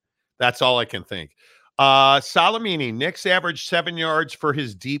people. That's all I can think. Salamini, Nick's averaged 7 yards for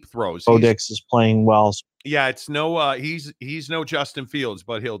his deep throws. Odix is playing well. Yeah, it's no he's no Justin Fields,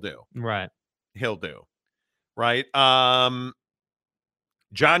 but he'll do. Right. He'll do. Right.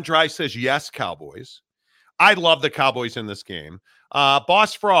 John Dry says yes, Cowboys. I love the Cowboys in this game.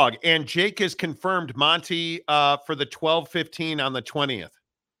 Boss Frog and Jake has confirmed Monty for the 12-15 on the 20th.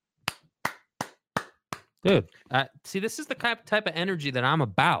 Dude, see, this is the type of energy that I'm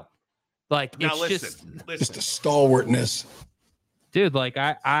about. Like, now it's listen. Just a stalwartness. Dude, like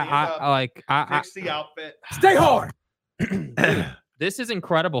I fix the outfit. Stay hard. This is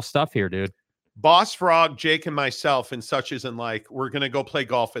incredible stuff here, dude. Boss Frog, Jake, and myself, and such isn't like, we're gonna go play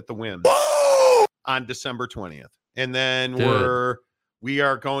golf at the Whim on December 20th. And then we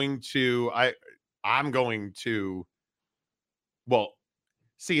are going to, I'm going to, well,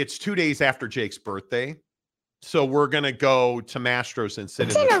 See, it's 2 days after Jake's birthday. So we're going to go to Mastro's and sit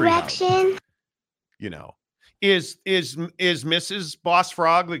in the treehouse. You know, is Mrs. Boss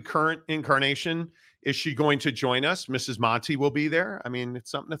Frog, the current incarnation, is she going to join us? Mrs. Monty will be there. I mean, it's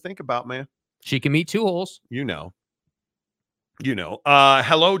something to think about, man. She can meet 2 holes. You know.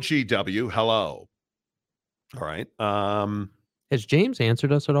 Hello, GW. Hello. All right. Has James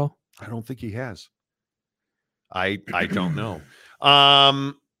answered us at all? I don't think he has. I don't know.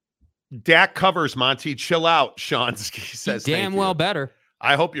 Dak covers, Monty. Chill out, Shansky says. Damn well better.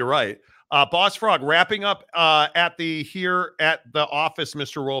 I hope you're right. Boss Frog, wrapping up at the office,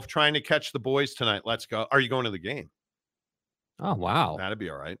 Mr. Wolf, trying to catch the boys tonight. Let's go. Are you going to the game? Oh, wow. That'd be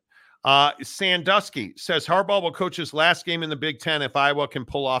all right. Sandusky says Harbaugh will coach his last game in the Big Ten if Iowa can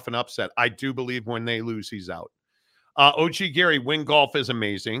pull off an upset. I do believe when they lose, he's out. OG Gary, win golf is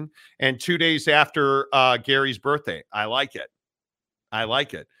amazing. And 2 days after Gary's birthday. I like it.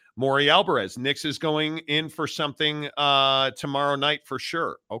 Maury Alvarez, Knicks is going in for something tomorrow night for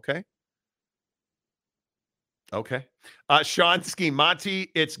sure. Okay. Shansky,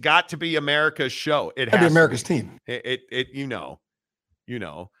 Monty, it's got to be America's show. It has to be America's team.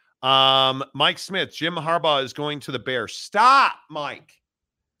 Mike Smith, Jim Harbaugh is going to the Bears. Stop, Mike.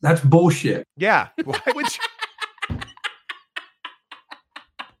 That's bullshit. Yeah. Why would you?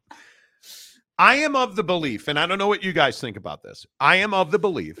 I am of the belief, and I don't know what you guys think about this. I am of the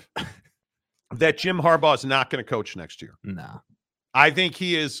belief that Jim Harbaugh is not going to coach next year. No. I think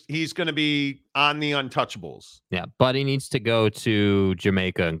he's going to be on the untouchables. Yeah, but he needs to go to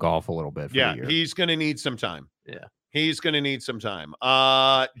Jamaica and golf a little bit. Yeah, he's going to need some time. Yeah. He's going to need some time.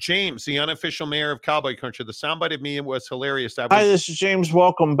 James, the unofficial mayor of Cowboy Country. The soundbite of me was hilarious. Hi, this is James.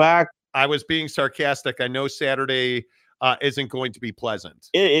 Welcome back. I was being sarcastic. I know Saturday isn't going to be pleasant.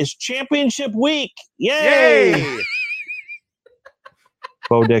 It is championship week. Yay!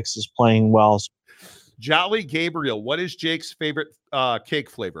 Bo Dix is playing well. Jolly Gabriel, what is Jake's favorite cake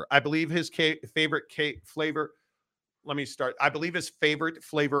flavor? I believe his favorite cake flavor. Let me start. I believe his favorite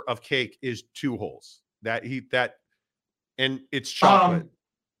flavor of cake is 2 holes. And it's chocolate.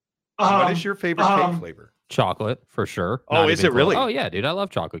 What is your favorite cake flavor? Chocolate, for sure. Oh, is it really? Oh, yeah, dude. I love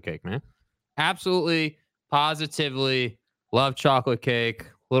chocolate cake, man. Absolutely, positively love chocolate cake.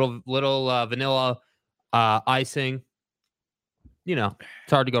 Little vanilla icing. You know,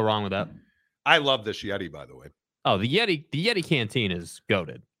 it's hard to go wrong with that. I love this Yeti, by the way. Oh, the Yeti canteen is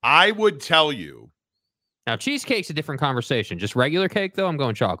goated. I would tell you. Now, cheesecake's a different conversation. Just regular cake, though, I'm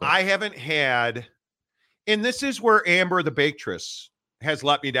going chocolate. I haven't had, and this is where Amber the Baketress has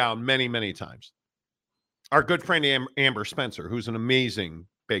let me down many, many times. Our good friend Amber Spencer, who's an amazing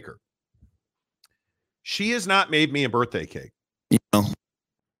baker. She has not made me a birthday cake.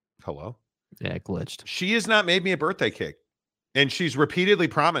 Hello? Yeah, it glitched. She has not made me a birthday cake. And she's repeatedly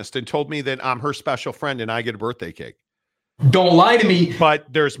promised and told me that I'm her special friend and I get a birthday cake. Don't lie to me.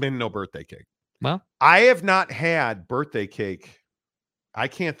 But there's been no birthday cake. Well, I have not had birthday cake. I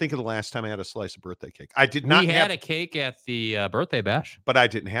can't think of the last time I had a slice of birthday cake. I did not. We had a cake at the birthday bash, but I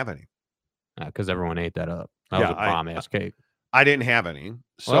didn't have any because everyone ate that up. That was a bomb-ass cake. I didn't have any,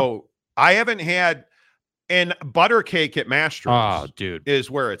 so I haven't had. And butter cake at Mastro's, oh, dude,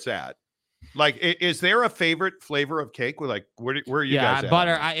 is where it's at. Like, is there a favorite flavor of cake? Where are you guys at?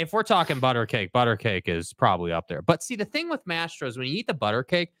 Butter. If we're talking butter cake is probably up there. But see, the thing with Mastro's, when you eat the butter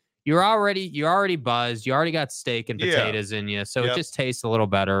cake, you're already buzzed. You already got steak and potatoes in you, so it just tastes a little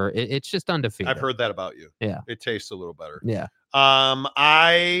better. It's just undefeated. I've heard that about you. Yeah, it tastes a little better. Yeah.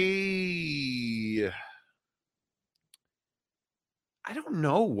 I don't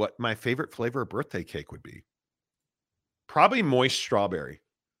know what my favorite flavor of birthday cake would be. Probably moist strawberry.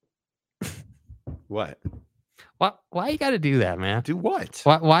 What? Why you got to do that, man? Do what?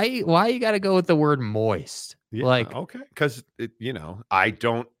 Why you got to go with the word moist? Yeah, okay, because I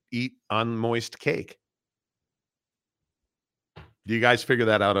don't eat unmoist cake. You guys figure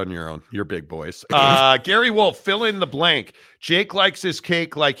that out on your own. You're big boys. Gary Wolf, fill in the blank. Jake likes his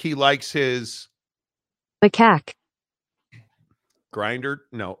cake like he likes his macaque. Grinder?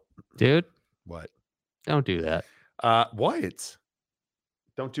 No, dude. What? Don't do that. What?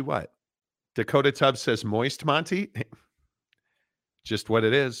 Don't do what? Dakota Tubbs says moist, Monty. Just what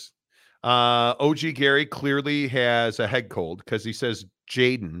it is. OG Gary clearly has a head cold because he says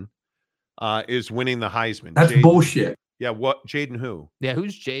Jaden is winning the Heisman. That's bullshit. Yeah, what? Jaden who? Yeah,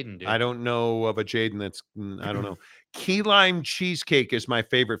 who's Jaden, dude? I don't know of a Jaden that's, I don't know. Key lime cheesecake is my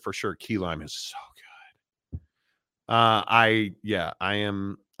favorite for sure. Key lime is so good. I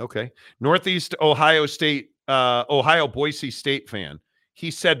am, okay. Northeast Ohio State, Ohio Boise State fan. He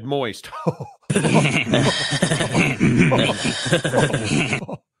said moist.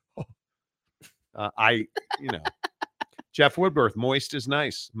 Jeff Woodworth, moist is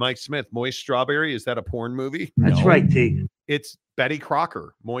nice. Mike Smith, moist strawberry. Is that a porn movie? That's right, T. It's Betty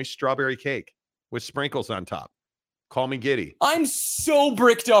Crocker, moist strawberry cake with sprinkles on top. Call me giddy. I'm so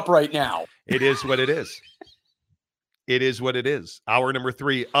bricked up right now. It is what it is. It is what it is. Hour number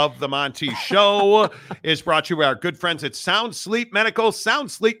 3 of the Monty Show is brought to you by our good friends at Sound Sleep Medical,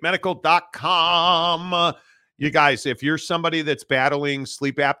 soundsleepmedical.com. You guys, if you're somebody that's battling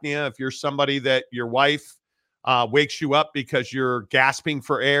sleep apnea, if you're somebody that your wife wakes you up because you're gasping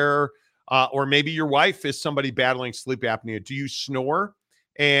for air, or maybe your wife is somebody battling sleep apnea, do you snore?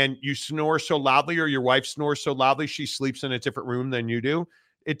 And you snore so loudly, or your wife snores so loudly she sleeps in a different room than you do?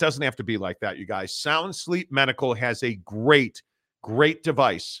 It doesn't have to be like that, you guys. Sound Sleep Medical has a great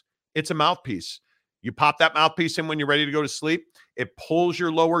device. It's a mouthpiece. You pop that mouthpiece in when you're ready to go to sleep. It pulls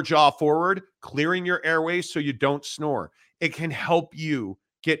your lower jaw forward, clearing your airways so you don't snore. It can help you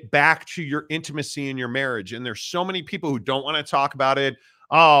get back to your intimacy in your marriage. And there's so many people who don't want to talk about it.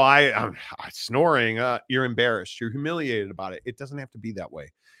 Oh, I'm snoring. You're embarrassed. You're humiliated about it. It doesn't have to be that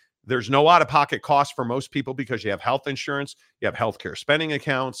way. There's no out-of-pocket cost for most people because you have health insurance, you have healthcare spending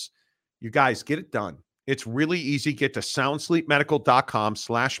accounts. You guys, get it done. It's really easy. Get to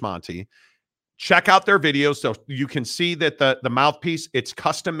soundsleepmedical.com/Monty. Check out their videos so you can see that the mouthpiece, it's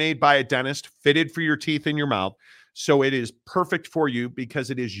custom made by a dentist, fitted for your teeth in your mouth. So it is perfect for you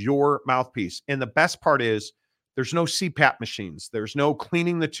because it is your mouthpiece. And the best part is there's no CPAP machines. There's no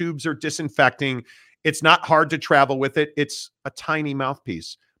cleaning the tubes or disinfecting. It's not hard to travel with it. It's a tiny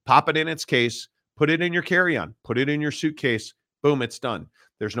mouthpiece. Pop it in its case, put it in your carry-on, put it in your suitcase. Boom, it's done.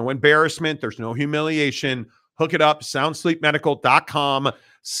 There's no embarrassment. There's no humiliation. Hook it up,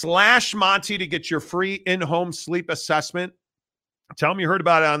 soundsleepmedical.com/Monty to get your free in-home sleep assessment. Tell them you heard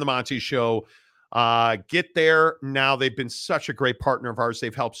about it on the Monty Show. Get there now. They've been such a great partner of ours.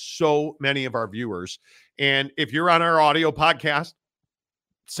 They've helped so many of our viewers. And if you're on our audio podcast,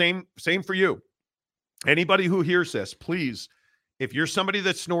 same for you. Anybody who hears this, please, if you're somebody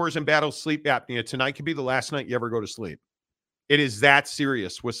that snores and battles sleep apnea, tonight could be the last night you ever go to sleep. It is that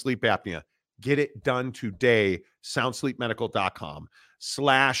serious with sleep apnea. Get it done today.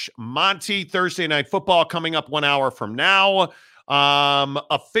 soundsleepmedical.com/Monty. Thursday Night Football coming up 1 hour from now.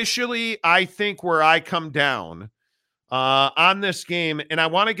 Officially, I think where I come down on this game, and I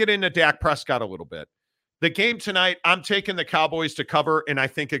want to get into Dak Prescott a little bit. The game tonight, I'm taking the Cowboys to cover, and I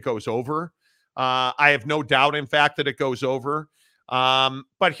think it goes over. I have no doubt, in fact, that it goes over.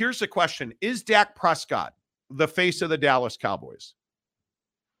 But here's the question. Is Dak Prescott the face of the Dallas Cowboys?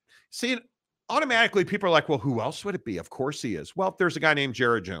 See, automatically people are like, well, who else would it be? Of course he is. Well, there's a guy named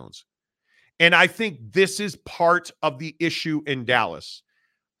Jared Jones. And I think this is part of the issue in Dallas.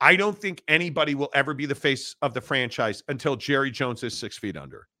 I don't think anybody will ever be the face of the franchise until Jerry Jones is 6 feet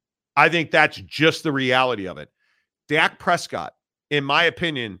under. I think that's just the reality of it. Dak Prescott, in my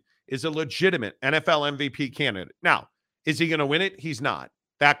opinion, is a legitimate NFL MVP candidate. Now, is he going to win it? He's not.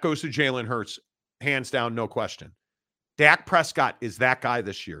 That goes to Jalen Hurts, hands down, no question. Dak Prescott is that guy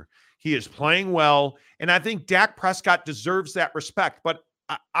this year. He is playing well, and I think Dak Prescott deserves that respect. But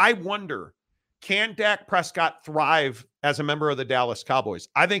I wonder, can Dak Prescott thrive as a member of the Dallas Cowboys?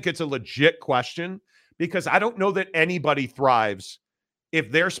 I think it's a legit question because I don't know that anybody thrives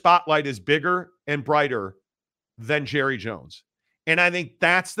if their spotlight is bigger and brighter than Jerry Jones. And I think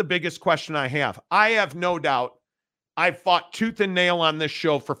that's the biggest question I have. I have no doubt I've fought tooth and nail on this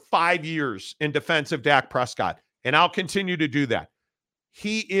show for 5 years in defense of Dak Prescott, and I'll continue to do that.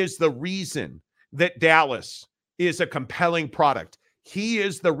 He is the reason that Dallas is a compelling product. He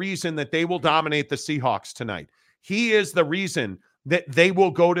is the reason that they will dominate the Seahawks tonight. He is the reason that they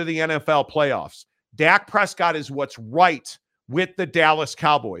will go to the NFL playoffs. Dak Prescott is what's right with the Dallas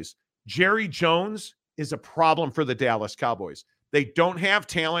Cowboys. Jerry Jones is a problem for the Dallas Cowboys. They don't have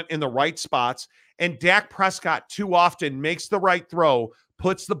talent in the right spots, and Dak Prescott too often makes the right throw,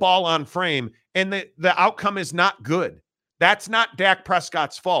 puts the ball on frame, and the outcome is not good. That's not Dak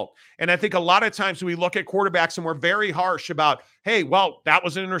Prescott's fault. And I think a lot of times we look at quarterbacks and we're very harsh about, hey, well, that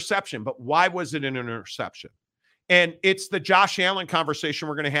was an interception, but why was it an interception? And it's the Josh Allen conversation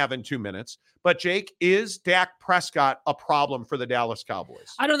we're going to have in 2 minutes. But, Jake, is Dak Prescott a problem for the Dallas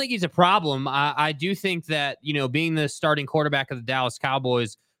Cowboys? I don't think he's a problem. I do think that, being the starting quarterback of the Dallas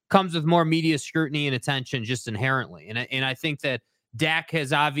Cowboys comes with more media scrutiny and attention just inherently. And I think that Dak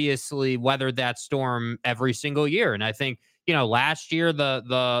has obviously weathered that storm every single year. And I think, last year,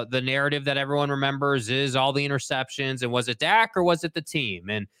 the narrative that everyone remembers is all the interceptions. And was it Dak or was it the team?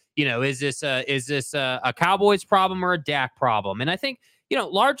 And, is this a Cowboys problem or a Dak problem? And I think,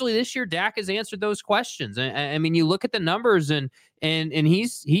 largely this year, Dak has answered those questions. I mean, you look at the numbers and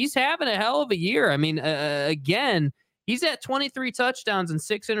he's having a hell of a year. I mean, again, he's at 23 touchdowns and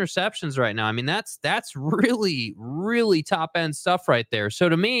 6 interceptions right now. I mean, that's really, really top end stuff right there. So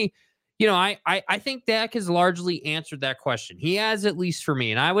to me, I think Dak has largely answered that question. He has, at least for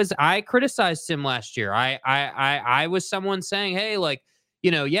me. And I criticized him last year. I was someone saying, hey, like,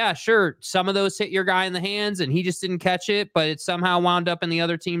 yeah, sure, some of those hit your guy in the hands and he just didn't catch it, but it somehow wound up in the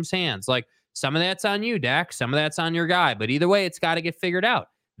other team's hands. Like, some of that's on you, Dak. Some of that's on your guy. But either way, it's got to get figured out.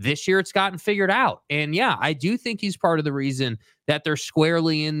 This year, it's gotten figured out. And yeah, I do think he's part of the reason that they're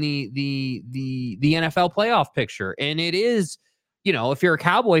squarely in the NFL playoff picture. And it is, if you're a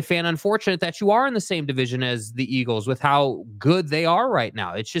Cowboy fan, unfortunate that you are in the same division as the Eagles with how good they are right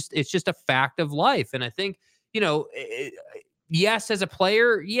now. It's just a fact of life. And I think, yes, as a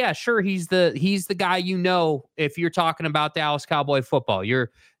player, yeah, sure, he's the guy, if you're talking about Dallas Cowboy football.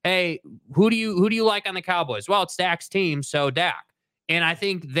 Hey, who do you like on the Cowboys? Well, it's Dak's team, so Dak. And I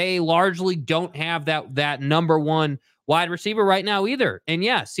think they largely don't have that number one wide receiver right now either. And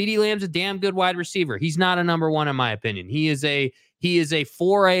yeah, CeeDee Lamb's a damn good wide receiver. He's not a number one in my opinion. He is a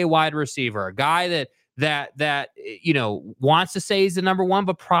 4A wide receiver, a guy that wants to say he's the number one,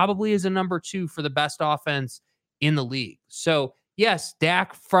 but probably is a number two for the best offense in the league. So yes,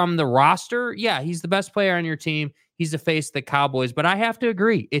 Dak from the roster, yeah, he's the best player on your team. He's the face of the Cowboys. But I have to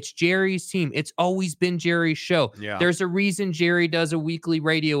agree, it's Jerry's team. It's always been Jerry's show. Yeah. There's a reason Jerry does a weekly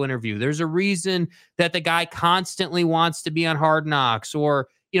radio interview. There's a reason that the guy constantly wants to be on Hard Knocks or,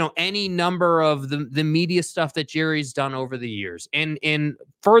 any number of the media stuff that Jerry's done over the years. And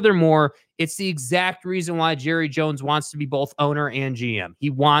furthermore, it's the exact reason why Jerry Jones wants to be both owner and GM. He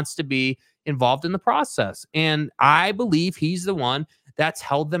wants to be involved in the process. And I believe he's the one that's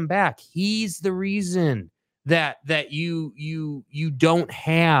held them back. He's the reason that you don't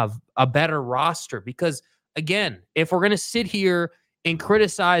have a better roster, because again, if we're going to sit here and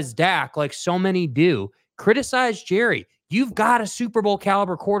criticize Dak like so many do, criticize Jerry. You've got a Super Bowl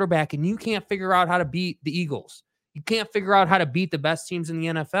caliber quarterback and you can't figure out how to beat the Eagles. You can't figure out how to beat the best teams in the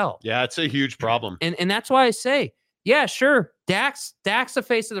NFL. Yeah, it's a huge problem. And that's why I say, yeah, sure, Dak's the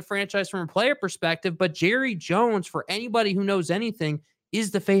face of the franchise from a player perspective, but Jerry Jones, for anybody who knows anything,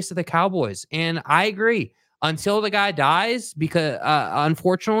 is the face of the Cowboys. And I agree. Until the guy dies, because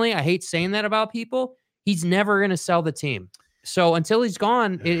unfortunately, I hate saying that about people, he's never going to sell the team. So until he's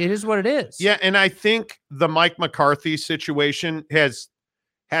gone, it is what it is. Yeah, and I think the Mike McCarthy situation has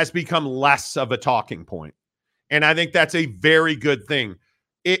become less of a talking point. And I think that's a very good thing.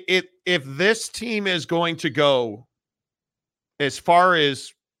 If this team is going to go as far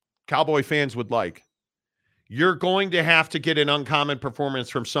as Cowboy fans would like, you're going to have to get an uncommon performance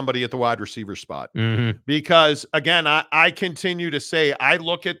from somebody at the wide receiver spot. Mm-hmm. Because again, I continue to say, I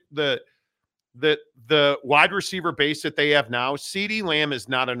look at the wide receiver base that they have now. CeeDee Lamb is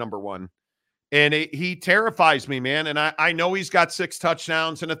not a number one. And he terrifies me, man. And I know he's got 6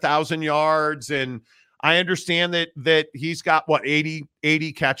 touchdowns and 1,000 yards. And I understand that he's got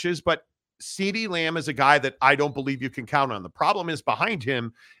 80 catches, but CeeDee Lamb is a guy that I don't believe you can count on. The problem is behind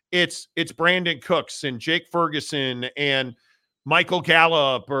him, it's Brandon Cooks and Jake Ferguson and Michael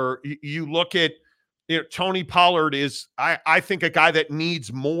Gallup, or you look at Tony Pollard is, I think, a guy that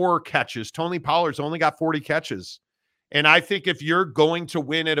needs more catches. Tony Pollard's only got 40 catches. And I think if you're going to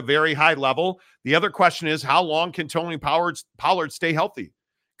win at a very high level, the other question is, how long can Tony Pollard stay healthy?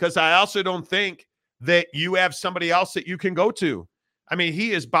 Because I also don't think that you have somebody else that you can go to. I mean,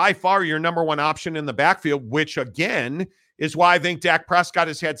 he is by far your number one option in the backfield, which again is why I think Dak Prescott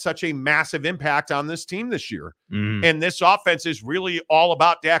has had such a massive impact on this team this year. Mm. And this offense is really all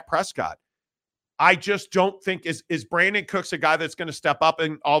about Dak Prescott. I just don't think is Brandon Cooks a guy that's going to step up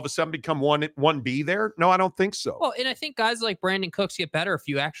and all of a sudden become 1B there? No, I don't think so. Well, and I think guys like Brandon Cooks get better if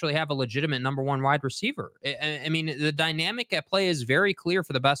you actually have a legitimate number one wide receiver. I mean, the dynamic at play is very clear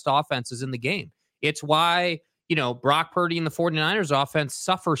for the best offenses in the game. It's why, Brock Purdy and the 49ers offense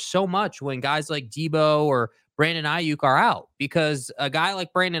suffers so much when guys like Debo or Brandon Ayuk are out, because a guy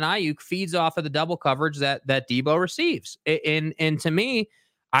like Brandon Ayuk feeds off of the double coverage that Debo receives. And to me,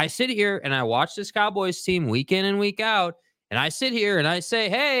 I sit here and I watch this Cowboys team week in and week out, and I sit here and I say,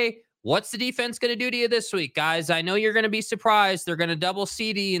 hey, what's the defense going to do to you this week, guys? I know you're going to be surprised. They're going to double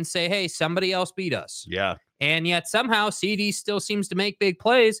CD and say, hey, somebody else beat us. Yeah. And yet somehow CD still seems to make big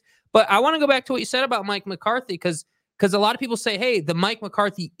plays. But I want to go back to what you said about Mike McCarthy, because a lot of people say, hey, the Mike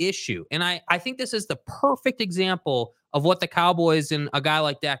McCarthy issue. And I think this is the perfect example of what the Cowboys and a guy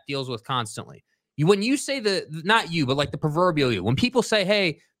like Dak deals with constantly. When you say not you, but like the proverbial you, when people say,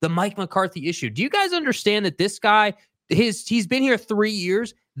 hey, the Mike McCarthy issue, do you guys understand that this guy he's been here 3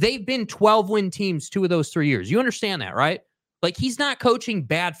 years. They've been 12-win teams 2 of those 3 years. You understand that, right? Like, he's not coaching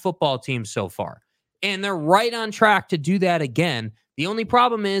bad football teams so far. And they're right on track to do that again. The only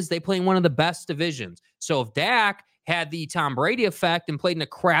problem is they play in one of the best divisions. So if Dak had the Tom Brady effect and played in a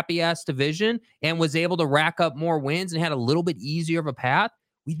crappy-ass division and was able to rack up more wins and had a little bit easier of a path,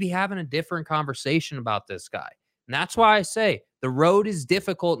 we'd be having a different conversation about this guy. And that's why I say the road is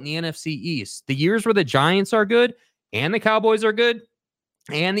difficult in the NFC East. The years where the Giants are good and the Cowboys are good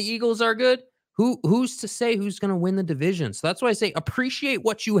and the Eagles are good, who's to say who's going to win the division? So that's why I say appreciate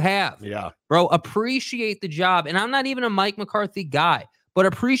what you have. Yeah. Bro, appreciate the job. And I'm not even a Mike McCarthy guy, but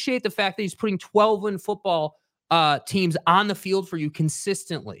appreciate the fact that he's putting 12-win football teams on the field for you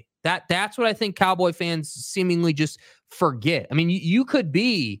consistently. That's what I think Cowboy fans seemingly just forget. I mean, you could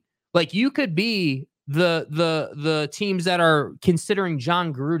be the teams that are considering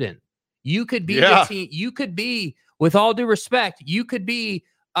John Gruden. You could be the team. You could be, with all due respect, you could be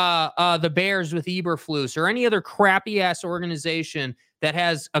the Bears with Eberflus or any other crappy ass organization that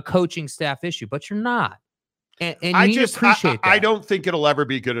has a coaching staff issue, but you're not. And you need to appreciate that. I don't think it'll ever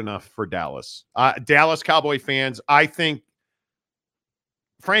be good enough for Dallas. Dallas Cowboy fans,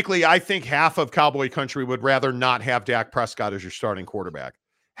 frankly, I think half of Cowboy country would rather not have Dak Prescott as your starting quarterback.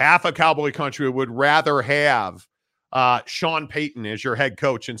 Half of Cowboy country would rather have Sean Payton as your head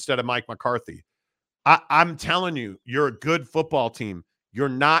coach instead of Mike McCarthy. I'm telling you, you're a good football team. You're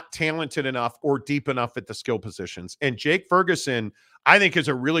not talented enough or deep enough at the skill positions. And Jake Ferguson, I think, is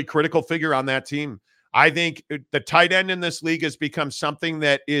a really critical figure on that team. I think the tight end in this league has become something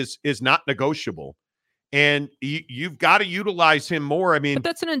that is not negotiable. And you've got to utilize him more. I mean, but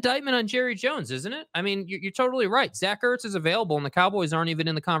that's an indictment on Jerry Jones, isn't it? I mean, you're totally right. Zach Ertz is available, and the Cowboys aren't even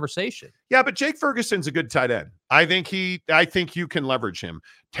in the conversation. Yeah, but Jake Ferguson's a good tight end. I think you can leverage him.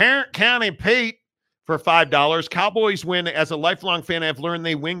 Tarrant County Pate for $5. Cowboys win. As a lifelong fan, I've learned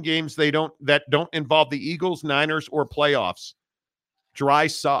they win games that don't involve the Eagles, Niners, or playoffs. Dry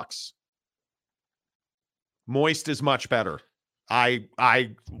sucks. Moist is much better. I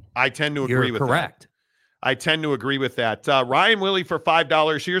tend to agree with correct. That. I tend to agree with that. Ryan Willie for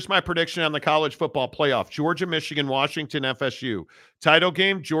 $5. Here's my prediction on the college football playoff. Georgia, Michigan, Washington, FSU. Title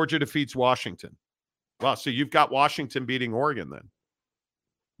game, Georgia defeats Washington. Well, so you've got Washington beating Oregon then,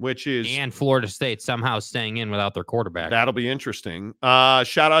 which is... And Florida State somehow staying in without their quarterback. That'll be interesting.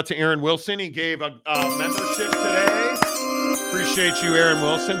 Shout out to Aaron Wilson. He gave a membership today. Appreciate you, Aaron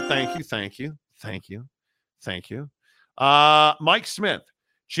Wilson. Thank you. Mike Smith.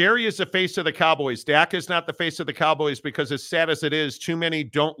 Jerry is the face of the Cowboys. Dak is not the face of the Cowboys because, as sad as it is, too many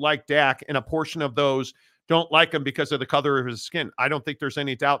don't like Dak, and a portion of those don't like him because of the color of his skin. I don't think there's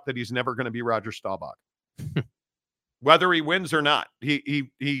any doubt that he's never going to be Roger Staubach. Whether he wins or not, he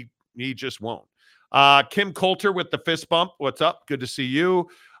just won't. Kim Coulter with the fist bump. What's up? Good to see you.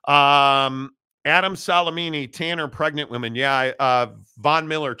 Adam Salamini, Tanner, pregnant women. Yeah, Von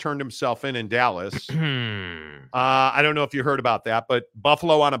Miller turned himself in Dallas. I don't know if you heard about that, but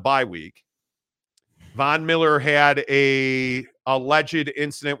Buffalo on a bye week. Von Miller had a alleged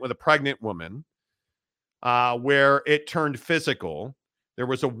incident with a pregnant woman where it turned physical. There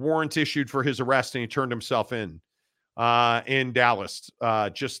was a warrant issued for his arrest, and he turned himself in Dallas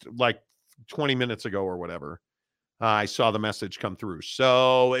just like 20 minutes ago or whatever. I saw the message come through.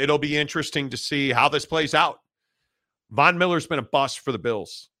 So it'll be interesting to see how this plays out. Von Miller's been a bust for the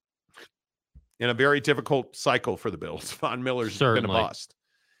Bills in a very difficult cycle for the Bills. Von Miller's been a bust.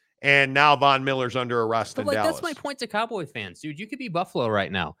 And now Von Miller's under arrest in Dallas. That's my point to Cowboy fans, dude. You could be Buffalo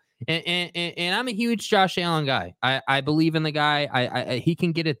right now. And I'm a huge Josh Allen guy. I believe in the guy. He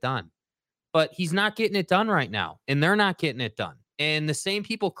can get it done. But he's not getting it done right now. And they're not getting it done. And the same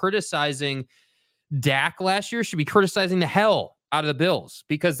people criticizing Dak last year should be criticizing the hell out of the Bills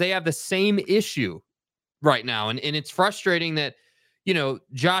because they have the same issue right now. And it's frustrating that,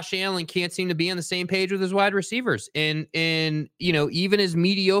 Josh Allen can't seem to be on the same page with his wide receivers. And even as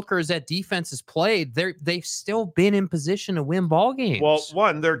mediocre as that defense has played, they've still been in position to win ball games. Well,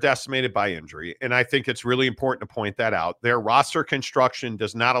 one, they're decimated by injury. And I think it's really important to point that out. Their roster construction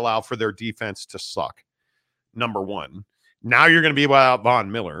does not allow for their defense to suck. Number one. Now you're going to be without Von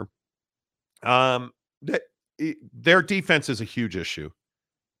Miller. Their defense is a huge issue.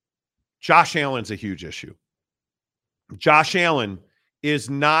 Josh Allen's a huge issue. Josh Allen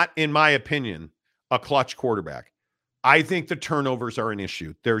is not, in my opinion, a clutch quarterback. I think the turnovers are an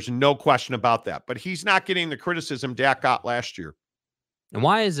issue. There's no question about that. But he's not getting the criticism Dak got last year. And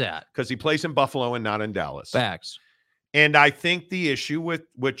why is that? Because he plays in Buffalo and not in Dallas. Facts. And I think the issue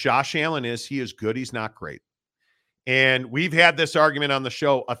with Josh Allen is he is good. He's not great. And we've had this argument on the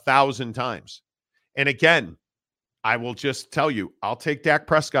show 1,000 times. And again, I will just tell you, I'll take Dak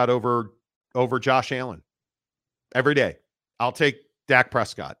Prescott over Josh Allen every day. I'll take Dak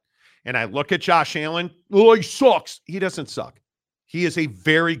Prescott. And I look at Josh Allen. Oh, he sucks. He doesn't suck. He is a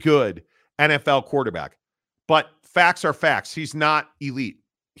very good NFL quarterback. But facts are facts. He's not elite.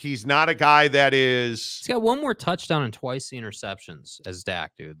 He's not a guy that is... He's got one more touchdown and twice the interceptions as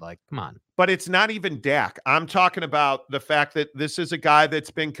Dak, dude. Like, come on. But it's not even Dak. I'm talking about the fact that this is a guy that's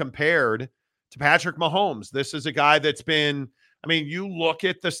been compared to Patrick Mahomes. This is a guy that's been... I mean, you look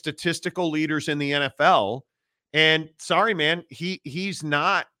at the statistical leaders in the NFL, and sorry, man, he is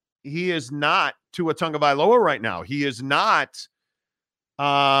not Tua Tagovailoa right now. He is not...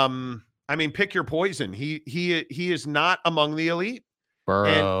 I mean, pick your poison. He is not among the elite.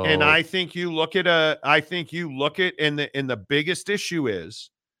 Bro. And I think you look at and the biggest issue is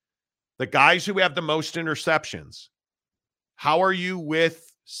the guys who have the most interceptions. How are you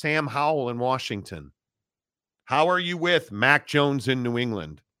with Sam Howell in Washington? How are you with Mac Jones in New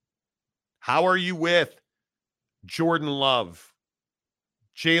England? How are you with Jordan Love,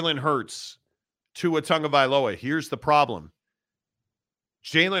 Jalen Hurts, Tua Tagovailoa? Here's the problem.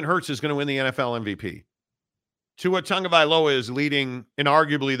 Jalen Hurts is going to win the NFL MVP. Tua Tagovailoa is leading in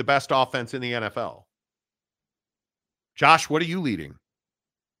arguably the best offense in the NFL. Josh, what are you leading?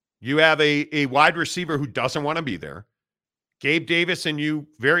 You have a wide receiver who doesn't want to be there. Gabe Davis and you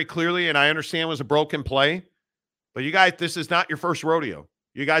very clearly, and I understand was a broken play, but you guys, this is not your first rodeo.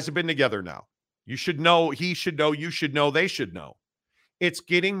 You guys have been together now. You should know, he should know, you should know, they should know. It's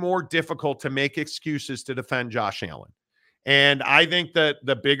getting more difficult to make excuses to defend Josh Allen. And I think that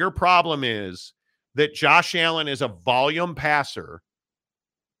the bigger problem is that Josh Allen is a volume passer,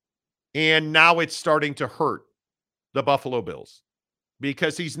 and now it's starting to hurt the Buffalo Bills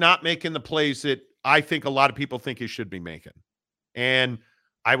because he's not making the plays that I think a lot of people think he should be making. And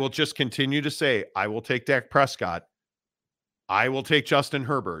I will just continue to say, I will take Dak Prescott. I will take Justin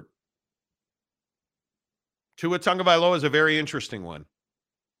Herbert. Tua Tagovailoa is a very interesting one.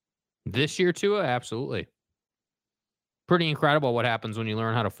 This year, Tua, absolutely. Pretty incredible what happens when you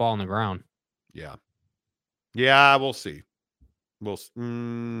learn how to fall on the ground. Yeah. Yeah, we'll see. We'll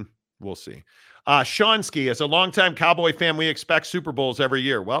see. Shawnski, as a longtime Cowboy fan, we expect Super Bowls every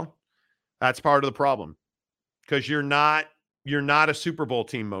year. Well, that's part of the problem because you're not a Super Bowl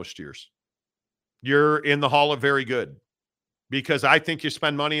team most years. You're in the Hall of Very Good because I think you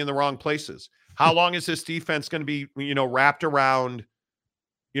spend money in the wrong places. How long is this defense going to be, wrapped around,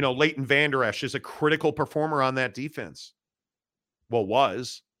 Leighton Vander Esch is a critical performer on that defense? Well,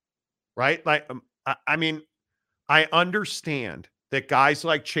 was, right? Like, I mean, I understand that guys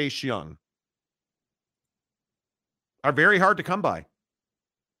like Chase Young are very hard to come by.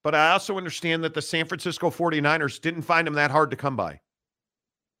 But I also understand that the San Francisco 49ers didn't find him that hard to come by.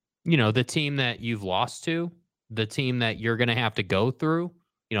 The team that you've lost to, the team that you're going to have to go through,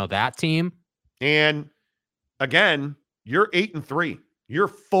 that team. And again, you're 8-3. You're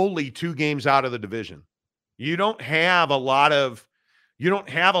fully 2 games out of the division. You don't have a lot of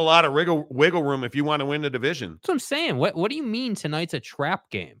wiggle room if you want to win the division. That's what I'm saying. What do you mean tonight's a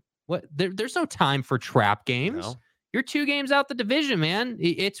trap game? What? There's no time for trap games. No. You're 2 games out the division, man.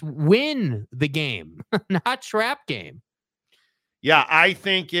 It's win the game, not trap game. Yeah, I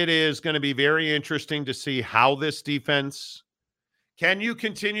think it is going to be very interesting to see how this defense can you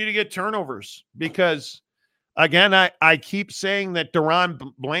continue to get turnovers because, again, I keep saying that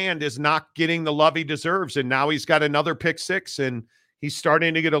DaRon Bland is not getting the love he deserves, and now he's got another pick 6, and he's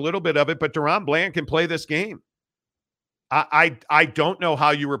starting to get a little bit of it, but DaRon Bland can play this game. I don't know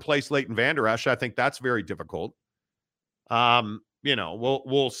how you replace Leighton Vander Esch. I think that's very difficult.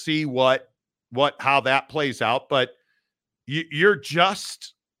 We'll see how that plays out, but you're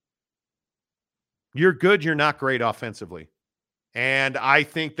good. You're not great offensively. And I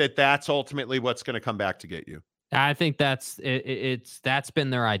think that that's ultimately what's going to come back to get you. I think that's been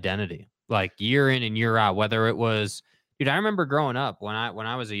their identity, like year in and year out, whether it was, dude, I remember growing up when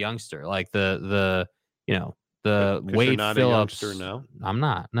I was a youngster, like the Wade Phillips. No? I'm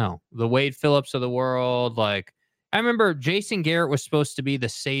not. No, the Wade Phillips of the world. Like I remember Jason Garrett was supposed to be the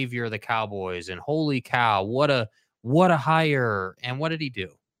savior of the Cowboys, and holy cow, what a hire! And what did he do?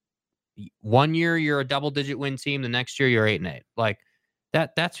 1 year you're a double-digit win team, the next year you're 8-8. Like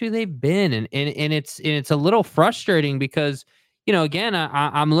that's who they've been, and it's a little frustrating because again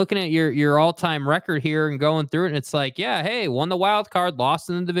I'm looking at your all-time record here and going through it, and it's like, yeah, hey, won the wild card, lost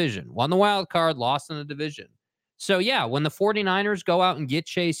in the division, won the wild card, lost in the division. So yeah, when the 49ers go out and get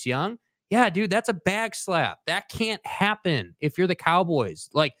Chase Young, yeah, dude, that's a bag slap. That can't happen if you're the Cowboys.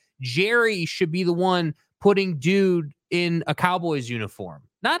 Like Jerry should be the one putting dude in a Cowboys uniform,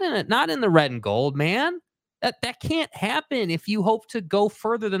 not in the red and gold, man. That can't happen if you hope to go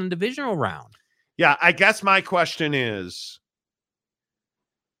further than the divisional round. Yeah, I guess my question is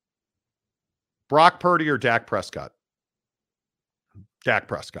Brock Purdy or Dak Prescott? Dak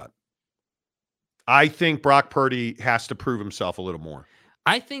Prescott. I think Brock Purdy has to prove himself a little more.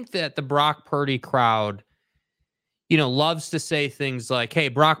 I think that the Brock Purdy crowd, loves to say things like, hey,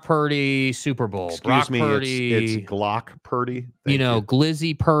 Brock Purdy, Super Bowl. Excuse Brock me, Purdy, it's Glock Purdy. Thank you.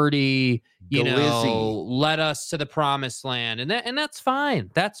 Glizzy Purdy, Glizzy. led us to the promised land. And that's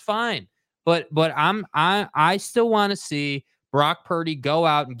fine. That's fine. But I still want to see Brock Purdy go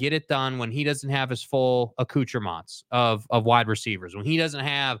out and get it done when he doesn't have his full accoutrements of wide receivers, when he doesn't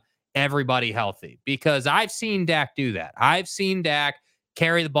have everybody healthy, because I've seen Dak do that. I've seen Dak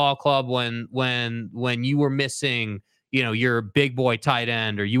carry the ball club when you were missing, your big boy tight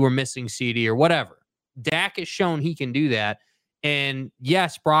end, or you were missing CD or whatever. Dak has shown he can do that. And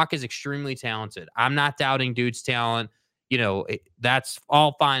yes, Brock is extremely talented. I'm not doubting dude's talent. That's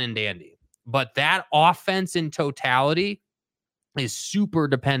all fine and dandy. But that offense in totality is super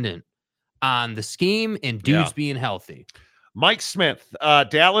dependent on the scheme and dudes being healthy. Mike Smith,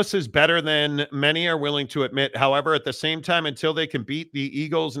 Dallas is better than many are willing to admit. However, at the same time, until they can beat the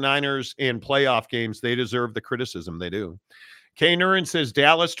Eagles, Niners in playoff games, they deserve the criticism. They do. Kay Nurin says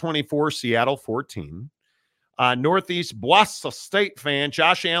Dallas 24, Seattle 14. Northeast Boise State fan,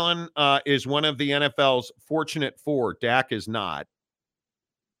 Josh Allen is one of the NFL's fortunate four. Dak is not.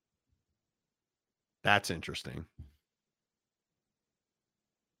 That's interesting.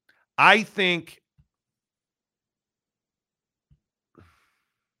 I think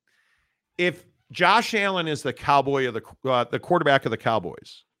if Josh Allen is the cowboy of the quarterback of the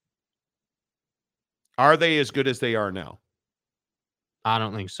Cowboys, are they as good as they are now? I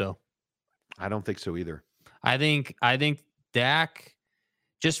don't think so. I don't think so either. I think Dak,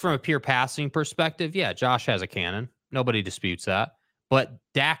 just from a pure passing perspective, yeah, Josh has a cannon. Nobody disputes that. But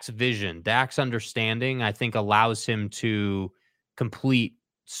Dak's vision, Dak's understanding, I think allows him to complete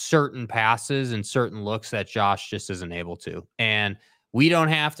certain passes and certain looks that Josh just isn't able to. And we don't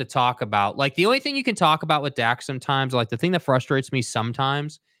have to talk about, like, the only thing you can talk about with Dak sometimes, like the thing that frustrates me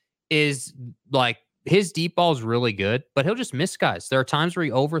sometimes is like his deep ball is really good, but he'll just miss guys. There are times where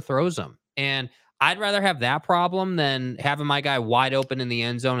he overthrows them. And I'd rather have that problem than having my guy wide open in the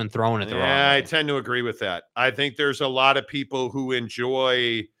end zone and throwing it the wrong way. I tend to agree with that. I think there's a lot of people who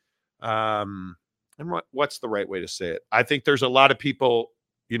enjoy, and what's the right way to say it? I think there's a lot of people,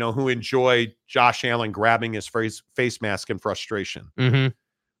 who enjoy Josh Allen grabbing his face mask in frustration. Mm-hmm.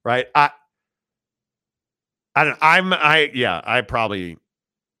 Right? I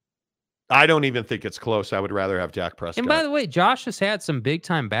don't even think it's close. I would rather have Dak Prescott. And by the way, Josh has had some big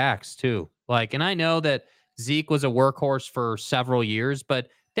time backs too. And I know that Zeke was a workhorse for several years, but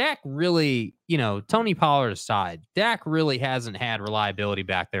Dak really, Tony Pollard aside, Dak really hasn't had reliability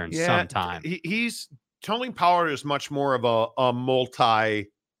back there in some time. Tony Pollard is much more of a multi-faceted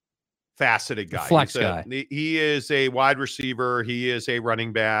guy. Flex guy. He is a wide receiver. He is a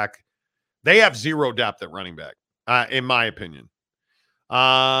running back. They have zero depth at running back, in my opinion.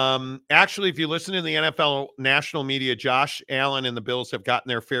 Actually, if you listen to the NFL national media, Josh Allen and the Bills have gotten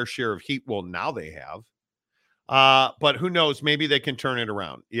their fair share of heat. Well, now they have. But who knows? Maybe they can turn it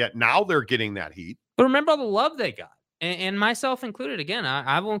around. Yet now they're getting that heat. But remember all the love they got, and myself included. Again,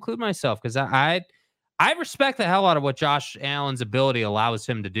 I will include myself because I respect the hell out of what Josh Allen's ability allows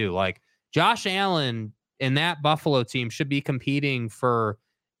him to do. Like Josh Allen and that Buffalo team should be competing for,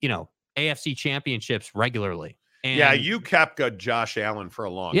 AFC championships regularly. And yeah, you kept good Josh Allen for a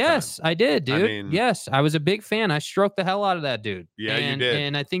long time. Yes, I did, dude. Yes, I was a big fan. I stroked the hell out of that dude. Yeah, you did.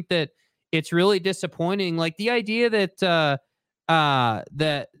 And I think that it's really disappointing. Like the idea that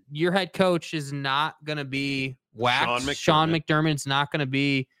that your head coach is not going to be whacked. Sean McDermott's not going to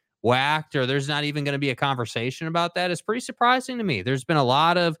be whacked, or there's not even going to be a conversation about that is pretty surprising to me. There's been a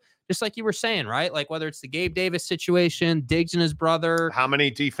lot of, just like you were saying, right? Like whether it's the Gabe Davis situation, Diggs and his brother. How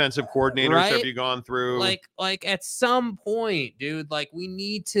many defensive coordinators have you gone through? Like at some point, dude, like we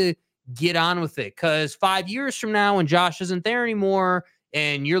need to get on with it. Because 5 years from now, when Josh isn't there anymore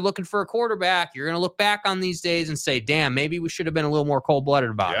and you're looking for a quarterback, you're going to look back on these days and say, damn, maybe we should have been a little more cold-blooded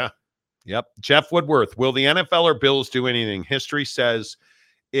about it. Yep. Jeff Woodworth, will the NFL or Bills do anything? History says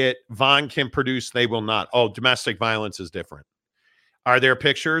Vaughn can produce, they will not. Oh, domestic violence is different. Are there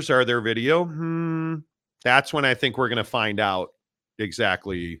pictures? Are there video? That's when I think we're going to find out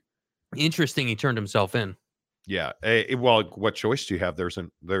exactly. Interesting. He turned himself in. Yeah. Well, what choice do you have?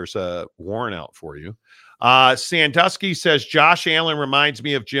 There's a warrant out for you. Sandusky says Josh Allen reminds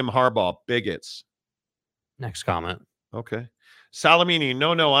me of Jim Harbaugh. Bigots. Next comment. Okay. Salamini,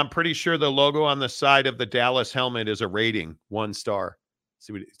 no, I'm pretty sure the logo on the side of the Dallas helmet is a rating, 1 star.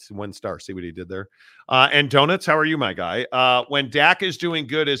 See what it's 1 star. See what he did there. And Donuts, how are you, my guy? When Dak is doing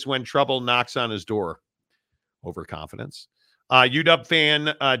good is when trouble knocks on his door. Overconfidence. UW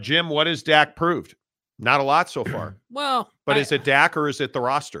fan, Jim, what has Dak proved? Not a lot so far. Well, but is it Dak or is it the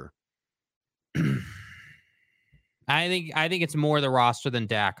roster? I think it's more the roster than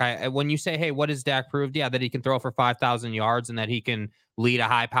Dak. When you say, hey, what has Dak proved? Yeah, that he can throw for 5,000 yards and that he can lead a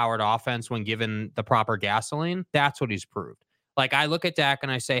high-powered offense when given the proper gasoline. That's what he's proved. Like, I look at Dak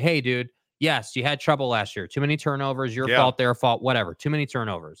and I say, hey, dude, yes, you had trouble last year. Too many turnovers, your fault, their fault, whatever. Too many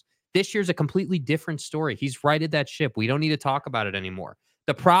turnovers. This year's a completely different story. He's righted that ship. We don't need to talk about it anymore.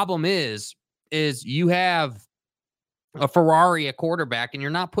 The problem is you have a Ferrari at quarterback and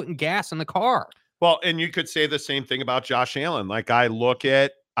you're not putting gas in the car. Well, and you could say the same thing about Josh Allen. Like I look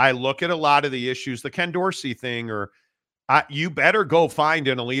at a lot of the issues, the Ken Dorsey thing, or you better go find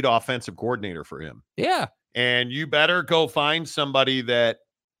an elite offensive coordinator for him. Yeah. And you better go find somebody that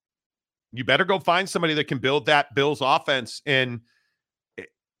can build that Bills offense. And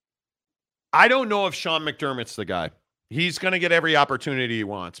I don't know if Sean McDermott's the guy. He's going to get every opportunity he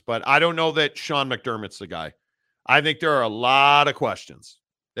wants, but I don't know that Sean McDermott's the guy. I think there are a lot of questions.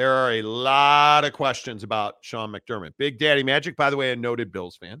 There are a lot of questions about Sean McDermott. Big Daddy Magic, by the way, a noted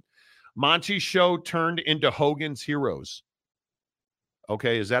Bills fan. Monty's show turned into Hogan's Heroes.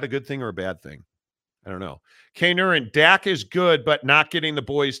 Okay, is that a good thing or a bad thing? I don't know. K. Nurin, Dak is good, but not getting the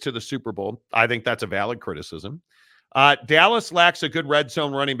boys to the Super Bowl. I think that's a valid criticism. Dallas lacks a good red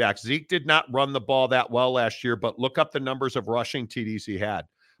zone running back. Zeke did not run the ball that well last year, but look up the numbers of rushing TDs he had.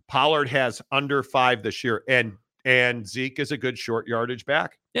 Pollard has under 5 this year, and Zeke is a good short yardage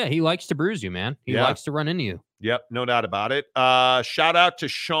back. Yeah, he likes to bruise you, man. He likes to run into you. Yep, no doubt about it. Shout out to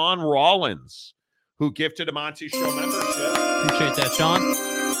Sean Rollins, who gifted a Monty Show membership. Appreciate that, Sean.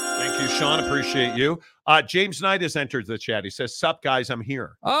 Thank you, Sean. Appreciate you. James Knight has entered the chat. He says, sup, guys, I'm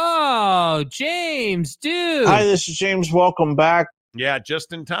here. Oh, James, dude. Hi, this is James. Welcome back. Yeah,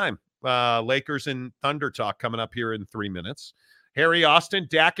 just in time. Lakers and Thunder talk coming up here in 3 minutes. Harry Austin,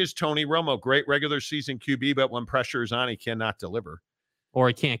 Dak is Tony Romo. Great regular season QB, but when pressure is on, he cannot deliver. Or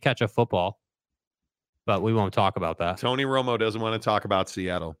he can't catch a football. But we won't talk about that. Tony Romo doesn't want to talk about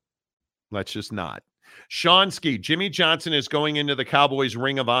Seattle. Let's just not. Shonsky, Jimmy Johnson is going into the Cowboys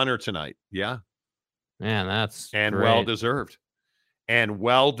Ring of Honor tonight. Yeah. Man, that's and great. well-deserved. And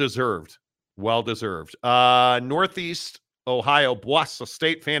well-deserved. Well-deserved. Northeast Ohio, Boise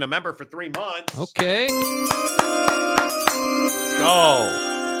State fan, a member for 3 months. Okay. Go.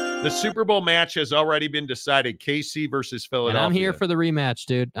 The Super Bowl match has already been decided. KC versus Philadelphia. And I'm here for the rematch,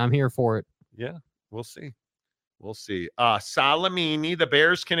 dude. I'm here for it. Yeah, we'll see. We'll see. Salamini, the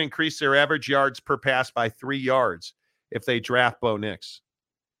Bears can increase their average yards per pass by 3 yards if they draft Bo Nix.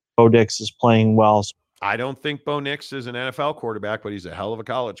 Bo Nix is playing well. I don't think Bo Nix is an NFL quarterback, but he's a hell of a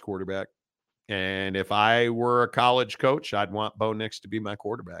college quarterback. And if I were a college coach, I'd want Bo Nix to be my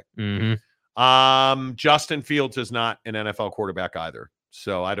quarterback. Mm-hmm. Justin Fields is not an NFL quarterback either.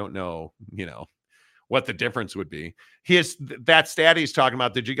 So I don't know, what the difference would be. That stat he's talking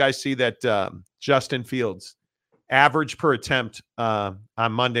about. Did you guys see that Justin Fields average per attempt on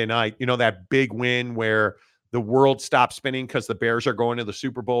Monday night? That big win where the world stopped spinning because the Bears are going to the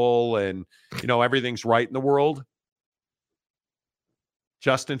Super Bowl and, everything's right in the world.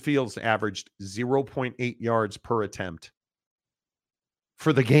 Justin Fields averaged 0.8 yards per attempt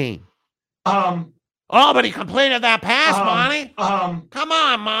for the game. But he completed that pass, Monty. Come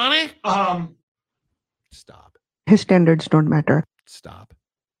on, Monty. Stop. His standards don't matter. Stop.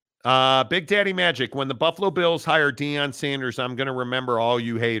 Big Daddy Magic. When the Buffalo Bills hire Deion Sanders, I'm going to remember all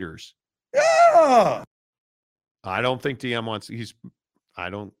you haters. Yeah. I don't think Deion wants.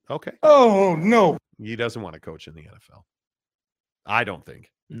 Okay. Oh, no. He doesn't want to coach in the NFL. I don't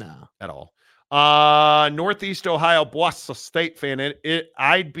think. No. At all. Northeast Ohio, Boise State fan.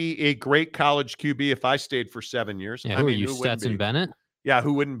 I'd be a great college QB if I stayed for 7 years. Yeah, who are you, Stetson Bennett? Yeah,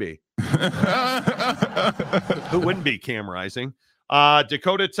 who wouldn't be? Who wouldn't be Cam Rising?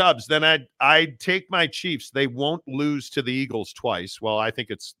 Dakota Tubbs. Then I'd take my Chiefs. They won't lose to the Eagles twice. Well, I think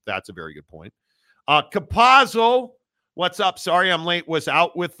that's a very good point. Capazzo, what's up? Sorry I'm late. Was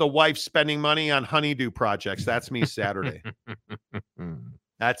out with the wife spending money on honeydew projects. That's me Saturday.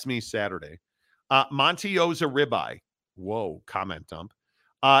 That's me Saturday. Monty owes a ribeye. Whoa, comment dump.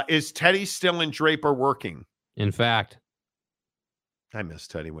 Is Teddy still in Draper working? In fact. I miss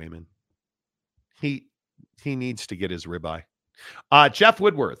Teddy Wayman. He needs to get his ribeye. Jeff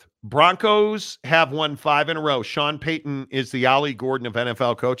Woodworth. Broncos have won 5 in a row. Sean Payton is the Ollie Gordon of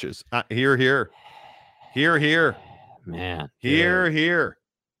NFL coaches. Here. Man. Here.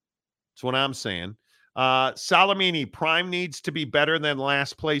 That's what I'm saying. Salamini, Prime needs to be better than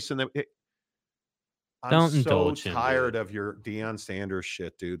last place in the. I'm so tired of your Deion Sanders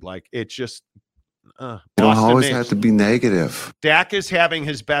shit, dude. Like, it's just. You don't always have to be negative. Dak is having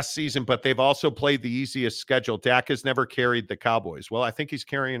his best season, but they've also played the easiest schedule. Dak has never carried the Cowboys. Well, I think he's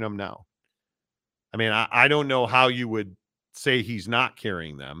carrying them now. I mean, I don't know how you would say he's not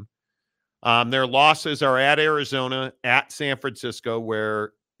carrying them. Their losses are at Arizona, at San Francisco,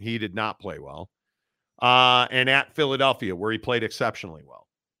 where he did not play well, and at Philadelphia, where he played exceptionally well.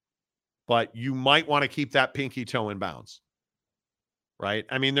 But you might want to keep that pinky toe in bounds, right?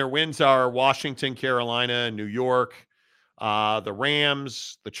 I mean, their wins are Washington, Carolina, New York, the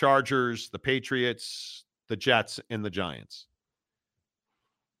Rams, the Chargers, the Patriots, the Jets, and the Giants.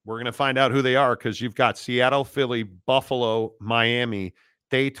 We're going to find out who they are because you've got Seattle, Philly, Buffalo, Miami,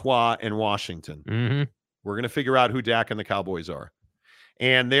 Detroit, and Washington. Mm-hmm. We're going to figure out who Dak and the Cowboys are.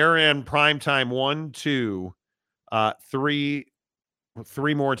 And they're in primetime 1, 2, 3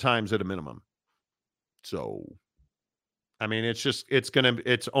 more times at a minimum. So, I mean,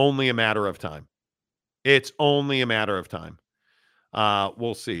 it's only a matter of time. It's only a matter of time.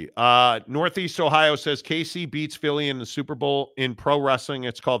 We'll see. Northeast Ohio says KC beats Philly in the Super Bowl. In pro wrestling,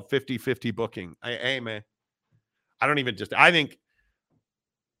 it's called 50-50 booking. Hey, man.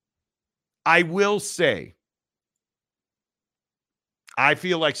 I will say, I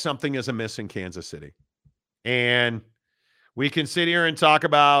feel like something is amiss in Kansas City. And we can sit here and talk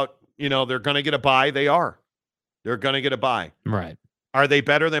about, they're going to get a bye. They are. They're going to get a bye. Right. Are they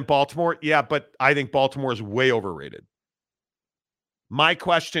better than Baltimore? Yeah, but I think Baltimore is way overrated. My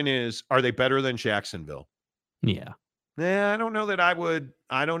question is, are they better than Jacksonville? Yeah. I don't know that I would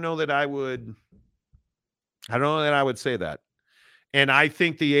say that. And I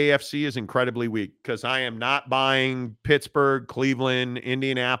think the AFC is incredibly weak because I am not buying Pittsburgh, Cleveland,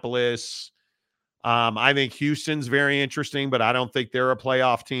 Indianapolis. I think Houston's very interesting, but I don't think they're a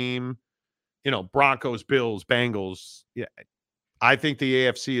playoff team. Broncos, Bills, Bengals. Yeah, I think the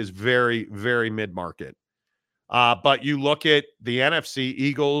AFC is very, very mid-market. But you look at the NFC,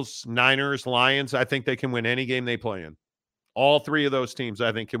 Eagles, Niners, Lions, I think they can win any game they play in. All three of those teams,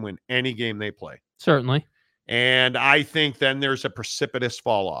 I think, can win any game they play. Certainly. And I think then there's a precipitous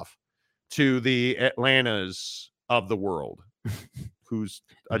fall off to the Atlantas of the world, who's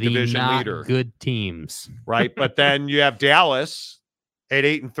a division leader. Good teams. Right. But then you have Dallas at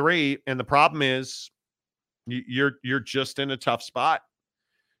 8-3. And the problem is you're just in a tough spot.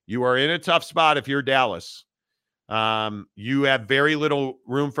 You are in a tough spot if you're Dallas. You have very little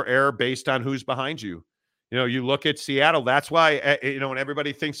room for error based on who's behind you. You look at Seattle. That's why, and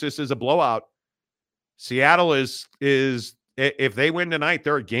everybody thinks this is a blowout. Seattle is if they win tonight,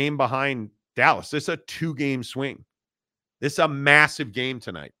 they're a game behind Dallas. This is a 2-game swing. This is a massive game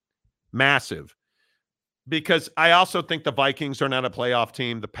tonight. Massive. Because I also think the Vikings are not a playoff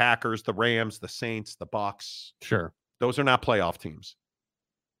team. The Packers, the Rams, the Saints, the Bucs. Sure. Those are not playoff teams.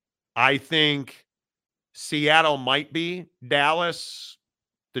 I think Seattle might be. Dallas,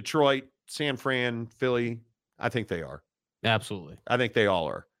 Detroit, San Fran, Philly. I think they are. Absolutely. I think they all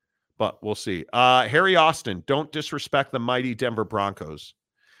are. But we'll see. Harry Austin, don't disrespect the mighty Denver Broncos.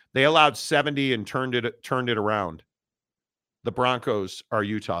 They allowed 70 and turned it around. The Broncos are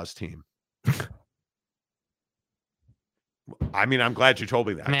Utah's team. I mean, I'm glad you told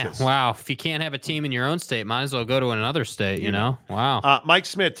me that. Man, wow. If you can't have a team in your own state, might as well go to another state, you know? Wow. Mike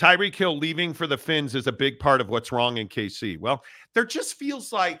Smith, Tyreek Hill leaving for the Finns is a big part of what's wrong in KC. Well, there just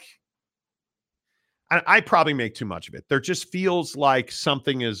feels like, I probably make too much of it. There just feels like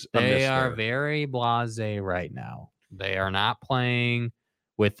something is amiss. They are there. very blasé right now. They are not playing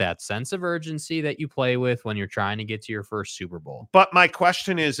with that sense of urgency that you play with when you're trying to get to your first Super Bowl. But my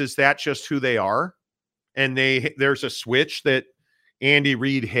question is that just who they are? And there's a switch that Andy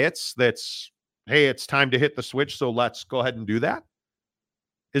Reid hits that's, hey, it's time to hit the switch, so let's go ahead and do that?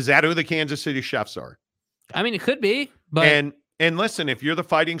 Is that who the Kansas City Chiefs are? I mean, it could be. But And listen, if you're the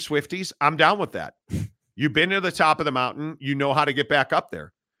Fighting Swifties, I'm down with that. You've been to the top of the mountain. You know how to get back up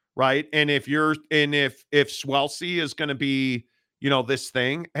there, right? And if Swelsey is going to be, this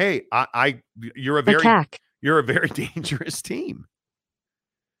thing, hey, you're a very dangerous team.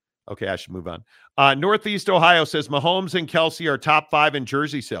 Okay, I should move on. Northeast Ohio says Mahomes and Kelsey are top 5 in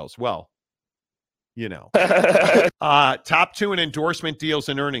jersey sales. Well, top 2 in endorsement deals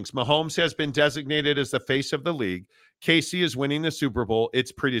and earnings. Mahomes has been designated as the face of the league. KC is winning the Super Bowl.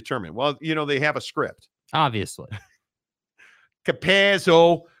 It's predetermined. Well, they have a script. Obviously.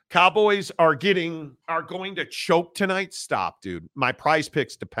 Capazzo, Cowboys are going to choke tonight. Stop, dude. My prize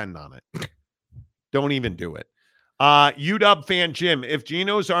picks depend on it. Don't even do it. UW fan Jim, if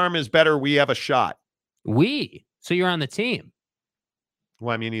Gino's arm is better, we have a shot. So you're on the team.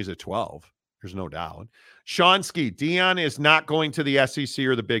 Well, I mean, he's a 12. There's no doubt. Shonsky, Dion is not going to the SEC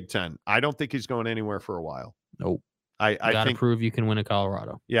or the Big Ten. I don't think he's going anywhere for a while. Nope. I got to think, prove you can win at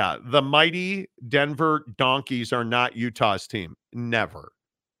Colorado. Yeah. The mighty Denver Donkeys are not Utah's team. Never.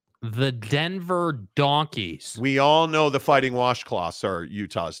 The Denver Donkeys. We all know the Fighting Washcloths are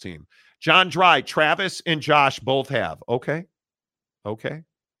Utah's team. John Dry, Travis and Josh both have. Okay.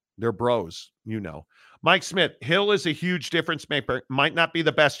 They're bros, you know. Mike Smith, Hill is a huge difference maker. Might not be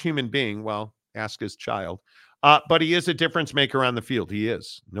the best human being. Well, ask his child. But he is a difference maker on the field. He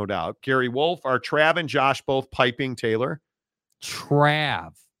is, no doubt. Gary Wolf, are Trav and Josh both piping Taylor?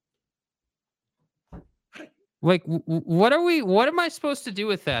 Trav. Like, what am I supposed to do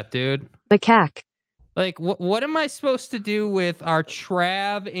with that, dude? Macaque. Like, what am I supposed to do with our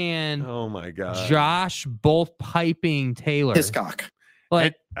Trav and oh my God, Josh both piping Taylor? Hiscock.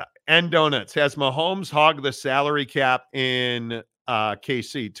 Like, and donuts. Has Mahomes hogged the salary cap in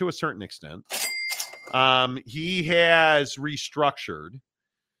KC to a certain extent? He has restructured,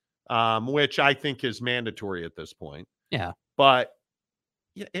 which I think is mandatory at this point. Yeah. But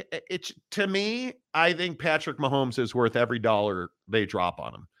it's to me, I think Patrick Mahomes is worth every dollar they drop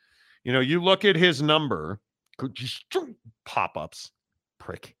on him. You know, you look at his number, pop-ups,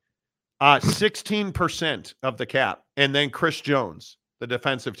 prick. 16% of the cap. And then Chris Jones, the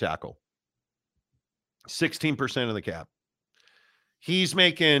defensive tackle, 16% of the cap. He's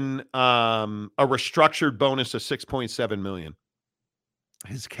making a restructured bonus of $6.7 million.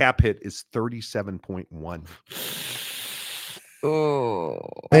 His cap hit is 37.1. Oh,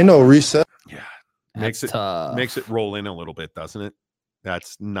 Ain't no reset. Yeah, makes it roll in a little bit, doesn't it?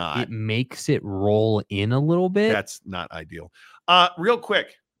 That's not. It makes it roll in a little bit. That's not ideal. Real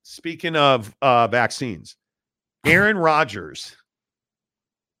quick, speaking of vaccines, Aaron Rodgers.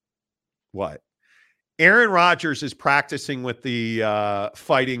 What? Aaron Rodgers is practicing with the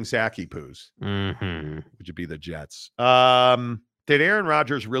Fighting Zacky Poos. Mm-hmm. Would you be the Jets? Did Aaron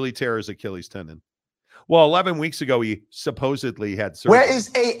Rodgers really tear his Achilles tendon? Well, 11 weeks ago, he supposedly had surgery. Where is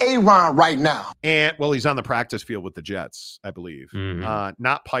Aaron right now? And well, he's on the practice field with the Jets, I believe. Mm-hmm.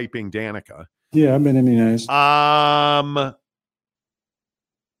 Not piping Danica. Yeah, I've been immunized. I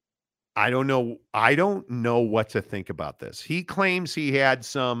don't know. I don't know what to think about this. He claims he had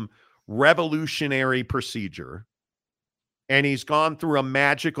some revolutionary procedure, and he's gone through a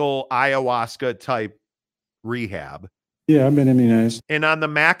magical ayahuasca type rehab. Yeah, I've been immunized. And on the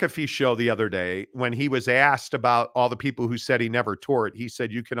McAfee show the other day, when he was asked about all the people who said he never tore it, he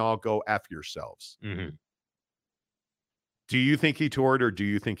said, "You can all go F yourselves." Mm-hmm. Do you think he tore it, or do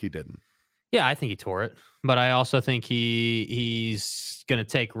you think he didn't? Yeah, I think he tore it, but I also think he's going to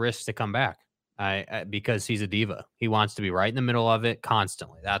take risks to come back. Because he's a diva. He wants to be right in the middle of it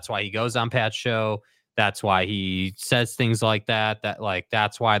constantly. That's why he goes on Pat's show. That's why he says things like that.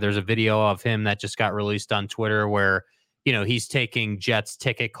 That's why there's a video of him that just got released on Twitter where, you know, he's taking Jets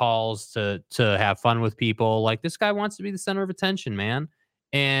ticket calls to have fun with people. Like, this guy wants to be the center of attention, man.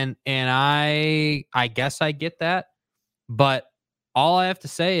 And I guess I get that. But all I have to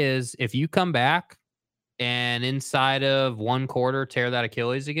say is, if you come back and inside of one quarter tear that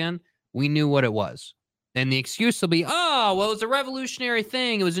Achilles again, we knew what it was. And the excuse will be, oh, well, it was a revolutionary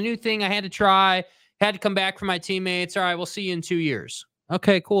thing. It was a new thing I had to try. Had to come back for my teammates. All right, we'll see you in 2 years.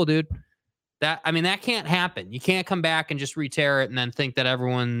 Okay, cool, dude. That can't happen. You can't come back and just re-tear it and then think that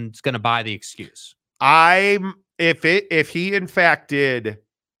everyone's going to buy the excuse. If he in fact did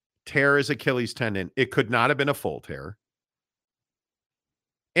tear his Achilles tendon, it could not have been a full tear.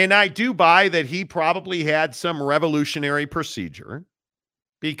 And I do buy that he probably had some revolutionary procedure,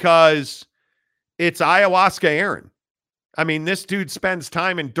 because it's ayahuasca Aaron. I mean, this dude spends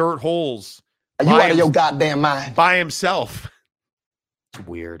time in dirt holes. You out of your goddamn mind. By himself. It's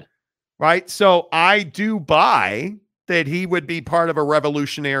weird. Right? So I do buy that he would be part of a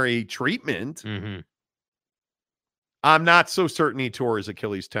revolutionary treatment. Mm-hmm. I'm not so certain he tore his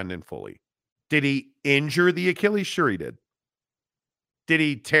Achilles tendon fully. Did he injure the Achilles? Sure he did. Did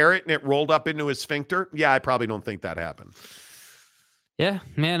he tear it and it rolled up into his sphincter? Yeah, I probably don't think that happened. Yeah,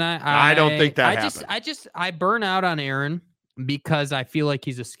 man, I don't think that happened. I burn out on Aaron because I feel like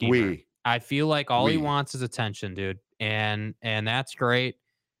he's a schemer. I feel like all he wants is attention, dude. And that's great.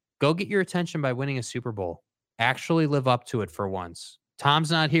 Go get your attention by winning a Super Bowl. Actually live up to it for once. Tom's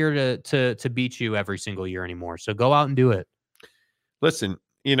not here to beat you every single year anymore. So go out and do it. Listen,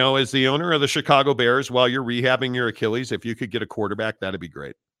 you know, as the owner of the Chicago Bears, while you're rehabbing your Achilles, if you could get a quarterback, that'd be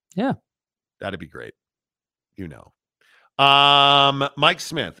great. Yeah. That'd be great. You know. Mike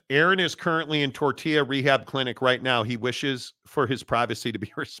Smith. Aaron is currently in Tortilla Rehab Clinic right now. He wishes for his privacy to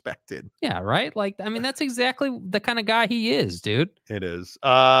be respected. Yeah, right? Like, I mean, that's exactly the kind of guy he is, dude. It is.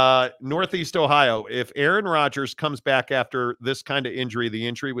 Northeast Ohio. If Aaron Rodgers comes back after this kind of injury, the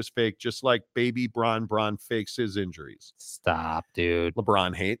injury was fake, just like baby Bron fakes his injuries. Stop, dude.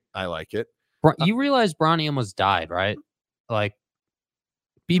 LeBron hate. I like it. You realize Bronny almost died, right? Like,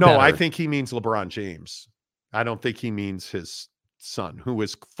 no, better. I think he means LeBron James. I don't think he means his son, who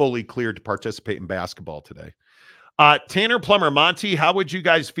was fully cleared to participate in basketball today. Tanner Plummer, Monty, how would you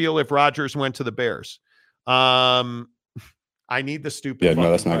guys feel if Rodgers went to the Bears? I need the stupid. Yeah,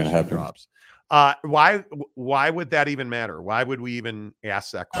 no, that's not going to happen. Drops. Why would that even matter? Why would we even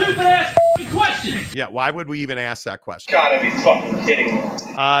ask that question? Stupid ass question. Yeah, why would we even ask that question? Gotta be fucking kidding me.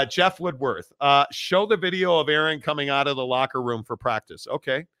 Jeff Woodworth, show the video of Aaron coming out of the locker room for practice.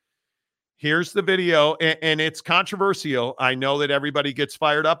 Okay. Here's the video, and it's controversial. I know that everybody gets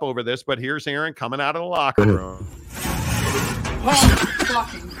fired up over this, but here's Aaron coming out of the locker room. Oh,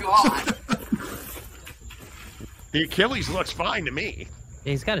 fucking God. The Achilles looks fine to me.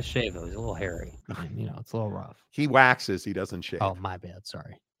 Yeah, he's got to shave, though. He's a little hairy. I mean, it's a little rough. He waxes. He doesn't shave. Oh, my bad.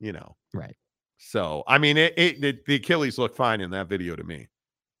 Sorry. Right. So, I mean, the Achilles look fine in that video to me.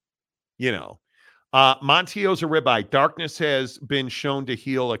 Montio's a ribeye. Darkness has been shown to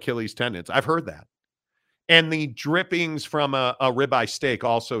heal Achilles tendons. I've heard that. And the drippings from a ribeye steak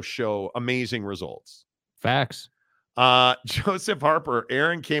also show amazing results. Facts. Joseph Harper,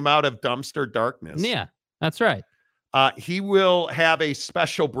 Aaron came out of dumpster darkness. Yeah, that's right. He will have a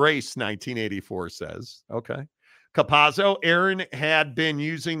special brace, 1984 says. Okay. Capazzo, Aaron had been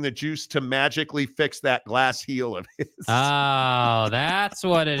using the juice to magically fix that glass heel of his. Oh, that's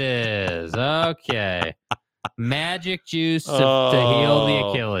what it is. Okay. Magic juice to heal the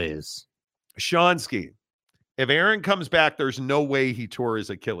Achilles. Shonsky, if Aaron comes back, there's no way he tore his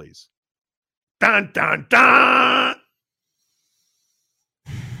Achilles. Dun, dun, dun!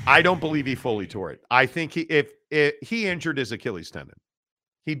 I don't believe he fully tore it. I think if he injured his Achilles tendon,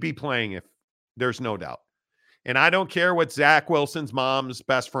 he'd be playing if there's no doubt. And I don't care what Zach Wilson's mom's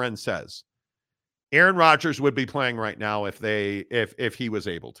best friend says. Aaron Rodgers would be playing right now if he was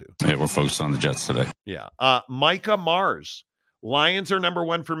able to. Hey, we're focused on the Jets today. Yeah. Micah Mars. Lions are number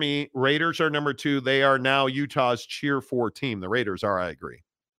 1 for me. Raiders are number 2. They are now Utah's cheer for team. The Raiders are, I agree.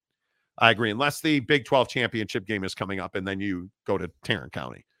 Unless the Big 12 championship game is coming up and then you go to Tarrant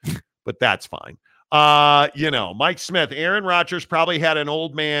County. But that's fine. Mike Smith, Aaron Rodgers probably had an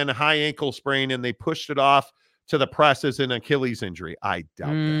old man high ankle sprain and they pushed it off to the press as an Achilles injury. I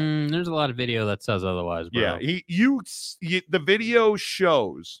doubt that. There's a lot of video that says otherwise, bro. Yeah, the video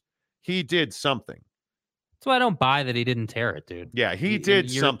shows he did something. That's why I don't buy that he didn't tear it, dude. Yeah, he did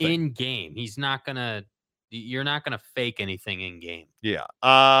something. In game. You're not gonna fake anything in game. Yeah.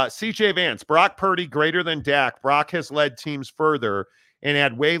 CJ Vance, Brock Purdy greater than Dak. Brock has led teams further and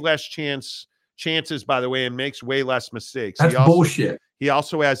had way less chances, by the way, and makes way less mistakes. That's bullshit. He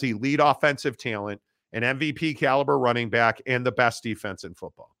also has elite offensive talent, an MVP caliber running back, and the best defense in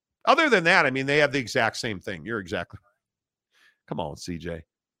football. Other than that, I mean, they have the exact same thing. You're exactly right. Come on, CJ.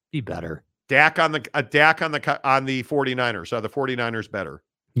 Be better. Dak on the 49ers. Are the 49ers better?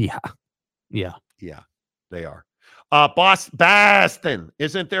 Yeah. Yeah, they are. Boston.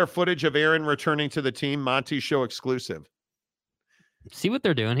 Isn't there footage of Aaron returning to the team? Monty show exclusive. See what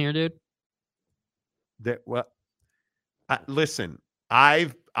they're doing here, dude? Listen,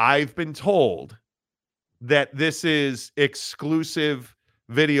 I've been told that this is exclusive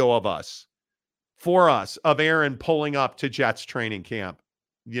video of us of Aaron pulling up to Jets training camp,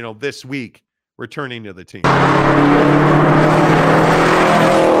 this week, returning to the team. I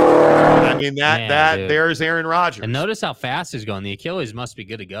mean, there's Aaron Rodgers. And notice how fast he's going. The Achilles must be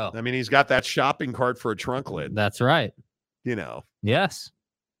good to go. I mean, he's got that shopping cart for a trunk lid. That's right. Okay. Yes.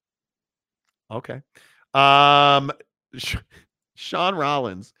 Sean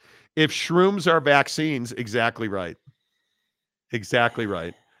Rollins, if shrooms are vaccines, exactly right.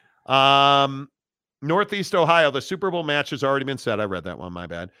 Northeast Ohio, the Super Bowl match has already been set. I read that one, my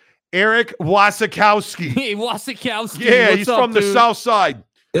bad. Eric Wasikowski. Hey, Wasikowski. Yeah, he's from the South Side.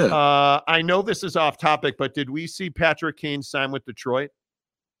 Yeah. I know this is off topic, but did we see Patrick Kane sign with Detroit?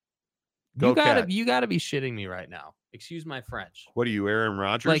 You gotta be shitting me right now. Excuse my French. What are you, Aaron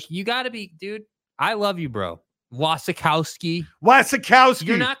Rodgers? Like, you gotta be, dude. I love you, bro. Wasikowski.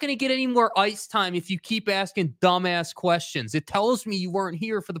 You're not going to get any more ice time if you keep asking dumbass questions. It tells me you weren't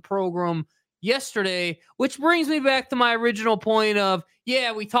here for the program yesterday, which brings me back to my original point of,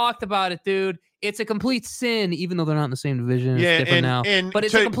 yeah, we talked about it, dude. It's a complete sin, even though they're not in the same division. Yeah, it's different now. and But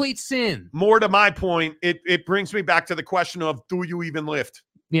it's a complete sin. More to my point, it brings me back to the question of, do you even lift?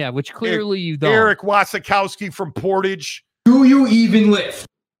 Yeah, which clearly you don't. Eric Wasikowski from Portage. Do you even lift?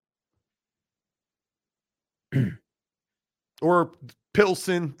 Or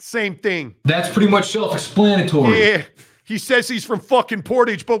Pilsen, same thing. That's pretty much self-explanatory. Yeah, he says he's from fucking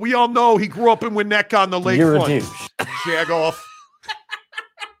Portage, but we all know he grew up in Winnetka on the lakefront. You're a douche. Jag-off.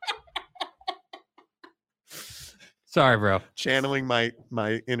 Sorry, bro. Channeling my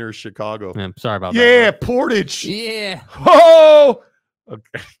inner Chicago. I'm sorry about that. Yeah, Portage. Yeah. Oh,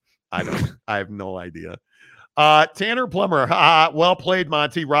 okay. I have no idea. Tanner Plummer. Well played,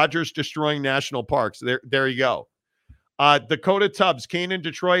 Monty. Rogers destroying national parks. There you go. Dakota Tubbs, Kane in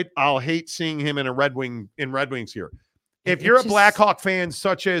Detroit. I'll hate seeing him in Red Wings here. If you're a Blackhawk fan,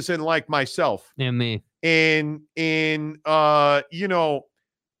 such as in like myself, and me, in you know,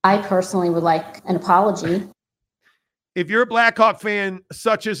 I personally would like an apology. If you're a Blackhawk fan,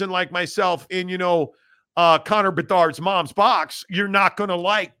 such as in like myself, in Connor Bedard's mom's box, you're not going to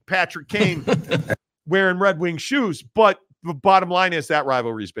like Patrick Kane wearing Red Wings shoes. But the bottom line is that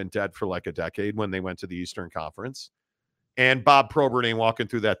rivalry's been dead for like a decade when they went to the Eastern Conference. And Bob Probert ain't walking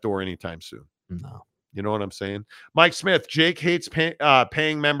through that door anytime soon. No. You know what I'm saying? Mike Smith, Jake hates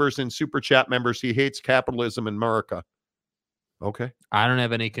paying members and Super Chat members. He hates capitalism in America. Okay. I don't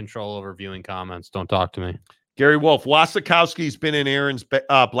have any control over viewing comments. Don't talk to me. Gary Wolf, Wasikowski's been in Aaron's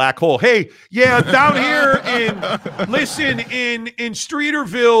black hole. Hey, yeah, down here in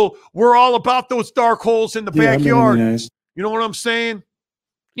Streeterville, we're all about those dark holes in the backyard. Nice. You know what I'm saying?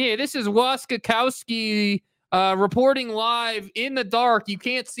 Yeah, this is Wasikowski reporting live in the dark. You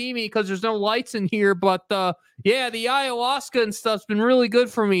can't see me because there's no lights in here, but yeah, the ayahuasca and stuff's been really good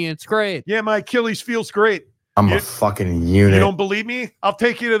for me. It's great. Yeah, my Achilles feels great. I'm a fucking unit. You don't believe me? I'll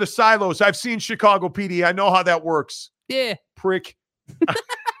take you to the silos. I've seen Chicago PD. I know how that works. Yeah. Prick.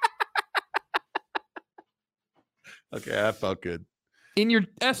 Okay, that felt good. In your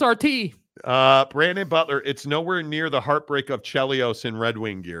SRT. Brandon Butler, it's nowhere near the heartbreak of Chelios in Red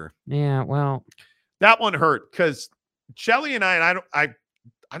Wing gear. Yeah, well. That one hurt because Chelly and I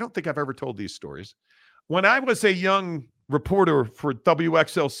don't think I've ever told these stories. When I was a young reporter for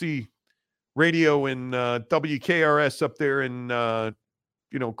WXLC radio in WKRS up there in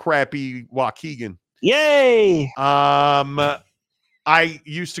crappy Waukegan. Yay! I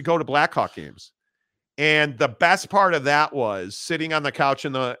used to go to Blackhawk games, and the best part of that was sitting on the couch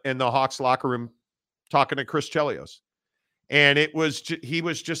in the Hawks locker room talking to Chris Chelios, and he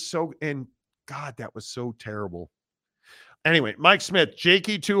was just so, and God, that was so terrible. Anyway, Mike Smith,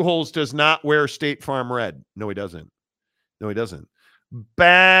 Jakey Two Holes does not wear State Farm red. No, he doesn't.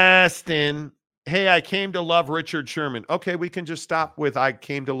 Bastin, hey, I came to love Richard Sherman. Okay, we can just stop with I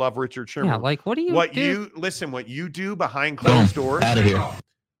came to love Richard Sherman. Yeah, like what do you do? What you do behind closed doors. Out of here.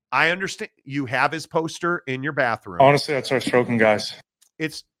 I understand you have his poster in your bathroom. Honestly, that's our stroking guys.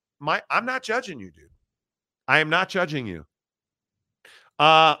 I'm not judging you, dude. I am not judging you.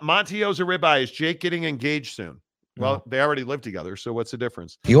 Monty owes a ribeye. Is Jake getting engaged soon? Well, they already live together, so what's the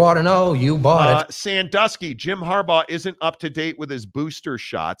difference? You ought to know. You bought it. Sandusky, Jim Harbaugh isn't up to date with his booster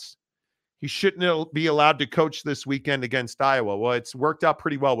shots. He shouldn't be allowed to coach this weekend against Iowa. Well, it's worked out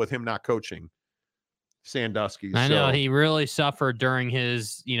pretty well with him not coaching. Sandusky. I know he really suffered during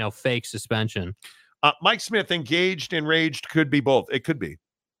his, fake suspension. Mike Smith, engaged, enraged, could be both. It could be.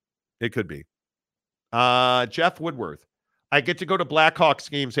 Jeff Woodworth, I get to go to Blackhawks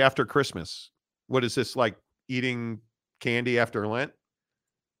games after Christmas. What is this, like eating candy after Lent?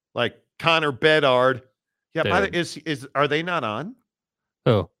 Like Connor Bedard. Yeah, by the, are they not on?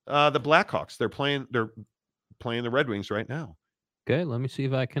 Oh. The Blackhawks. They're playing the Red Wings right now. Okay, let me see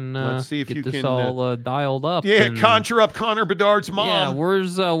if I can Let's see if get you this can, all dialed up. Yeah, conjure up Connor Bedard's mom. Yeah,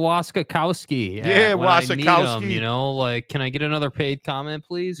 where's Wasikowski? Yeah, Wasikowski. Can I get another paid comment,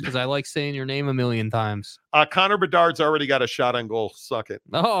 please? Because I like saying your name a million times. Connor Bedard's already got a shot on goal. Suck it.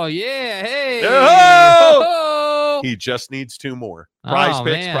 Oh, yeah. Hey. Oh! He just needs 2 more. Prize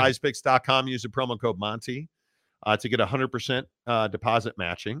Picks, prizepicks.com. Use the promo code Monty to get 100% deposit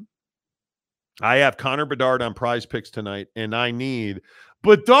matching. I have Connor Bedard on Prize Picks tonight, and I need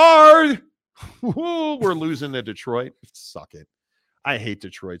Bedard. We're losing to Detroit. Suck it. I hate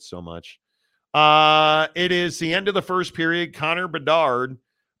Detroit so much. It is the end of the first period. Connor Bedard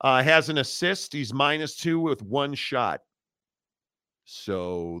has an assist. He's -2 with 1 shot.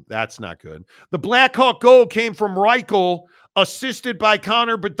 So that's not good. The Blackhawk goal came from Reichel, assisted by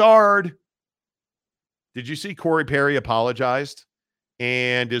Connor Bedard. Did you see Corey Perry apologized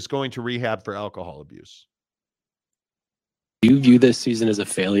and is going to rehab for alcohol abuse. Do you view this season as a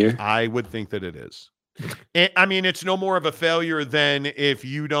failure? I would think that it is. I mean, it's no more of a failure than if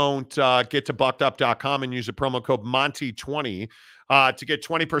you don't get to buckedup.com and use the promo code Monty20 to get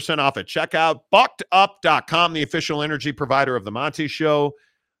 20% off at checkout. Buckedup.com, the official energy provider of the Monty Show.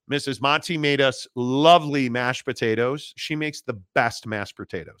 Mrs. Monty made us lovely mashed potatoes. She makes the best mashed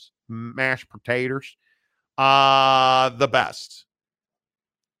potatoes. Mashed potatoes. The best.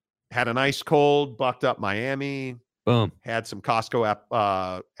 Had an ice cold, bucked up Miami. Boom. Had some Costco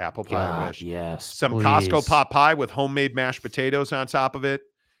apple pie. I wish. Yes. Some please. Costco pot pie with homemade mashed potatoes on top of it,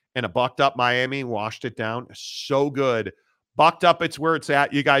 and a bucked up Miami. Washed it down. So good. Bucked up. It's where it's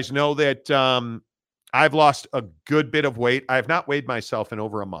at. You guys know that I've lost a good bit of weight. I have not weighed myself in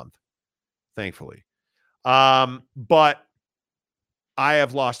over a month, thankfully. But I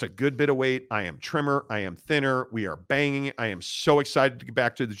have lost a good bit of weight. I am trimmer. I am thinner. We are banging. I am so excited to get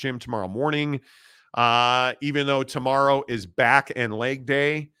back to the gym tomorrow morning. Even though tomorrow is back and leg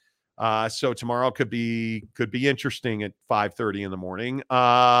day. So tomorrow could be interesting at 5:30 in the morning. But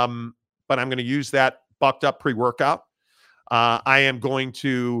I'm going to use that bucked up pre-workout. I am going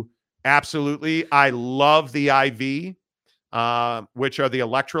to absolutely, I love the IV, which are the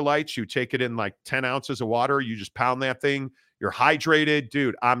electrolytes. You take it in like 10 ounces of water. You just pound that thing. You're hydrated.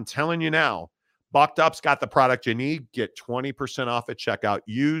 Dude, I'm telling you now, Bucked Up's got the product you need. Get 20% off at checkout.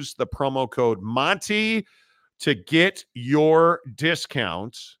 Use the promo code Monty to get your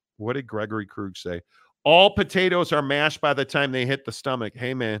discount. What did Gregory Krug say? All potatoes are mashed by the time they hit the stomach.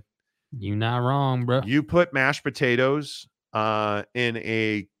 Hey, man. You're not wrong, bro. You put mashed potatoes in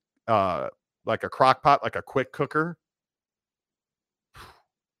a like a crock pot, like a quick cooker.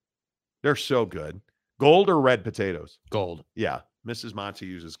 They're so good. Gold or red potatoes? Gold. Yeah. Mrs. Monty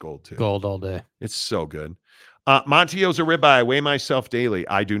uses gold too. Gold all day. It's so good. Monty owes a ribeye. I weigh myself daily.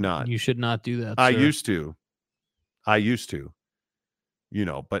 I do not. You should not do that. I sir. used to. You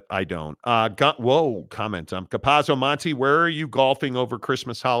know, but I don't. Whoa, comment. Capazzo, Monty, where are you golfing over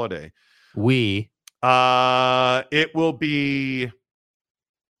Christmas holiday? It will be,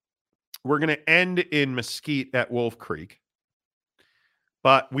 we're going to end in Mesquite at Wolf Creek.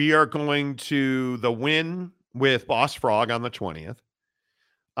 But we are going to the Wynn with Boss Frog on the 20th.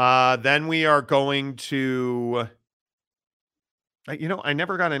 Then we are going to, I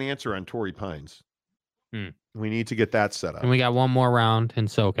never got an answer on Torrey Pines. We need to get that set up. And we got one more round in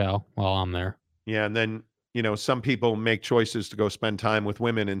SoCal while I'm there. Yeah, and then, some people make choices to go spend time with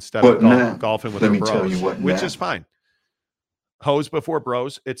women instead of golfing with their bros, which is fine. Hoes before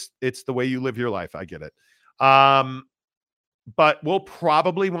bros. It's the way you live your life. I get it. But we'll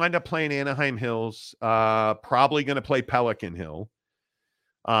probably wind up playing Anaheim Hills. Probably going to play Pelican Hill.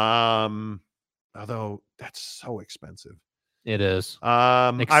 Although that's so expensive. It is.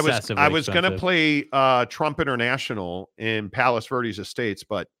 I was going to play Trump International in Palos Verdes Estates,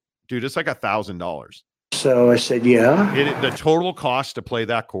 but dude, it's like $1,000. So I said, yeah. The total cost to play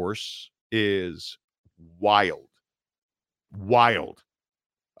that course is wild.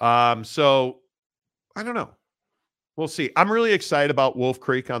 So I don't know. We'll see. I'm really excited about Wolf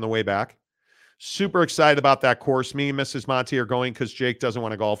Creek on the way back. Super excited about that course. Me and Mrs. Monty are going because Jake doesn't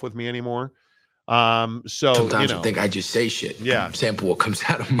want to golf with me anymore. So sometimes I think I just say shit. Yeah. Sample what comes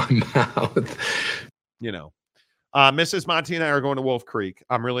out of my mouth. Mrs. Monty and I are going to Wolf Creek.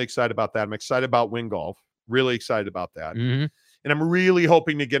 I'm really excited about that. I'm excited about Wing Golf. Really excited about that. Mm-hmm. And I'm really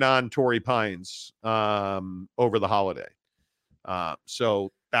hoping to get on Torrey Pines over the holiday.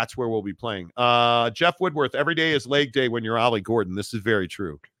 So that's where we'll be playing. Jeff Woodworth, every day is leg day when you're Ollie Gordon. This is very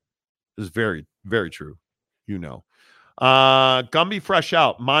true. This is very, very true. Gumby fresh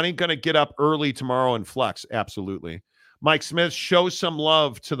out. Monty going to get up early tomorrow and flex. Absolutely. Mike Smith, show some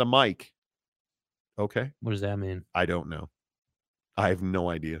love to the mic. Okay. What does that mean? I don't know. I have no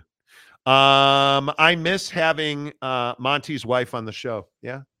idea. I miss having Monty's wife on the show.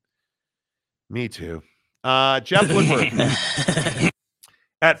 Yeah. Me too. Jeff Woodward.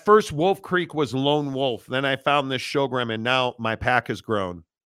 At first, Wolf Creek was Lone Wolf. Then I found this Showgram, and now my pack has grown.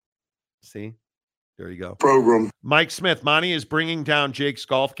 See? There you go. Program. Mike Smith, Monty is bringing down Jake's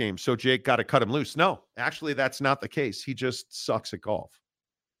golf game, so Jake got to cut him loose. No, actually, that's not the case. He just sucks at golf.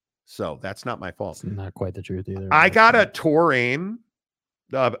 So that's not my fault. It's not quite the truth either. I got a Tour Aim.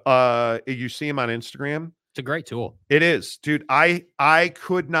 You see him on Instagram. It's a great tool. It is, dude. I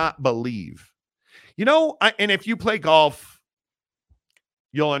could not believe. And if you play golf,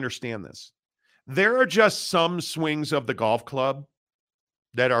 you'll understand this. There are just some swings of the golf club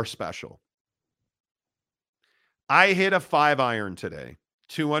that are special. I hit a 5-iron today,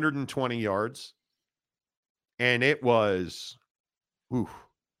 220 yards, and it was Ooh,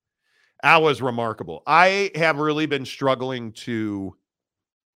 that was remarkable. I have really been struggling to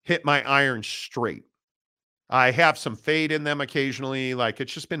hit my irons straight. I have some fade in them occasionally. Like,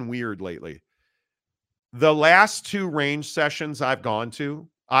 it's just been weird lately. The last 2 range sessions I've gone to,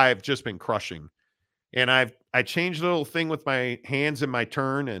 I've just been crushing. And I changed a little thing with my hands and my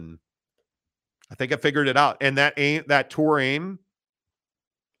turn, and I think I figured it out. And that tour aim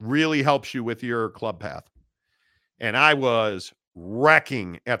really helps you with your club path. And I was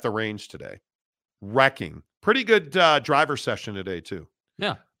wrecking at the range today. Wrecking. Pretty good driver session today, too.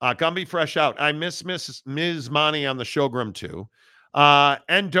 Yeah. Gumby fresh out. I miss Ms. Monty on the Showgram, too.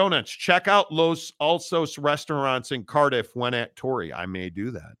 And donuts. Check out Los Alsos restaurants in Cardiff when at Torrey. I may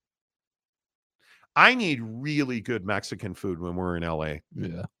do that. I need really good Mexican food when we're in LA.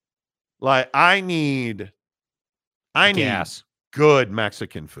 Yeah. Like, I need Gas. good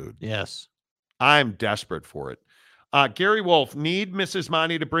Mexican food. Yes. I'm desperate for it. Gary Wolf, need Mrs.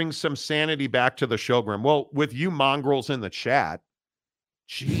 Monty to bring some sanity back to the Showgram. Well, with you mongrels in the chat.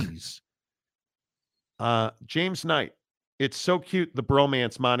 Jeez. James Knight, it's so cute, the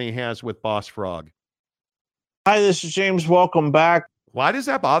bromance Monty has with Boss Frog. Hi, this is James. Welcome back. Why does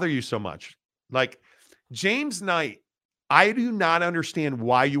that bother you so much? Like, James Knight, I do not understand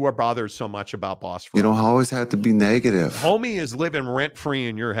why you are bothered so much about Boss Frog. You don't always have to be negative. Homie is living rent-free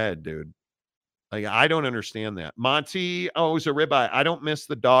in your head, dude. Like, I don't understand that. Monty owes a ribeye. I don't miss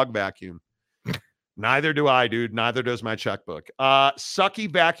the dog vacuum. Neither do I, dude. Neither does my checkbook.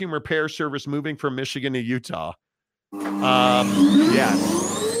 Sucky vacuum repair service moving from Michigan to Utah. Yes.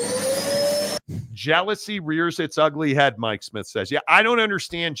 Jealousy rears its ugly head, Mike Smith says. Yeah, I don't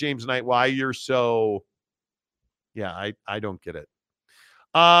understand, James Knight, why you're so... Yeah, I don't get it.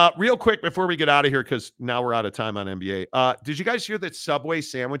 Real quick before we get out of here, because now we're out of time on NBA. Did you guys hear that Subway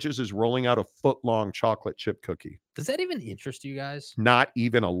Sandwiches is rolling out a foot-long chocolate chip cookie? Does that even interest you guys? Not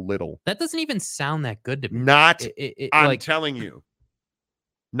even a little. That doesn't even sound that good to me. Not, I'm like, telling you,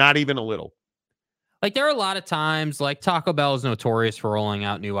 not even a little. Like, there are a lot of times, like, Taco Bell is notorious for rolling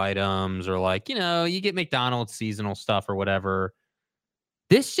out new items, or, like, you know, you get McDonald's seasonal stuff or whatever.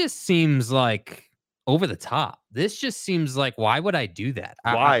 This just seems like over the top. This just seems like, why would I do that?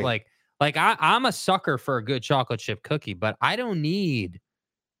 Why? I'm a sucker for a good chocolate chip cookie, but I don't need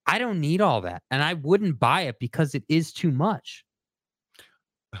all that. And I wouldn't buy it because it is too much.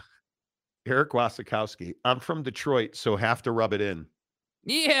 Eric Wasikowski, I'm from Detroit, so have to rub it in.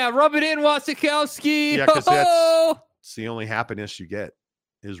 Yeah, rub it in, Wasikowski. Yeah, because that's the only happiness you get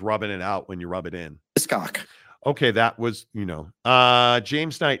is rubbing it out when you rub it in. Cock. Okay, that was,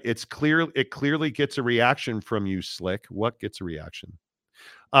 James Knight. It clearly gets a reaction from you, Slick. What gets a reaction?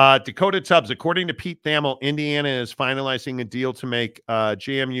 Dakota Tubbs, according to Pete Thamel, Indiana is finalizing a deal to make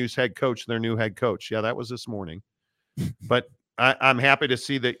JMU's head coach their new head coach. Yeah, that was this morning. But I'm happy to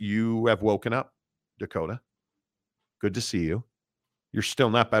see that you have woken up, Dakota. Good to see you. You're still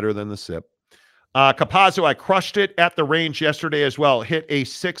not better than the SIP. Capazzo, I crushed it at the range yesterday as well. Hit a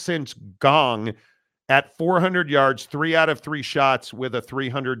 6-inch gong at 400 yards, 3 out of 3 shots with a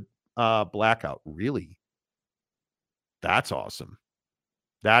 300 blackout. Really? That's awesome.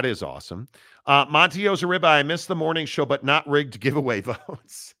 That is awesome. Monty owes a ribeye. I missed the morning show, but not rigged giveaway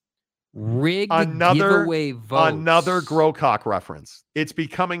votes. Rigged giveaway votes. Another Growcock reference. It's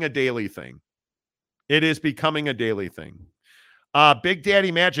becoming a daily thing. It is becoming a daily thing. Big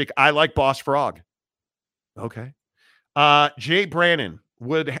Daddy Magic, I like Boss Frog. Okay. Jay Brannon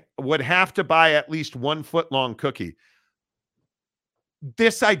would have to buy at least 1 foot-long cookie.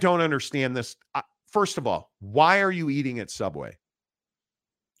 This, I don't understand this. First of all, why are you eating at Subway?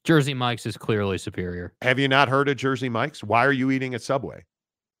 Jersey Mike's is clearly superior. Have you not heard of Jersey Mike's? Why are you eating at Subway?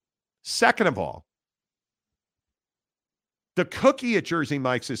 Second of all, the cookie at Jersey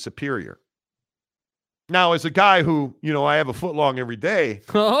Mike's is superior. Now, as a guy who, I have a foot long every day.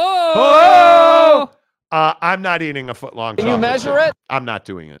 I'm not eating a foot long. Can you measure it? I'm not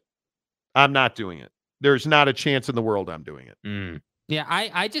doing it. I'm not doing it. There's not a chance in the world I'm doing it. Yeah,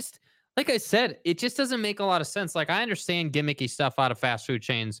 I just, like I said, it just doesn't make a lot of sense. Like, I understand gimmicky stuff out of fast food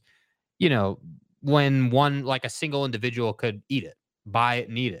chains, when a single individual could eat it, buy it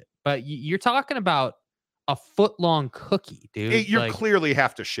and eat it. But you're talking about a foot long cookie, dude. You clearly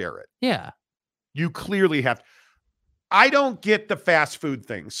have to share it. Yeah. You clearly have. I don't get the fast food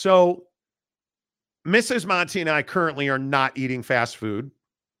thing. So Mrs. Monty and I currently are not eating fast food.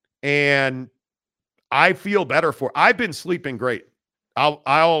 And I feel better for it. I've been sleeping great.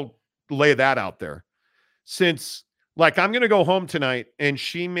 I'll lay that out there. Since, I'm going to go home tonight, and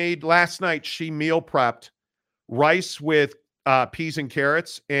last night she meal prepped rice with peas and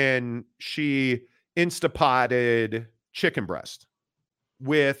carrots, and she Instapotted chicken breast.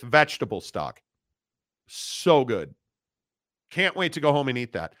 with vegetable stock. So good. Can't wait to go home and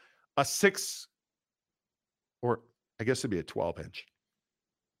eat that. A 6, or I guess it'd be a 12-inch.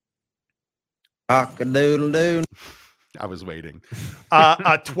 Cock-a-doodle-doo. I was waiting.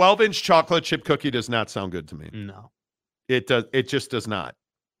 A 12-inch chocolate chip cookie does not sound good to me. No. It does. It just does not.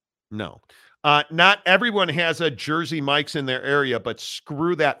 No. Not everyone has a Jersey Mike's in their area, but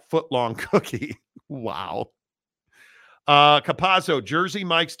screw that foot-long cookie. Wow. Capazzo, Jersey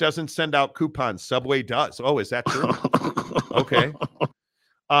Mike's doesn't send out coupons. Subway does. Oh, is that true? Okay.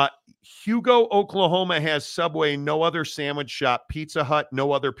 Hugo, Oklahoma has Subway, no other sandwich shop. Pizza Hut,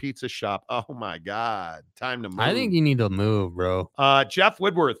 no other pizza shop. Oh, my God. Time to move. I think you need to move, bro. Jeff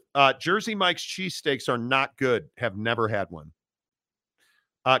Woodworth, Jersey Mike's cheesesteaks are not good. Have never had one.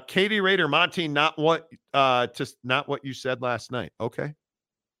 Katie Rader, Monty, not what you said last night. Okay.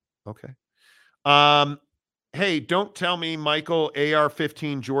 Hey, don't tell me Michael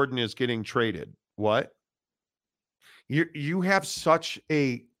AR-15 Jordan is getting traded. What? You have such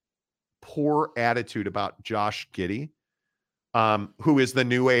a poor attitude about Josh Giddey, who is the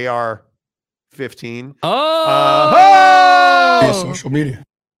new AR-15. Social media.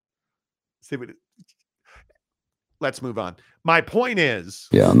 Let's move on. My point is,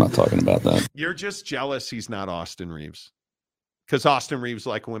 Yeah, I'm not talking about that. you're just jealous he's not Austin Reeves. Because Austin Reeves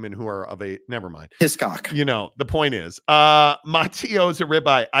like women who are of a never mind. Hiscock. The point is, Monty owes a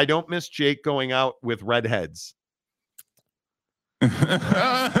ribeye. I don't miss Jake going out with redheads.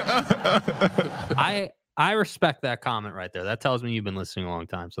 I respect that comment right there. That tells me you've been listening a long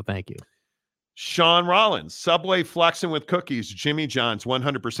time. So thank you. Sean Rollins, Subway flexing with cookies. Jimmy John's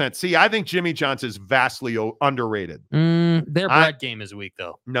 100%. See, I think Jimmy John's is vastly underrated. Their bread game is weak,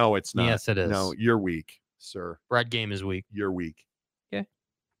 though. No, it's not. Yes, it is. No, you're weak, sir. Bread game is weak. You're weak. Yeah.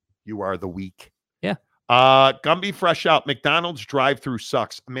 You are the weak. Yeah. Gumby fresh out. McDonald's drive-through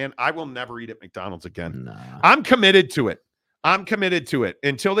sucks. Man, I will never eat at McDonald's again. Nah. I'm committed to it.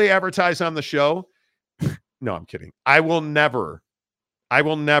 Until they advertise on the show. No, I'm kidding. I will never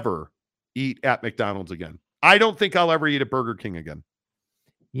eat at McDonald's again. I don't think I'll ever eat at Burger King again.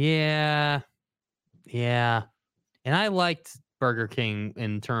 Yeah. And I liked Burger King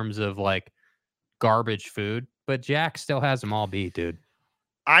in terms of like garbage food, but Jack still has them all beat, dude.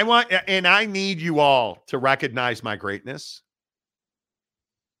 I need you all to recognize my greatness.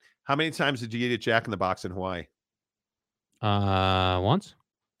 How many times did you eat at Jack in the Box in Hawaii? Once.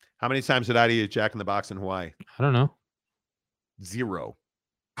 How many times did I eat at Jack in the Box in Hawaii? I don't know. 0.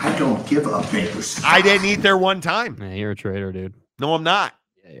 I don't give a big. I didn't eat there one time. Yeah, you're a traitor, dude. No, I'm not.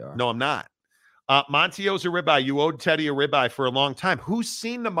 Yeah, you are. No, I'm not. Monty owes a ribeye. You owed Teddy a ribeye for a long time. Who's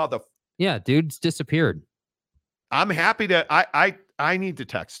seen the mother? Yeah, dude's disappeared. I'm happy to. I need to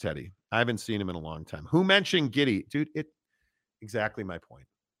text Teddy. I haven't seen him in a long time. Who mentioned Giddy? Dude, exactly my point.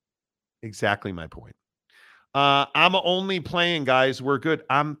 I'm only playing, guys. We're good.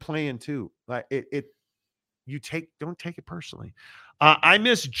 I'm playing too. Like don't take it personally. I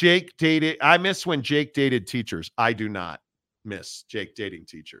miss when Jake dated teachers. I do not miss Jake dating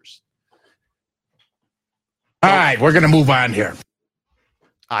teachers. All right, we're going to move on here.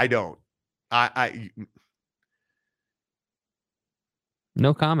 I don't.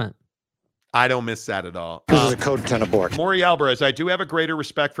 No comment. I don't miss that at all. This is a code 10 abort. Maury Alvarez, I do have a greater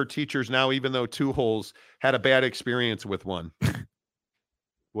respect for teachers now, even though Two Holes had a bad experience with one.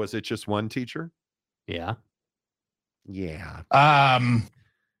 Was it just one teacher? Yeah. Yeah. I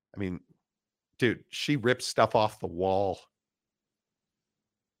mean, dude, she ripped stuff off the wall.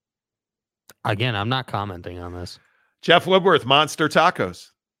 Again, I'm not commenting on this. Jeff Woodworth, Monster Tacos.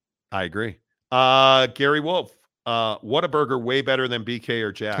 I agree. Gary Wolf, Whataburger way better than BK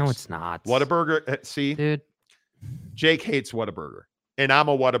or Jack's. No, it's not. Whataburger, see? Dude. Jake hates Whataburger, and I'm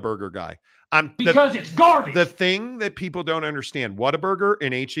a Whataburger guy. Because it's garbage. The thing that people don't understand, Whataburger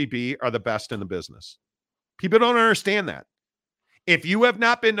and HEB are the best in the business. People don't understand that. If you have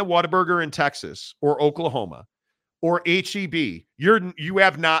not been to Whataburger in Texas or Oklahoma or HEB, you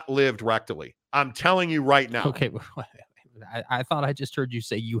have not lived rectally. I'm telling you right now. Okay, I thought I just heard you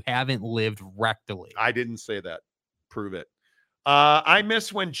say you haven't lived rectally. I didn't say that. Prove it. I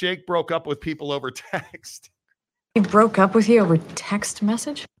miss when Jake broke up with people over text. He broke up with you over text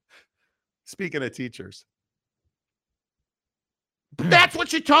message? Speaking of teachers. That's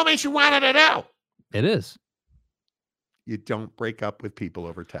what you told me she wanted to do. It is. You don't break up with people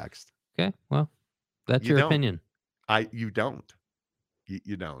over text. Okay, well, that's your opinion. You don't.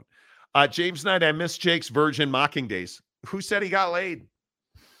 You don't. James Knight, I miss Jake's virgin mocking days. Who said he got laid?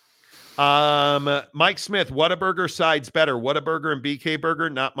 Mike Smith, Whataburger sides better. Whataburger and BK Burger,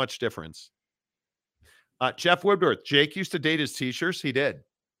 not much difference. Jeff Woodworth. Jake used to date his teachers. He did.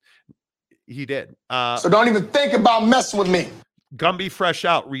 He did. So don't even think about messing with me. Gumby Fresh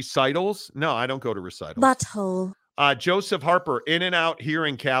Out. Recitals? No, I don't go to recitals. Butthole. Joseph Harper. In-N-Out here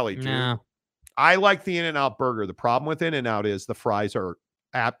in Cali, dude. No. I like the In-N-Out burger. The problem with In-N-Out is the fries are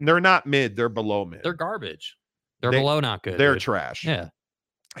they're not mid, they're below mid. They're garbage. They're below not good. They're dude. trash. Yeah.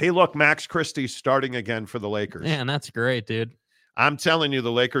 Hey, look, Max Christie's starting again for the Lakers. Man, that's great, dude. I'm telling you,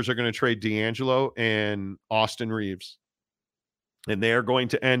 the Lakers are going to trade D'Angelo and Austin Reeves. And they are going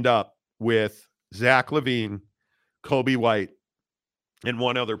to end up with Zach LaVine, Kobe White, and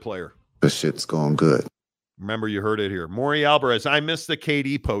one other player. The shit's going good. Remember, you heard it here. Maury Alvarez, I missed the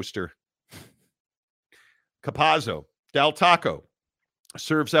KD poster. Capazzo, Del Taco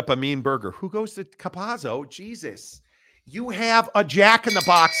serves up a mean burger. Who goes to Capazzo? Jesus. You have a Jack in the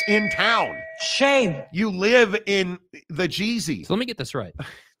Box in town. Shame. You live in the Jeezy. So let me get this right.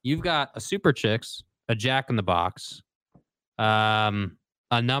 You've got a Super Chicks, a Jack in the Box,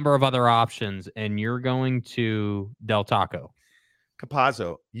 a number of other options, and you're going to Del Taco.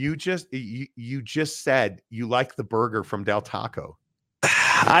 Capazzo, you just said you like the burger from Del Taco.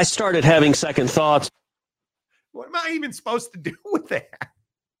 I started having second thoughts. What am I even supposed to do with that?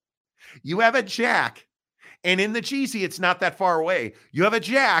 You have a Jack, and in the Jeezy, it's not that far away. You have a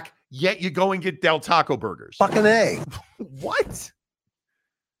Jack, yet you go and get Del Taco burgers. Fucking A. What?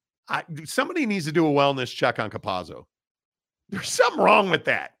 Somebody needs to do a wellness check on Capazzo. There's something wrong with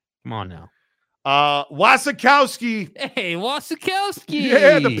that. Come on now. Wasikowski. Hey, Wasikowski.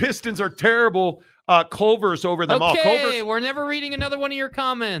 Yeah, the Pistons are terrible. Culver's over them all. Okay, we're never reading another one of your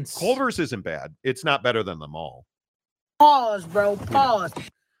comments. Culver's isn't bad. It's not better than them all. Pause, bro. Pause.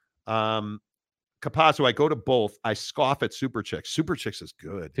 Capazzo, I go to both. I scoff at Super Chicks. Super Chicks is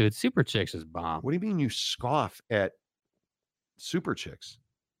good. Dude, Super Chicks is bomb. What do you mean you scoff at Super Chicks?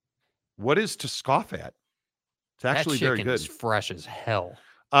 What is to scoff at? It's actually that very chicken good. is fresh as hell.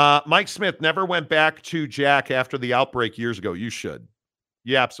 Mike Smith never went back to Jack after the outbreak years ago. You should.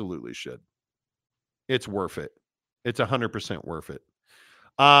 You absolutely should. It's worth it. It's 100% worth it.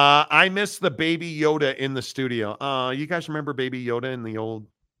 I miss the Baby Yoda in the studio. You guys remember Baby Yoda in the old,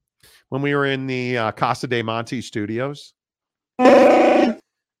 when we were in the Casa de Monty studios? The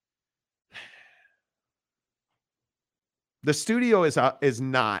studio is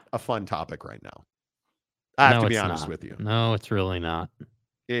not a fun topic right now. I have to be honest with you. No, it's really not.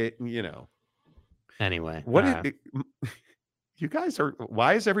 Anyway, Anyway, you guys are,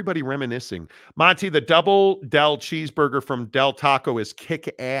 why is everybody reminiscing? Monty, the double Del cheeseburger from Del Taco is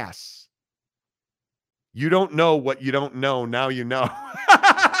kick ass. You don't know what you don't know. Now you know.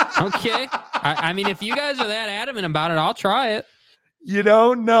 Okay. I mean, if you guys are that adamant about it, I'll try it. You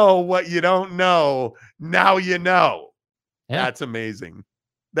don't know what you don't know. Now you know. Yeah. That's amazing.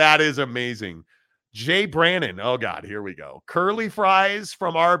 That is amazing. Jay Brannon. Oh, God, here we go. Curly fries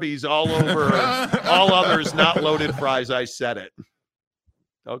from Arby's all over. All others not loaded fries. I said it.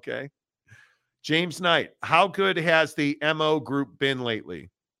 Okay. James Knight. How good has the MO group been lately?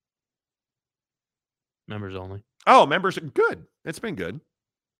 Members only. Oh, members. Good. It's been good.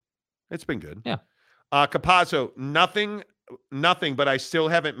 It's been good. Yeah. Capazzo. Nothing, but I still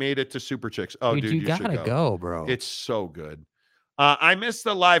haven't made it to Super Chicks. Oh, dude, you gotta should go, bro. It's so good. I missed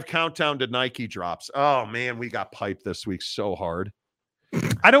the live countdown to Nike drops. Oh, man, we got piped this week so hard.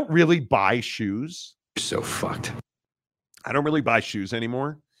 I don't really buy shoes. So fucked. I don't really buy shoes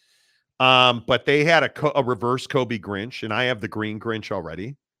anymore. But they had a reverse Kobe Grinch, and I have the green Grinch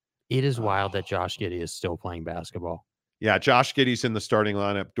already. It is wild that Josh Giddey is still playing basketball. Yeah, Josh Giddey's in the starting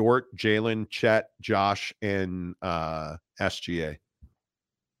lineup. Dort, Jalen, Chet, Josh, and SGA.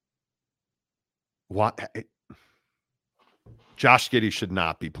 What? Josh Giddey should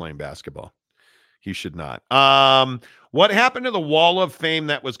not be playing basketball. He should not. What happened to the wall of fame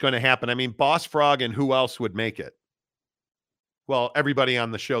that was going to happen? I mean, Boss Frog and who else would make it? Well, everybody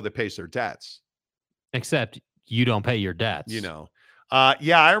on the show that pays their debts. Except you don't pay your debts. You know.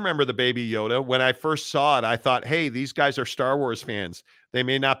 Yeah, I remember the Baby Yoda. When I first saw it, I thought, hey, these guys are Star Wars fans. They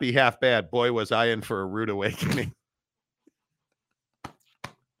may not be half bad. Boy, was I in for a rude awakening.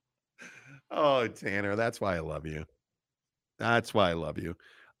 Oh, Tanner, that's why I love you. That's why I love you.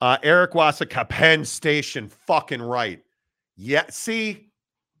 Eric Wasaka, Penn Station, fucking right. Yeah, see?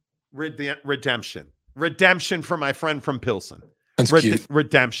 Redemption. Redemption for my friend from Pilsen. That's cute.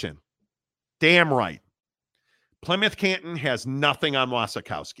 Redemption. Damn right. Plymouth Canton has nothing on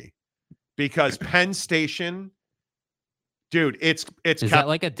Wasikowski because Penn Station, dude, it's Is that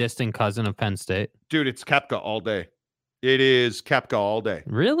like a distant cousin of Penn State? Dude, it's Kepka all day. It is Kepka all day.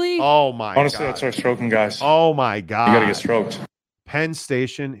 Really? Oh my Honestly, God. that's our stroking guys. Oh my God. You got to get stroked. Penn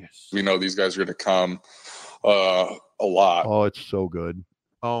Station. We know these guys are going to come a lot. Oh, it's so good.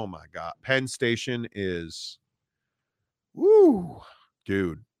 Oh my God. Penn Station is, woo,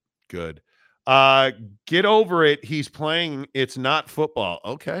 dude, good. Get over it. He's playing. It's not football.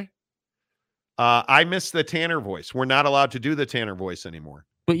 Okay. I miss the Tanner voice. We're not allowed to do the Tanner voice anymore.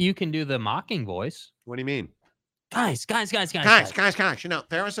 But you can do the mocking voice. What do you mean? Guys. You know,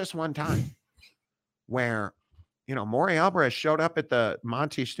 there was this one time where, you know, Maury Alvarez showed up at the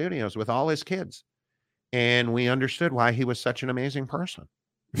Monty Studios with all his kids, and we understood why he was such an amazing person.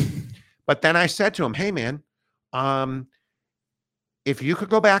 But then I said to him, hey, man, if you could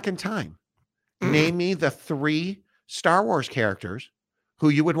go back in time, name me the 3 Star Wars characters who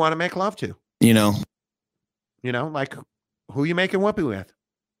you would want to make love to. You know, like who you making whoopee with?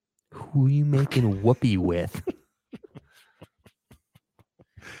 Who you making whoopee with?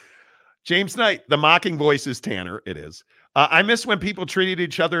 James Knight, the mocking voice is Tanner. It is. I miss when people treated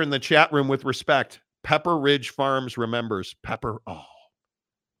each other in the chat room with respect. Pepper Ridge Farms remembers. Pepperidge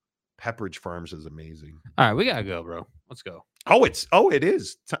Farms is amazing. All right, we gotta go, bro. Let's go. It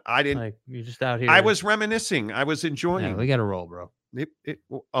is. I didn't. Like, you're just out here. I was reminiscing. I was enjoying. Yeah, we gotta roll, bro.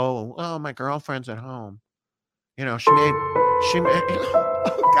 My girlfriend's at home. You know, she made.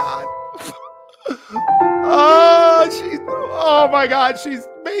 Oh God. Oh my God, she's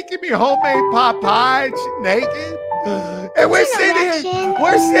making me homemade pot pie. She's naked. And we're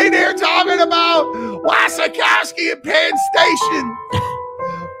sitting here talking about Wasikowski and Penn Station.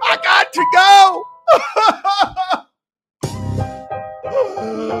 I got to go.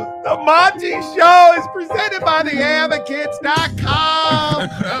 The Monty Show is presented by theadvocates.com.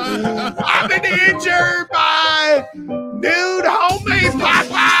 I've been injured by nude homemade pot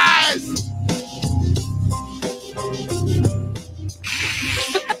pies.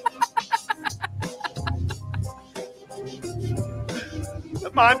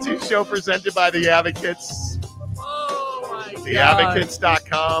 The Monty Show presented by The Advocates. Oh my God.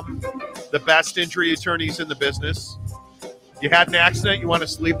 TheAdvocates.com. The best injury attorneys in the business. You had an accident, you want to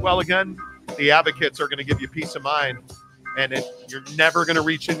sleep well again? The Advocates are going to give you peace of mind. And you're never going to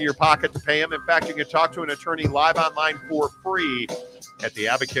reach into your pocket to pay them. In fact, you can talk to an attorney live online for free at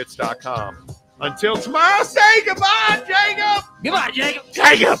theadvocates.com. Until tomorrow, say goodbye, Jacob. Goodbye, Jacob.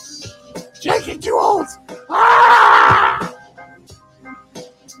 Jacob, you're too old.